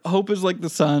remember, hope is like the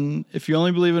sun. If you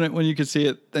only believe in it when you can see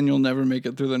it, then you'll never make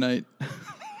it through the night.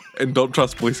 And don't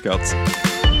trust Boy Scouts.